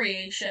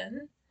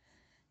appropriation,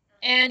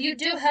 and you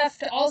do have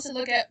to also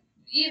look at,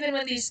 even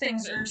when these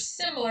things are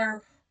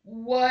similar,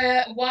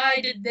 why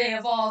did they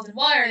evolve and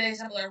why are they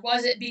similar?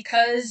 Was it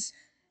because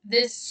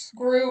this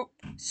group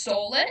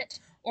stole it,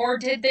 or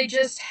did they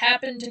just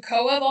happen to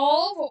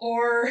co-evolve,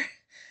 or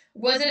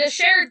was it a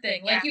shared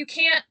thing? Like, you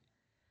can't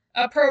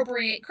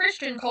appropriate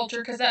Christian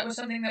culture because that was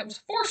something that was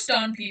forced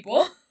on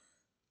people.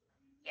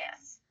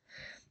 Yes.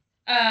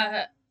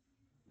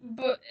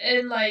 But,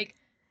 and, like,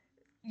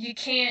 you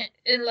can't,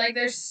 and, like,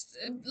 there's,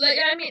 like,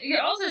 I mean, you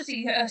also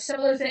see a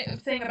similar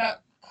thing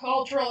about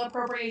cultural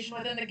appropriation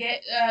within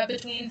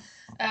between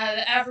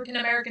the African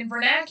American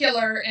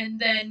vernacular and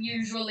then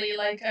usually,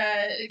 like,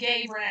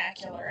 gay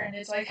vernacular, and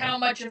it's like, how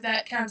much of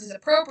that counts as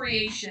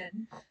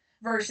appropriation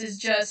versus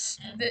just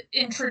the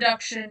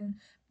introduction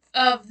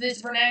of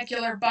this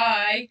vernacular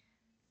by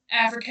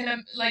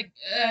African,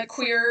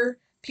 queer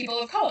people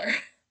of color.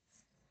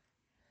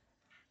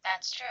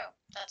 That's true.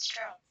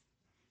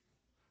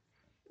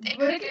 It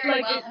could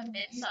very well have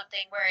been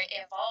something where it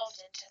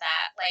evolved into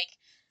that. Like,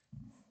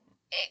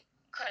 it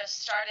could have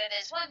started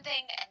as one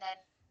thing, and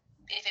then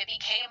if it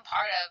became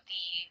part of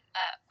the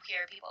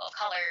queer people of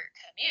color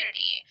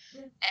community,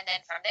 and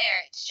then from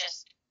there, it's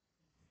just,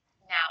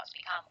 now it's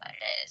become what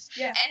it is.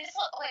 Yeah. And it's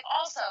like,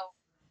 also,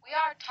 we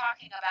are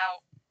talking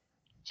about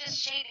just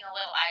shaving a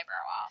little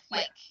eyebrow off.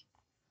 Like,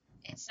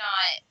 it's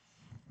not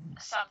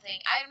something.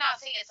 I'm not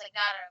saying it's like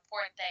not an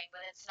important thing,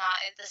 but it's not.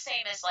 It's the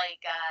same as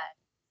like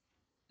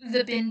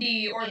the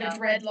bindi or You the know.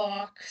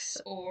 dreadlocks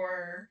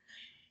or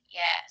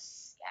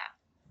yes, yeah.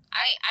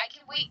 I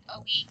can wait a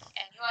week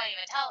and you won't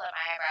even tell that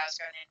my eyebrows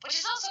grown in, which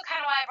is also kind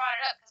of why I brought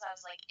it up because I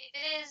was like, if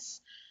it is,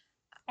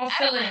 I'll I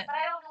fill don't, it in. but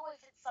I don't know if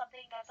it's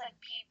something that's like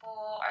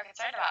people are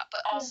concerned about.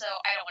 But also,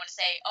 I don't want to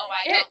say, oh,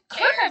 I It don't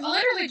could care. have Other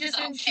literally people just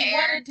been don't she care.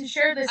 wanted to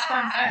share this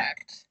fun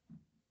fact.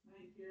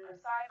 I'm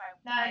sorry,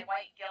 my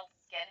white guilt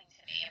is getting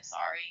to me. I'm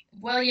sorry.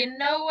 Well, you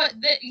know what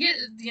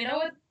you know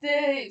what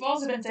they've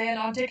also been saying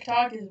on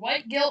TikTok is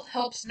white guilt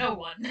helps no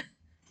one.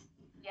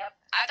 Yep.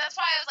 That's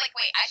why I was like,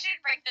 wait, I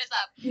shouldn't bring this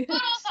up.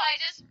 But also, I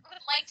just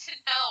would like to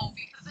know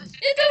because it's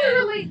It gonna.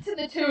 doesn't relate to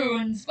the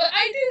tunes, but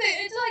I do think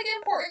it's like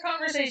important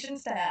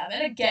conversations to have.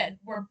 And again,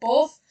 we're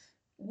both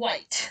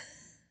white.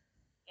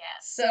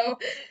 Yes. So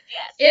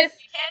yes. if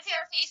You can't see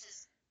our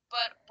faces,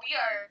 but we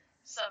are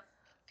some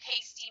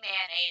pasty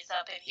mayonnaise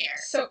up in here.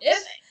 So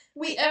if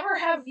we ever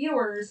have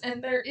viewers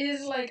and there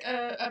is like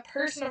a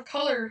person of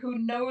color who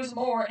knows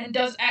more and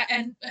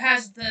and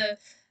has the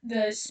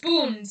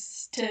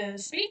spoons to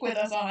speak with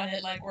us on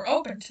it, like we're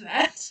open to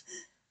that.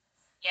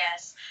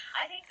 Yes,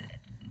 I think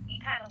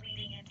kind of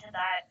leading into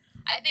that.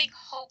 I think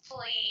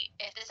hopefully,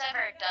 if this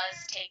ever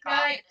does take off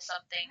Right. into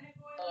something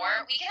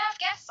more, we can have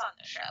guests on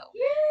the show.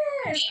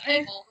 Yes.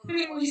 People who I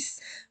mean,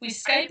 we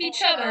Skype people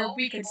each we other. know,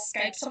 We could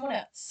Skype someone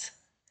else.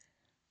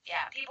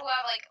 Yeah, people who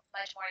have like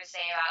much more to say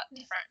about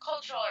different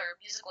cultural or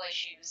musical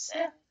issues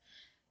and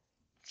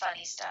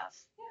funny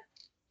stuff.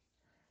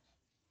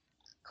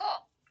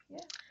 Cool. Yeah.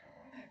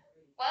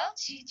 Well,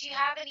 do you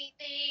have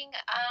anything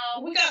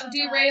else? We got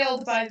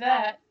derailed by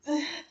that.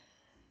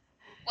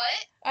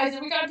 What? I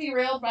said we got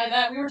derailed by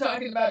that. We were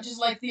talking about just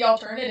like the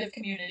alternative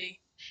community.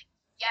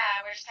 Yeah,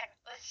 we're just talking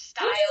about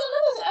style Which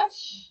is and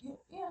such.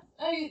 yeah,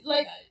 I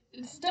like.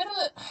 It's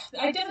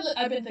definitely.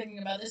 I've been thinking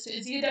about this.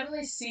 Is you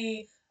definitely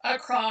see a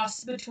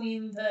cross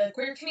between the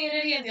queer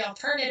community and the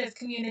alternative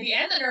community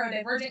and the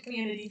neurodivergent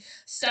community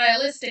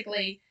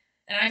stylistically,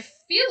 and I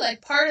feel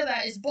like part of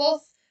that is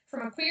both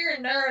from a queer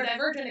and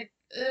neurodivergent.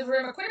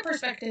 From a queer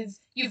perspective,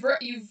 you've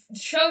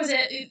chosen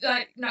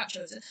like not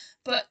chosen,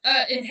 but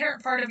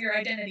inherent part of your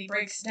identity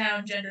breaks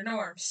down gender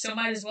norms. So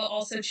might as well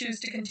also choose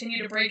to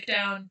continue to break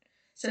down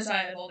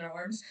societal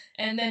norms.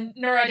 And then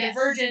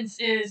neurodivergence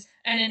is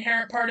an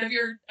inherent part of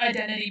your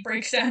identity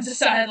breaks down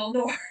societal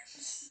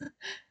norms.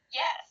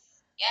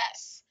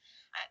 Yes.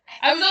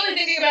 I was only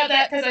thinking about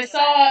that because I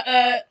saw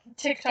a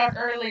TikTok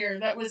earlier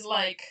that was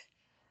like,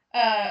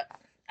 I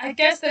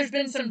guess there's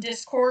been some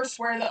discourse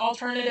where the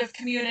alternative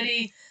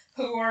community,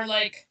 who are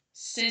like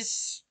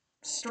cis,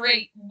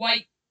 straight,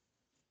 white,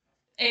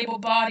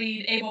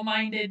 able-bodied,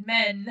 able-minded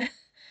men,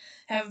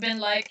 have been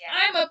like,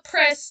 I'm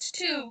oppressed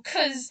too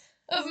because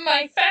of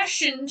my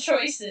fashion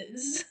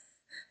choices.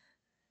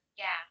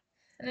 Yeah.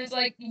 And it's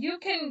like, you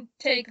can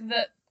take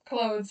the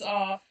clothes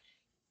off.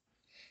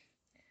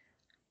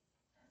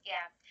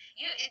 Yeah.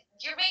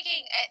 You're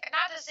making,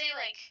 not to say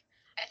like,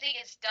 I think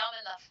it's dumb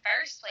in the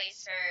first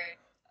place to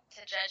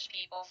judge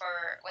people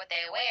for what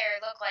they wear,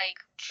 look like,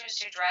 choose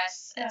to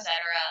dress, Yeah. etc.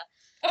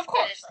 Of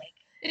course.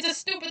 It's a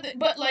stupid thing,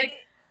 but like,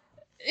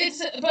 and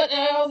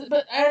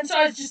so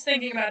I was just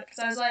thinking about it because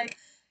I was like,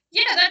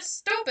 yeah, that's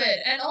stupid.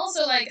 And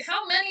also, like,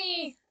 how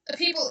many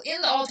people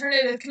in the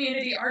alternative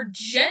community are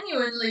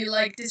genuinely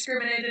like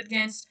discriminated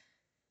against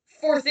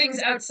for things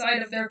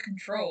outside of their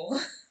control?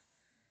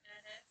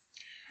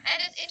 And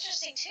it's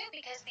interesting too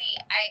because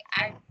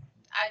I'm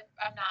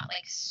not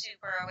like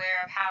super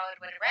aware of how it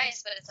would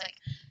arise, but it's like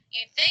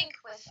you'd think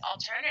with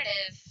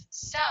alternative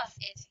stuff,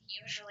 it's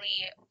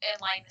usually in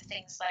line with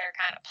things that are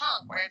kind of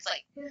punk, where it's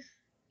like,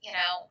 you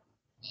know,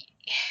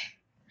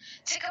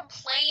 to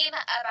complain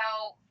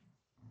about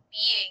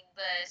being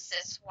the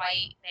cis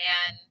white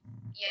man,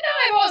 you know.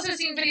 I've also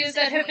seen videos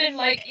that have been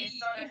like, it's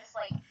sort of just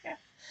like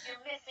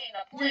you're missing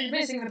the point. You're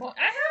missing the point.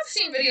 I have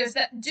seen videos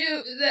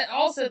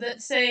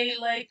that say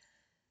like,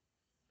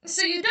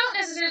 so you don't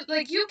necessarily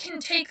like you can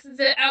take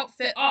the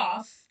outfit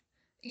off.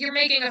 You're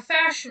making a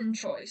fashion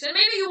choice, and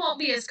maybe you won't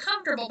be as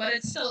comfortable, but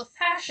it's still a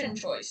fashion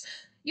choice.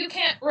 You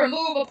can't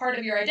remove a part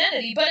of your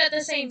identity, but at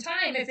the same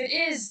time, if it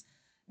is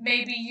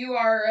maybe you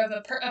are of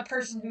a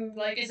person who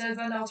like is of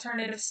an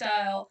alternative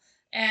style,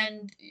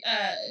 and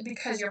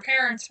because your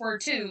parents were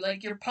too,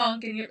 like you're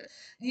punk, and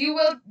you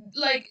will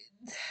like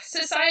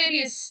society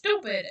is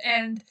stupid,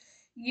 and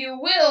you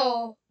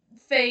will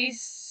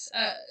face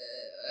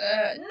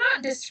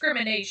not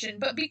discrimination,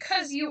 but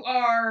because you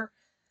are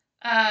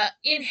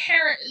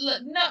inherent,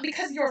 not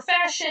because your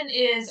fashion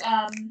is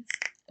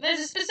there's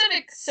a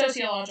specific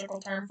sociological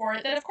term for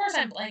it that of course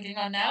I'm blanking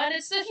on now, and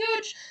it's a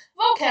huge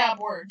vocab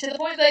word to the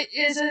point that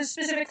it is a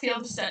specific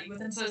field of study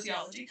within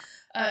sociology.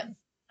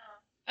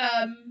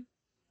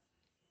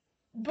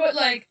 But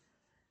like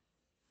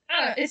I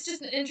don't know, it's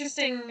just an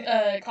interesting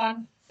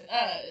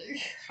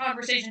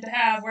conversation to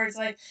have where it's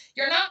like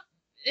you're not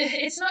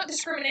it's not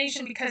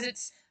discrimination because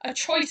it's a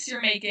choice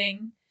you're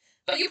making,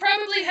 But you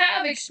probably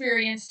have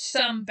experienced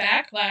some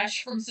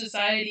backlash from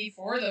society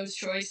for those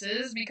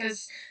choices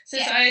because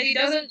society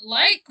doesn't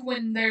like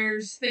when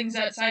there's things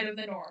outside of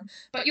the norm.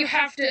 But you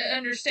have to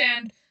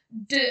understand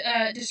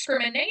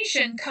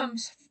discrimination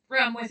comes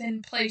from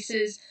within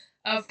places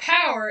of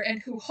power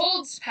and who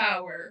holds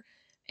power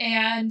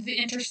and the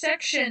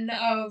intersection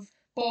of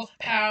both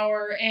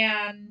power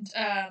and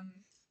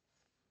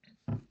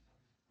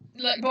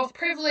like both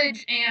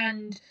privilege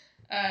and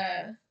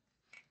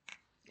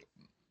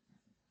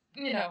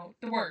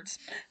the words.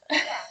 Yeah.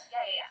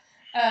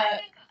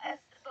 I think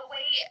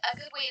a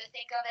good way to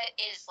think of it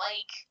is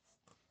like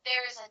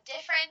there's a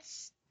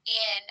difference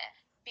in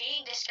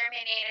being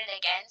discriminated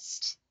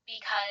against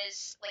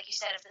because, like you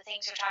said, of the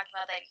things you're talking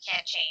about that you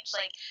can't change,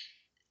 like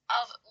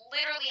of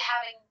literally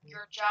having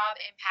your job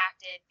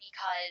impacted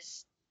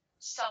because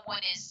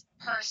someone is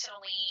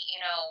personally,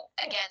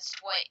 against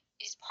what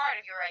is part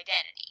of your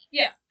identity.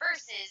 Yeah.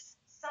 Versus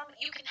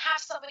you can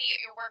have somebody at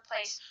your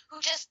workplace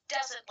who just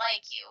doesn't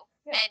like you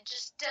and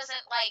just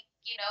doesn't like,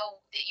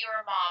 that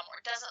you're a mom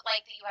or doesn't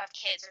like that you have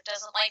kids or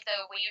doesn't like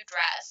the way you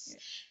dress.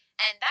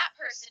 And that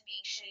person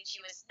being shitty to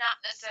you is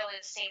not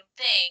necessarily the same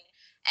thing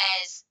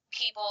as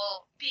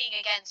people being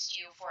against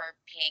you for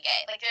being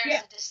gay. Like,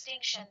 there's a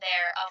distinction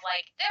there of,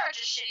 like, there are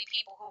just shitty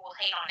people who will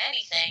hate on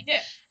anything.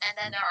 Yeah. And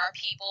then there are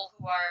people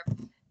who are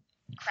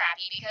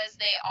crappy because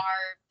they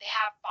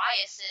have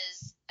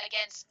biases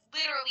against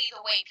literally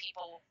the way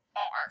people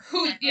are.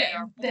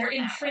 Their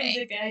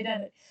intrinsic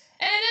identity.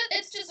 And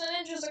it's just an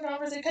interesting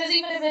conversation because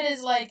even if it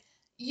is like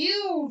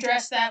you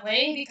dress that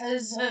way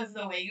because of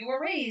the way you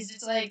were raised,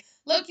 it's like,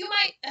 look, you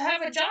might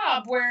have a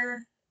job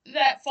where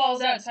that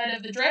falls outside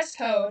of the dress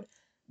code,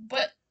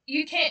 but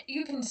you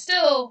can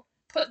still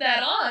put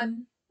that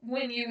on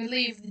when you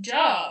leave the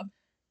job.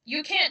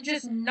 You can't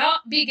just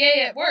not be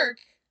gay at work.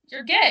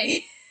 You're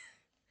gay.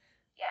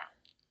 Yeah.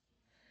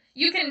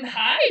 You can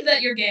hide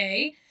that you're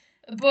gay,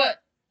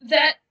 but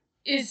that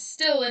is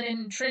still an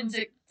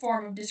intrinsic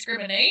form of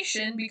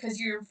discrimination because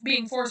you're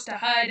being forced to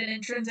hide an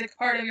intrinsic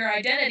part of your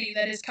identity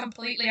that is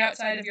completely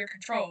outside of your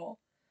control.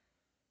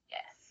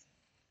 Yes.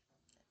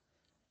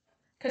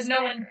 Because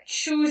no one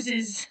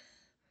chooses.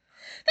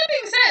 That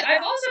being said,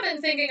 I've also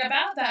been thinking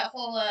about that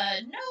whole,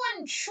 no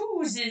one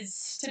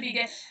chooses to be gay.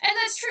 And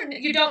that's true.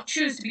 You don't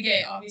choose to be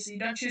gay, obviously. You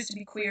don't choose to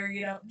be queer.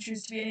 You don't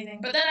choose to be anything.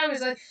 But then I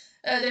was like,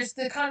 there's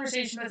the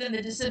conversation within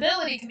the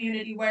disability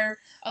community where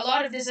a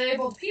lot of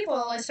disabled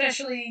people,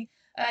 especially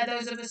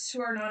those of us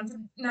who are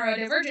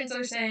neurodivergent,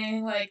 are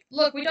saying, like,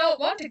 look, we don't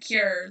want a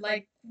cure.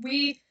 Like,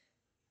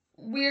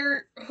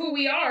 we're who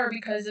we are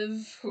because of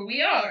who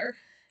we are.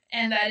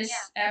 And that is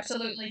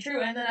absolutely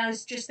true. And then I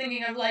was just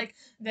thinking of, like,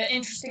 the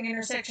interesting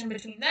intersection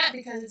between that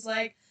because it's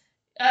like,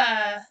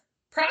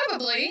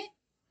 probably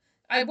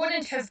I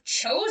wouldn't have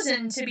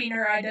chosen to be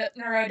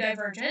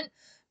neurodivergent,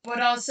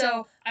 but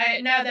also,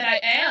 now that I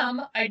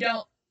am, I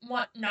don't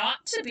want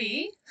not to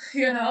be, I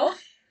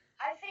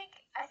think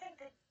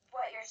that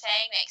what you're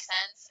saying makes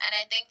sense, and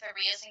I think the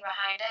reasoning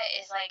behind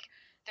it is like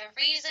the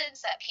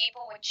reasons that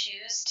people would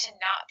choose to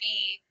not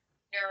be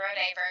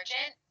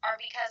neurodivergent are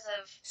because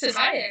of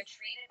how they're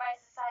treated by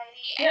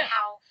society and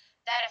how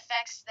that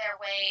affects their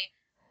way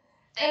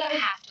they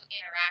have to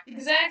interact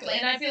with. Exactly,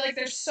 and I feel like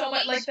there's so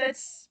much, like,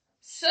 that's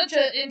such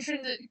an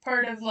intrinsic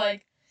part of,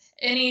 like,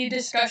 any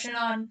discussion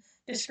on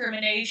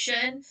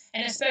discrimination,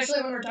 and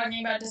especially when we're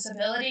talking about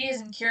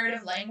disabilities and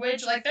curative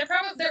language, like,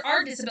 there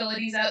are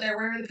disabilities out there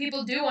where the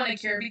people do want to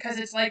cure because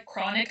it's, like,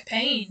 chronic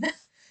pain.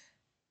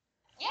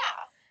 Yeah.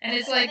 And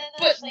it's like, and then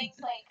there's things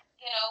like,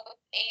 with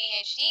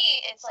ADHD,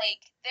 it's like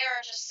there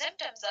are just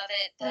symptoms of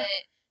it that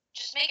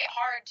just make it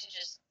hard to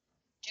just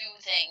do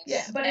things.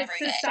 Yeah, but if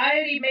every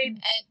society day.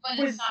 But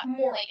it's not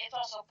more, like, it's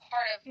also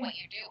part of what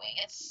you're doing.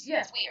 It's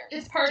weird.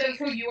 It's part of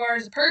who you are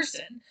as a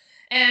person.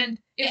 And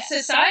if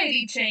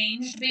society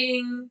changed,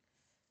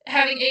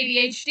 having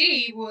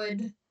ADHD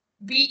would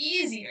be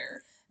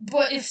easier.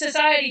 But if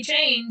society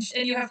changed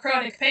and you have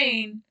chronic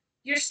pain,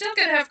 you're still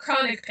gonna have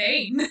chronic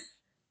pain.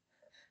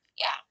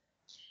 Yeah.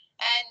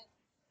 And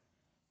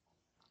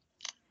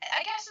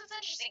I guess it's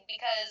interesting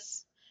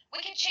because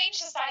we can change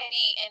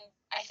society in,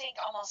 I think,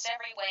 almost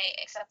every way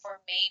except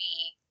for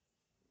maybe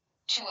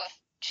to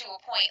a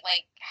point,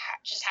 like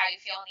just how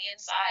you feel on the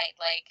inside.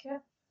 Like,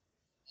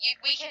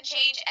 we can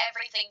change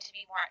everything to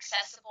be more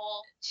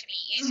accessible, to be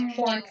easier to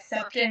do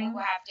accepting. For people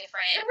who have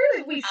different. And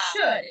really, we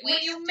should.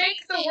 When you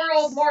make the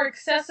world more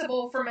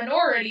accessible for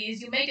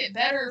minorities, you make it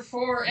better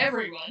for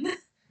everyone.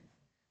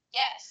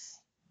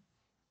 Yes.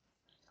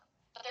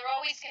 But there are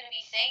always going to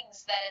be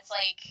things that it's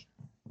like,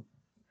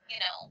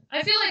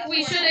 I feel like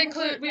we should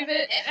include. We've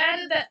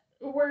added that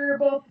we're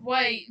both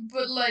white,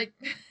 but, like,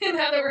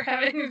 now that we're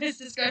having this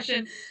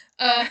discussion,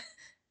 I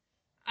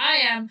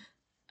am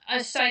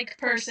a psych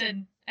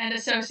person and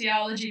a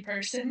sociology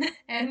person,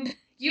 and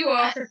you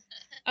are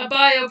a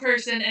bio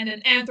person and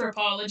an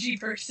anthropology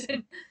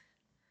person.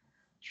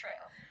 True.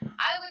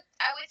 I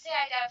would say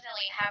I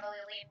definitely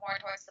heavily lean more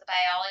towards the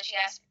biology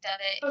aspect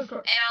of it. Of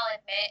course. And I'll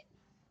admit,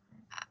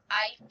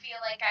 I feel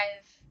like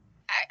I've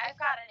I've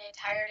got an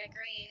entire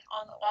degree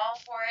on the wall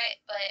for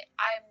it, but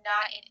I'm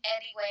not in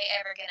any way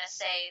ever going to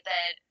say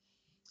that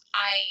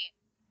I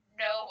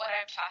know what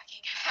I'm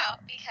talking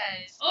about,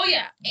 because Oh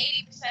yeah.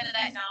 80% of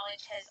that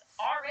knowledge has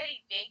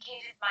already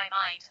vacated my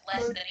mind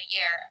less than a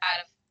year out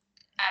of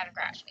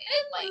graduating.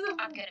 Like,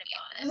 I'm going to be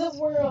honest.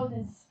 The world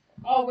is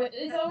always,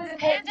 it's always The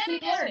important to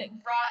keep pandemic has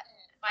learning. rotten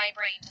my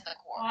brain to the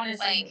core.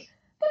 Honestly. Like,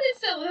 but it's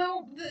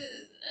still,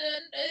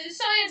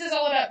 science is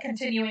all about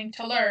continuing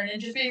to learn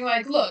and just being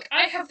like, look,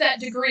 I have that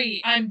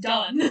degree, I'm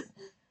done.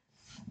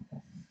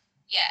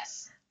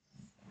 yes.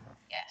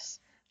 Yes.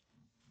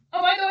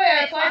 Oh, by the way,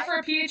 I applied for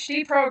a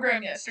PhD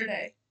program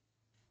yesterday.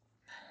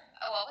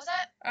 Oh, what was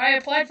that? I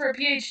applied for a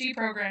PhD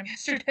program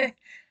yesterday.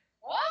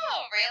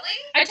 Whoa,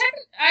 really?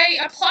 I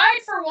applied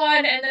for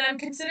one, and then I'm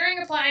considering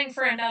applying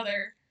for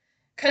another.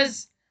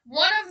 Because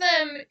one of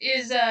them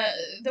is,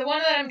 the one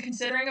that I'm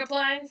considering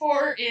applying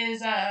for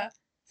is,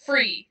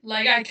 free.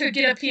 Like, I could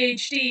get a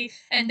PhD,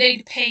 and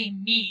they'd pay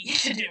me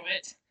to do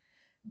it.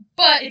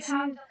 But it's... Do you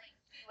have to, like,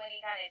 do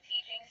any kind of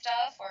teaching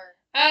stuff, or...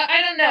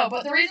 I don't know,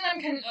 but the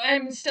reason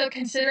I'm still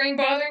considering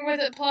bothering with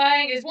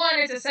applying is, one,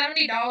 it's a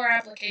 $70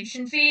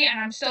 application fee, and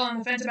I'm still on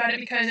the fence about it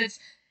because it's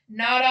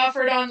not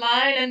offered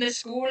online, and the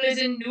school is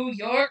in New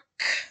York.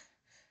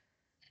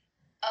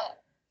 Oh.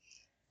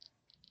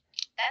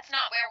 That's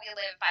not where we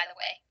live, by the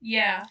way.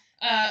 Yeah,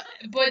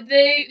 but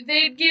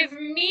they'd give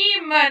me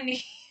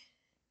money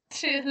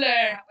to learn.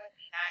 That would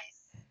be nice.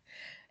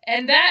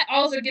 And that,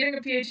 also, getting a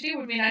PhD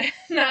would mean I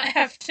not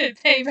have to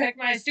pay back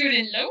my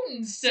student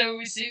loans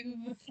so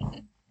soon.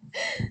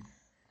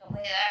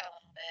 Delay that a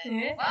little bit.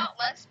 Yeah. Well,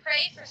 let's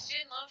pray for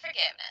student loan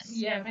forgiveness.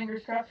 Yeah,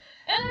 fingers crossed.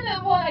 And then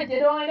the one I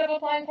did wind up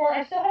applying for,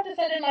 I still have to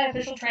send in my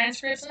official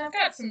transcripts, and I've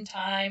got some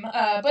time,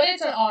 but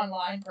it's an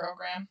online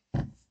program.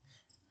 Okay.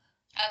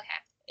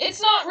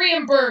 It's not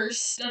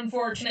reimbursed,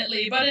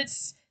 unfortunately, but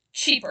it's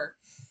cheaper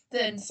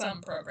than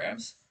some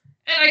programs.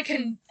 And I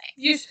can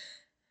use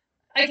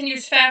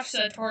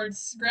FAFSA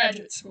towards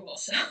graduate school,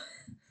 so. Heck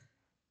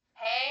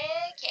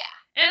yeah.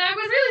 And I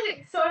was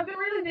really I've been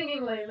really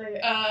thinking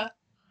lately,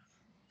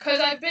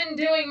 because I've been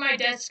doing my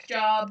desk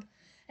job,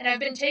 and I've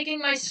been taking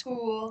my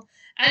school,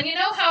 and you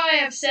know how I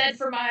have said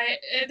for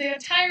the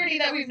entirety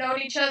that we've known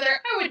each other,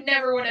 I would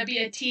never want to be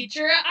a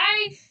teacher.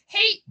 I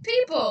hate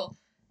people.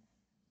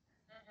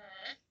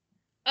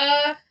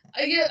 I've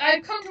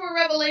come to a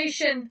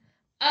revelation.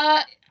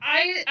 I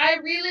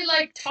really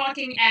like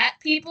talking at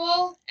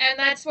people, and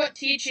that's what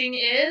teaching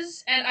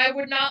is, and I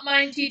would not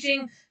mind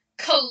teaching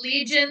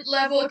collegiate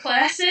level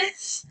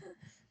classes.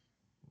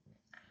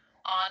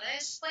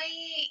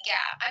 Honestly,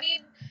 yeah. I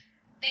mean,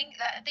 think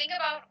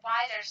about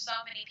why there's so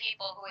many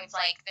people who it's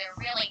like they're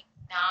really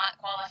not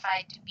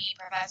qualified to be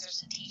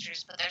professors and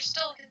teachers, but they're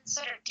still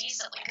considered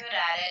decently good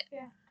at it.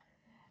 Yeah.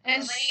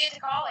 And when you get to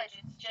college,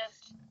 it's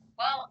just,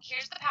 well,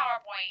 here's the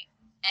PowerPoint,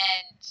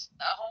 and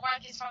the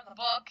homework is from the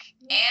book,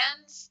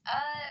 and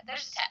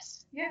there's a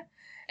test. Yeah.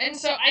 And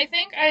so I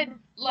think I'd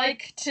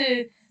like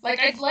to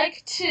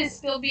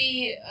still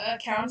be a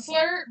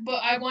counselor,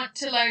 but I want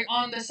to, like,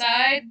 on the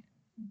side,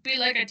 be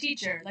like a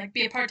teacher, like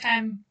be a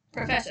part-time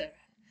professor.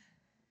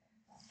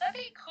 That'd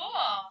be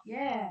cool.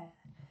 Yeah.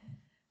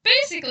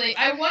 Basically,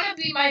 I want to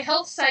be my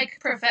health psych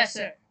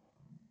professor.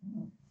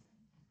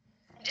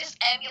 Just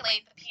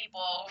emulate the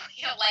people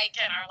we like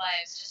in our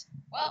lives. Just,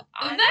 well,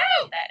 I'm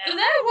That do that now.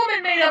 That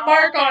woman made a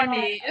mark on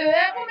me.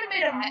 That woman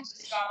made a mark.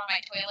 Just got on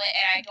my toilet,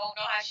 and I don't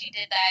know how she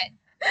did that.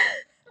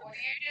 What are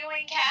you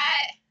doing,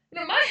 Kat?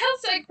 No, my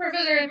health psych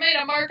professor has made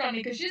a mark on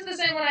me, because she's the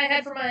same one I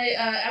had for my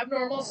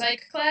abnormal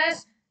psych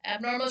class.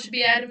 Abnormal should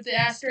be added with the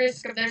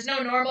asterisk. If there's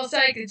no normal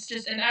psych, it's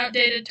just an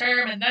outdated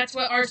term, and that's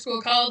what our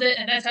school called it,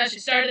 and that's how she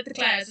started the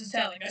class, is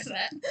telling us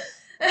that.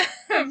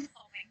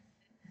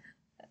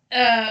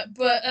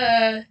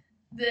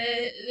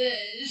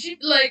 She,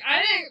 like,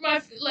 I think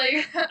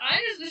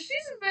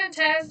she's a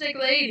fantastic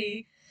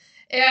lady,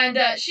 and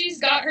she's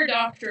got her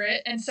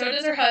doctorate, and so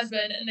does her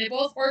husband, and they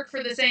both work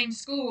for the same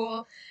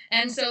school,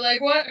 and so,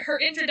 like, what her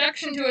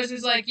introduction to us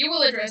was like, you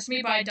will address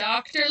me by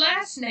Dr.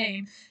 last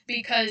name,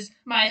 because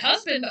my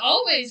husband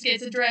always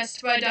gets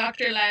addressed by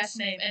Dr. last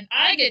name, and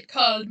I get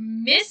called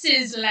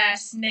Mrs.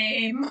 last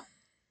name.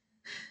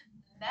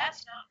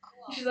 That's not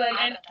cool. She's like,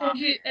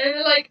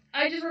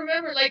 I just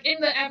remember, like,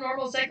 in the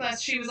abnormal psych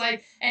class, she was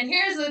like, and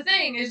here's the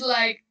thing, is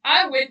like,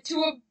 I went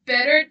to a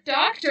better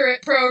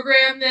doctorate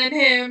program than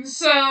him,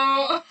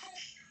 so.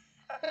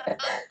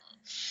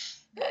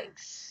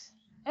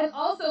 And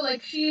also,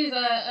 like, she's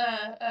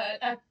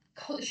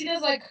she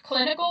does, like,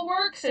 clinical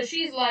work, so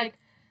she's, like,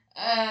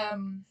 not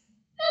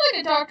like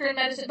a doctor in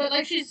medicine, but,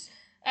 like, she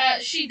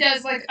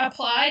does, like,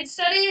 applied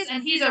studies,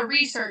 and he's a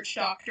research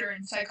doctor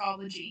in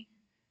psychology.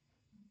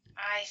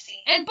 I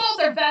see. And both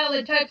are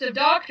valid types of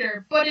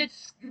doctor, but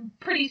it's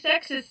pretty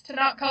sexist to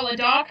not call a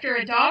doctor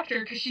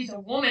because she's a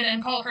woman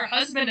and call her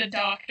husband a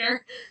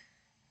doctor.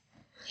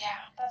 Yeah,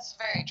 that's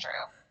very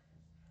true.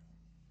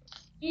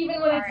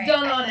 Even when it's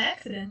done on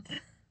accident.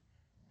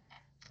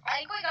 I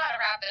think we gotta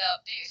wrap it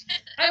up, dude.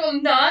 I will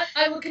not.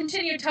 I will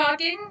continue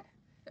talking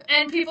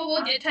And people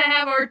will get to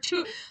have our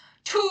 2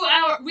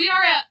 hour. We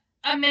are at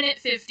a minute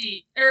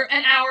 50 or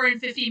an hour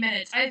and 50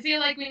 minutes. I feel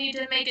like we need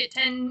to make it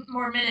 10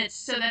 more minutes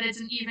so that it's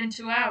an even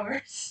 2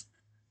 hours.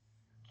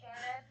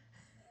 Karen?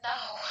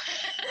 No.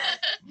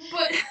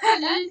 But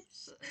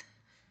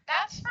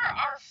That's for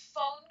our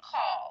phone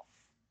call.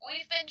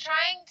 We've been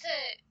trying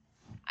to.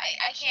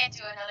 I can't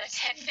do another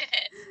 10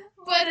 minutes.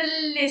 But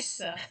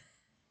Alyssa.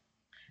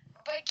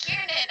 But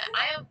Kieran,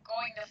 I am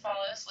going to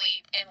fall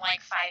asleep in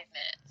like 5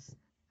 minutes.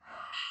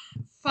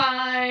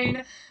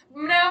 Fine.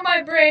 Now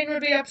my brain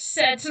would be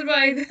upset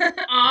by the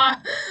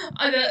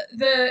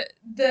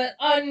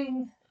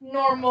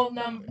unnormal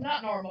number.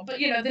 Not normal, but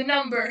the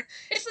number.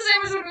 It's the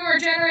same as when we were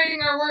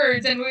generating our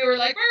words and we were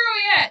like, where are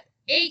we at?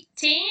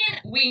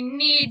 18? We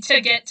need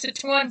to get to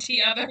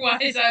 20,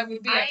 otherwise I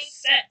would be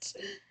upset.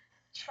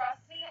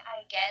 Trust me,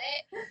 I get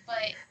it,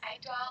 but I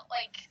don't,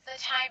 the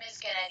time is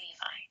gonna be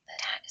fine. The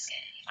time is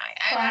gonna be fine.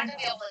 I'm not gonna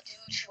be able to do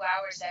 2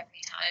 hours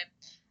every time.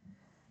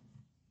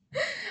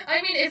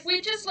 I mean, if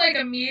we just,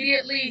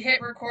 immediately hit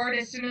record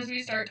as soon as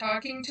we start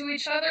talking to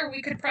each other,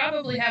 we could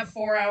probably have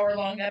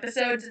 4-hour-long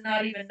episodes and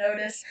not even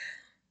notice.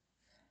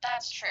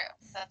 That's true.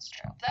 And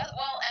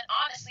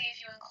honestly, if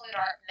you include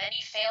our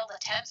many failed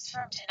attempts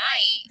from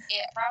tonight,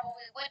 it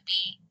probably would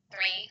be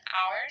 3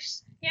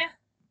 hours.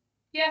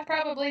 Yeah,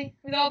 probably,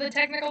 with all the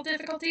technical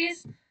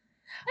difficulties. I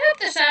hope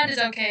the sound is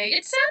okay.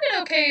 It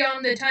sounded okay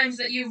on the times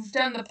that you've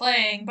done the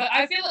playing, but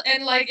I feel,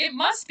 and it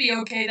must be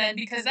okay then,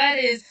 because that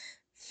is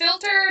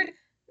filtered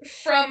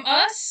from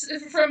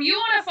you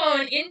on a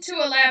phone, into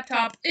a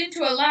laptop,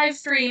 into a live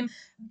stream,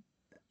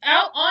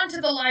 out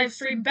onto the live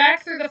stream,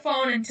 back through the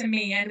phone, and to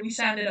me, and we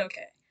sounded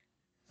okay.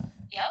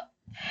 Yep.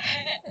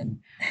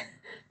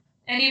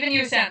 And even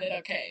you sounded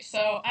okay,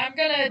 so I'm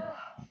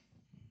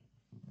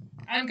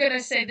gonna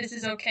say this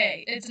is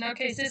okay. It's an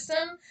okay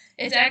system.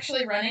 It's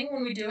actually running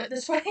when we do it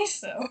this way,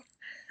 so.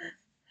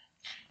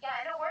 Yeah,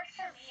 and it works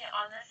for me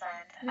on this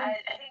end. I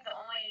think the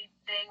only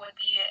thing would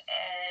be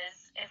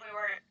is if we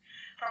were,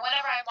 for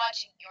whenever I'm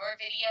watching your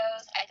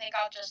videos, I think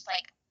I'll just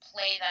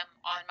play them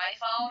on my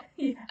phone,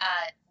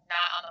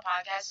 not on the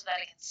podcast, so that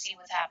I can see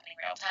what's happening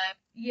real time.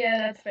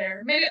 Yeah, that's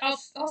fair. Maybe I'll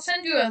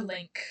send you a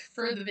link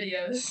for the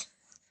videos.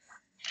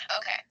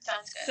 Okay,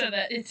 sounds good. So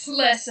that it's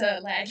less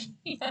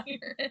laggy on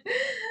your end.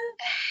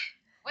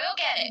 We'll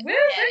get it.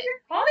 We'll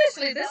figure.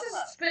 Honestly, this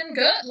has been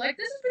good.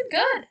 This has been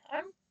good.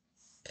 I'm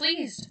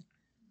pleased.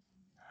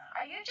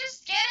 Are you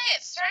just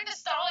starting to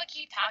stall and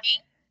keep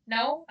talking?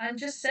 No, I'm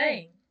just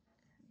saying.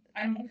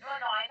 Well, no, I know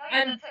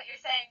that's what you're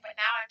saying, but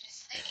now I'm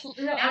just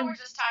we're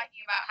just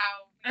talking about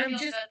how we feel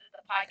good that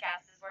the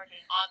podcast is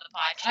working on the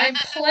podcast. I'm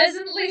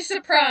pleasantly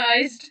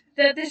surprised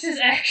that this is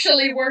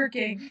actually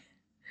working.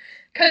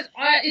 Because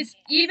it's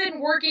even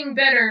working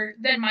better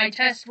than my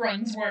test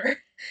runs were.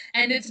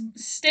 And it's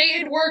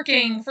stayed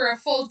working for a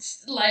full,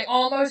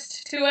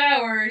 almost 2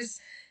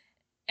 hours.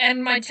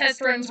 And my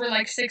test runs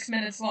were 6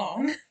 minutes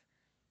long.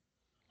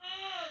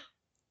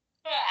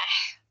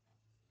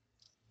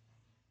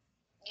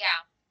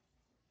 Yeah.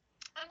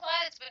 I'm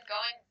glad it's been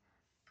going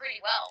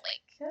pretty well.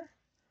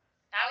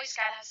 Now we just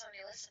gotta have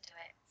somebody listen to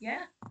it.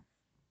 Yeah.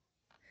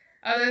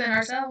 Other than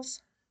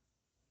ourselves.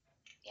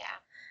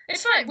 Yeah.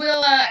 It's fine.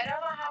 We'll, I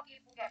don't know how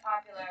people get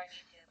popular on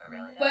YouTube, but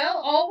really don't.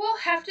 Well, all we'll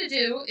have to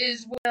do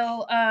is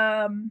now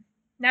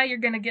you're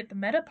gonna get the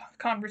meta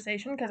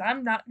conversation, because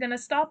I'm not gonna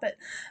stop it.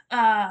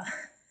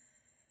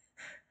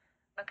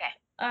 Okay.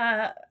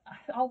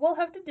 All we'll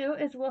have to do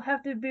is we'll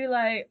have to be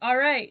like,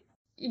 alright,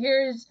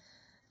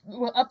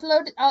 I'll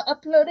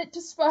upload it to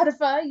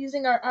Spotify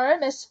using our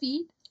RMS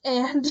feed,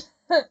 and,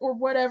 or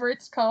whatever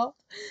it's called,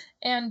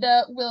 and,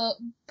 we'll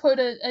put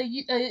the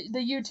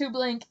YouTube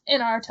link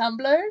in our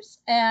Tumblrs,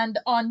 and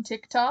on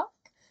TikTok,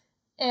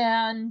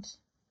 and,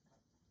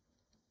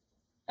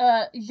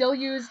 you'll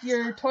use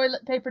your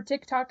toilet paper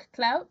TikTok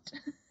clout.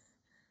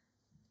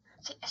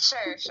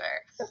 Sure.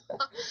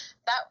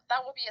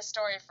 that will be a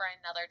story for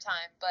another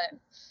time, but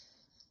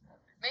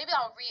maybe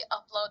I'll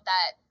re-upload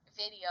that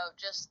video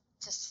just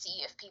to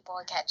see if people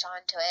will catch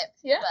on to it.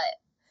 Yeah.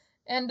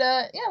 And,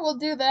 we'll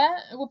do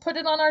that. We'll put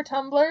it on our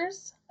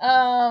Tumblrs.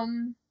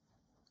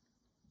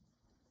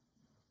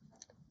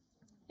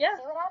 Yeah.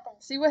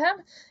 See what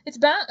happens. It's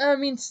about,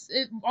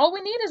 all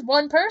we need is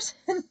one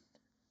person.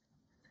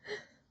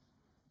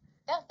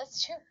 Yeah,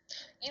 that's true.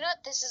 You know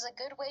what? This is a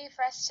good way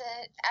for us to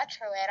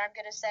outro it. I'm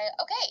going to say,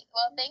 okay,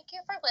 well, thank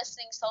you for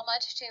listening so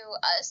much to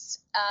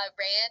us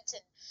rant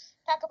and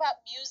talk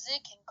about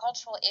music and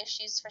cultural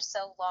issues for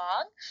so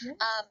long. Yeah.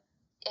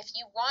 If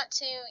you want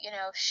to,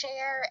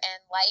 share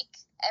and like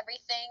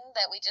everything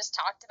that we just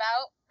talked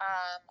about,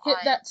 hit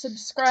that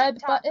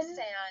subscribe button. And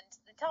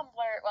the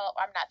Tumblr. Well,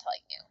 I'm not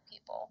telling you,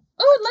 people.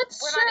 Oh,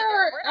 let's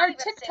share our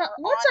TikTok.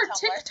 What's our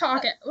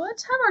TikTok?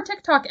 Let's have our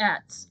TikTok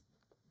ads.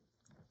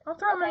 I'll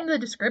throw them in the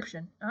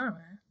description. I don't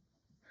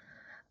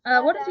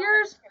know. What is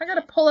yours? I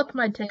gotta pull up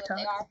my TikTok.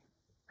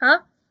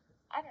 Huh?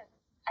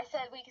 I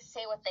said we can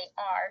say what they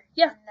are.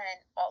 Yeah. And then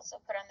also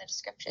put on the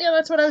description. Yeah,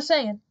 that's what I was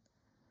saying.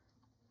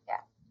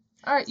 Yeah.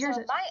 Alright, yours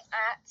so is. my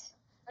at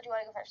Or do you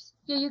want to go first?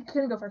 Yeah, you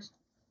can go first.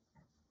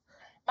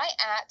 My @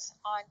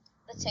 on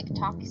the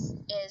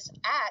TikToks is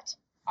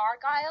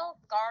 @Argyle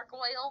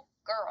Gargoyle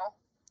Girl.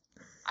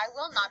 I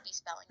will not be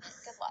spelling it.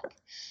 Good luck.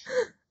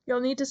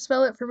 You'll need to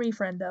spell it for me,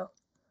 friendo.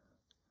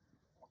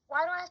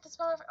 Why do I have to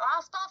spell it?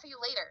 I'll spell it for you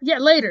later. Yeah,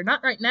 later,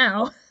 not right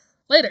now.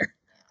 Later.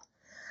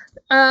 You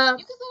can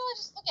literally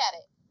just look at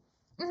it.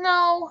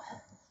 No.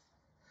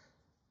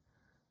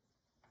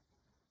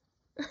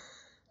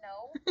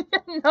 No?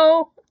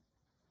 No.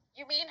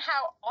 You mean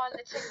how on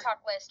the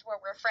TikTok list where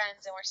we're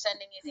friends and we're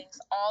sending you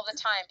things all the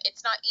time,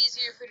 it's not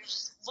easier for you to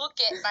just look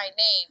at my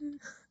name?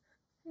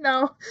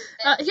 No.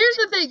 than Here's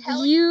to the thing.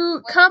 tell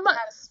You how come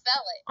to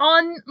spell it.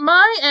 on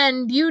my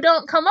end. You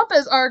don't come up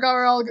as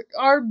Argyle.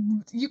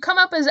 You come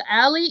up as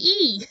Allie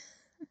E.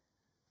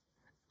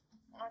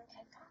 On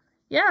TikTok?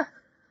 Yeah.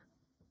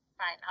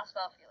 Fine, I'll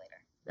spell it for you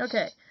later.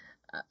 Okay.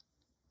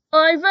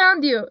 Oh, I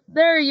found you.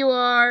 There you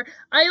are.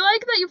 I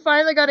like that you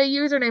finally got a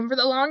username. For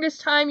the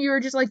longest time, you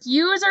were just like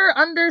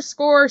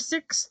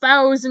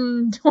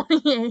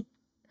user_6028.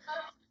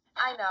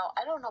 I know.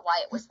 I don't know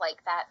why it was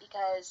like that,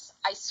 because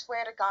I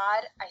swear to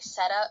God, I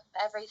set up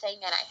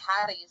everything and I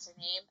had a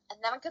username, and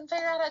then I couldn't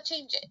figure out how to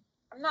change it.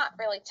 I'm not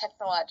really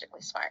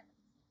technologically smart.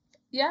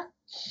 Yeah.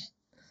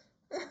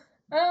 I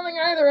don't think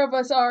either of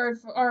us are,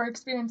 if our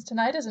experience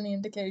tonight is any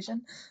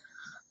indication.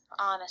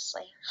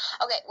 Honestly.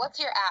 Okay, what's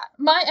your @?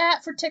 My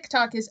 @ for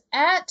TikTok is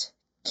 @Kier_bear.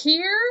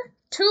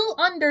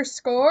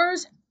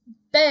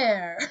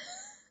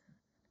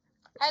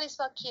 How do you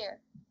spell Kier?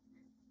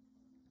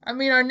 I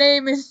mean, our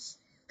name is.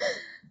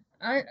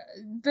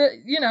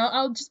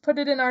 I'll just put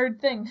it in our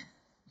thing.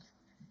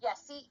 Yeah,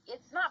 see,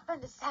 it's not fun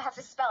to have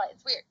to spell it.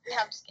 It's weird. No,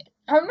 I'm just kidding.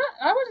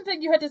 I wasn't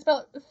saying you had to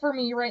spell it for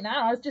me right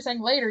now. I was just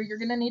saying later you're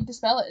gonna need to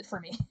spell it for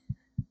me,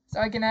 so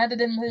I can add it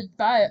in the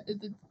bio.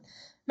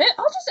 Man,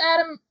 I'll just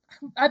add them.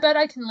 I bet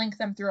I can link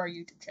them through our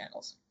YouTube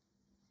channels.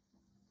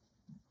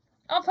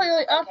 I'll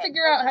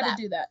figure out how to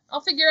do that. I'll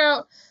figure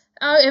out.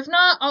 If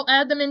not, I'll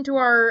add them into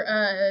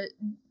our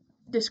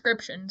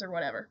descriptions or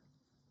whatever.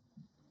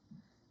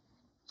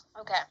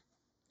 Okay.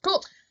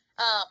 Cool.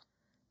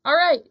 All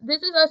right,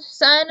 this is us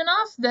signing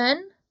off.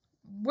 Then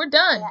we're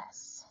done.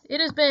 Yes. It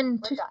has been.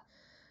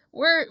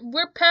 We're done.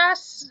 We're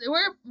past.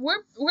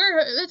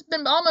 It's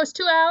been almost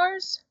 2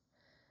 hours,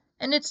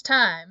 and it's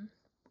time.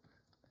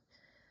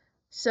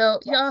 So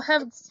Yes, y'all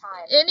have it's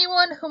time.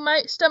 anyone who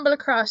might stumble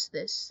across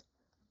this.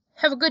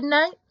 Have a good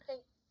night.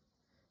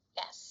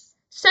 Yes.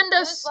 Send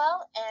You us. as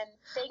well, and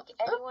thank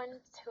anyone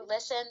who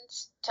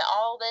listens to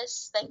all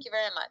this. Thank you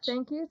very much.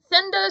 Thank you.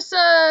 Send us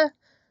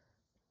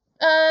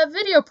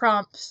video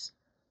prompts.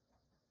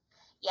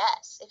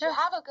 Yes. If you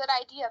have a good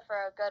idea for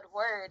a good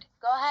word,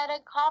 go ahead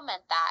and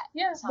comment that.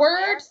 Yeah,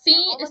 somewhere, word, theme,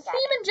 and we'll look at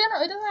theme it. in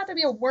general. It doesn't have to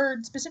be a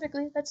word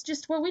specifically. That's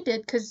just what we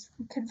did because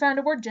we could find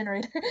a word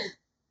generator.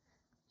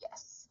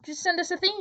 Yes. Just send us a theme.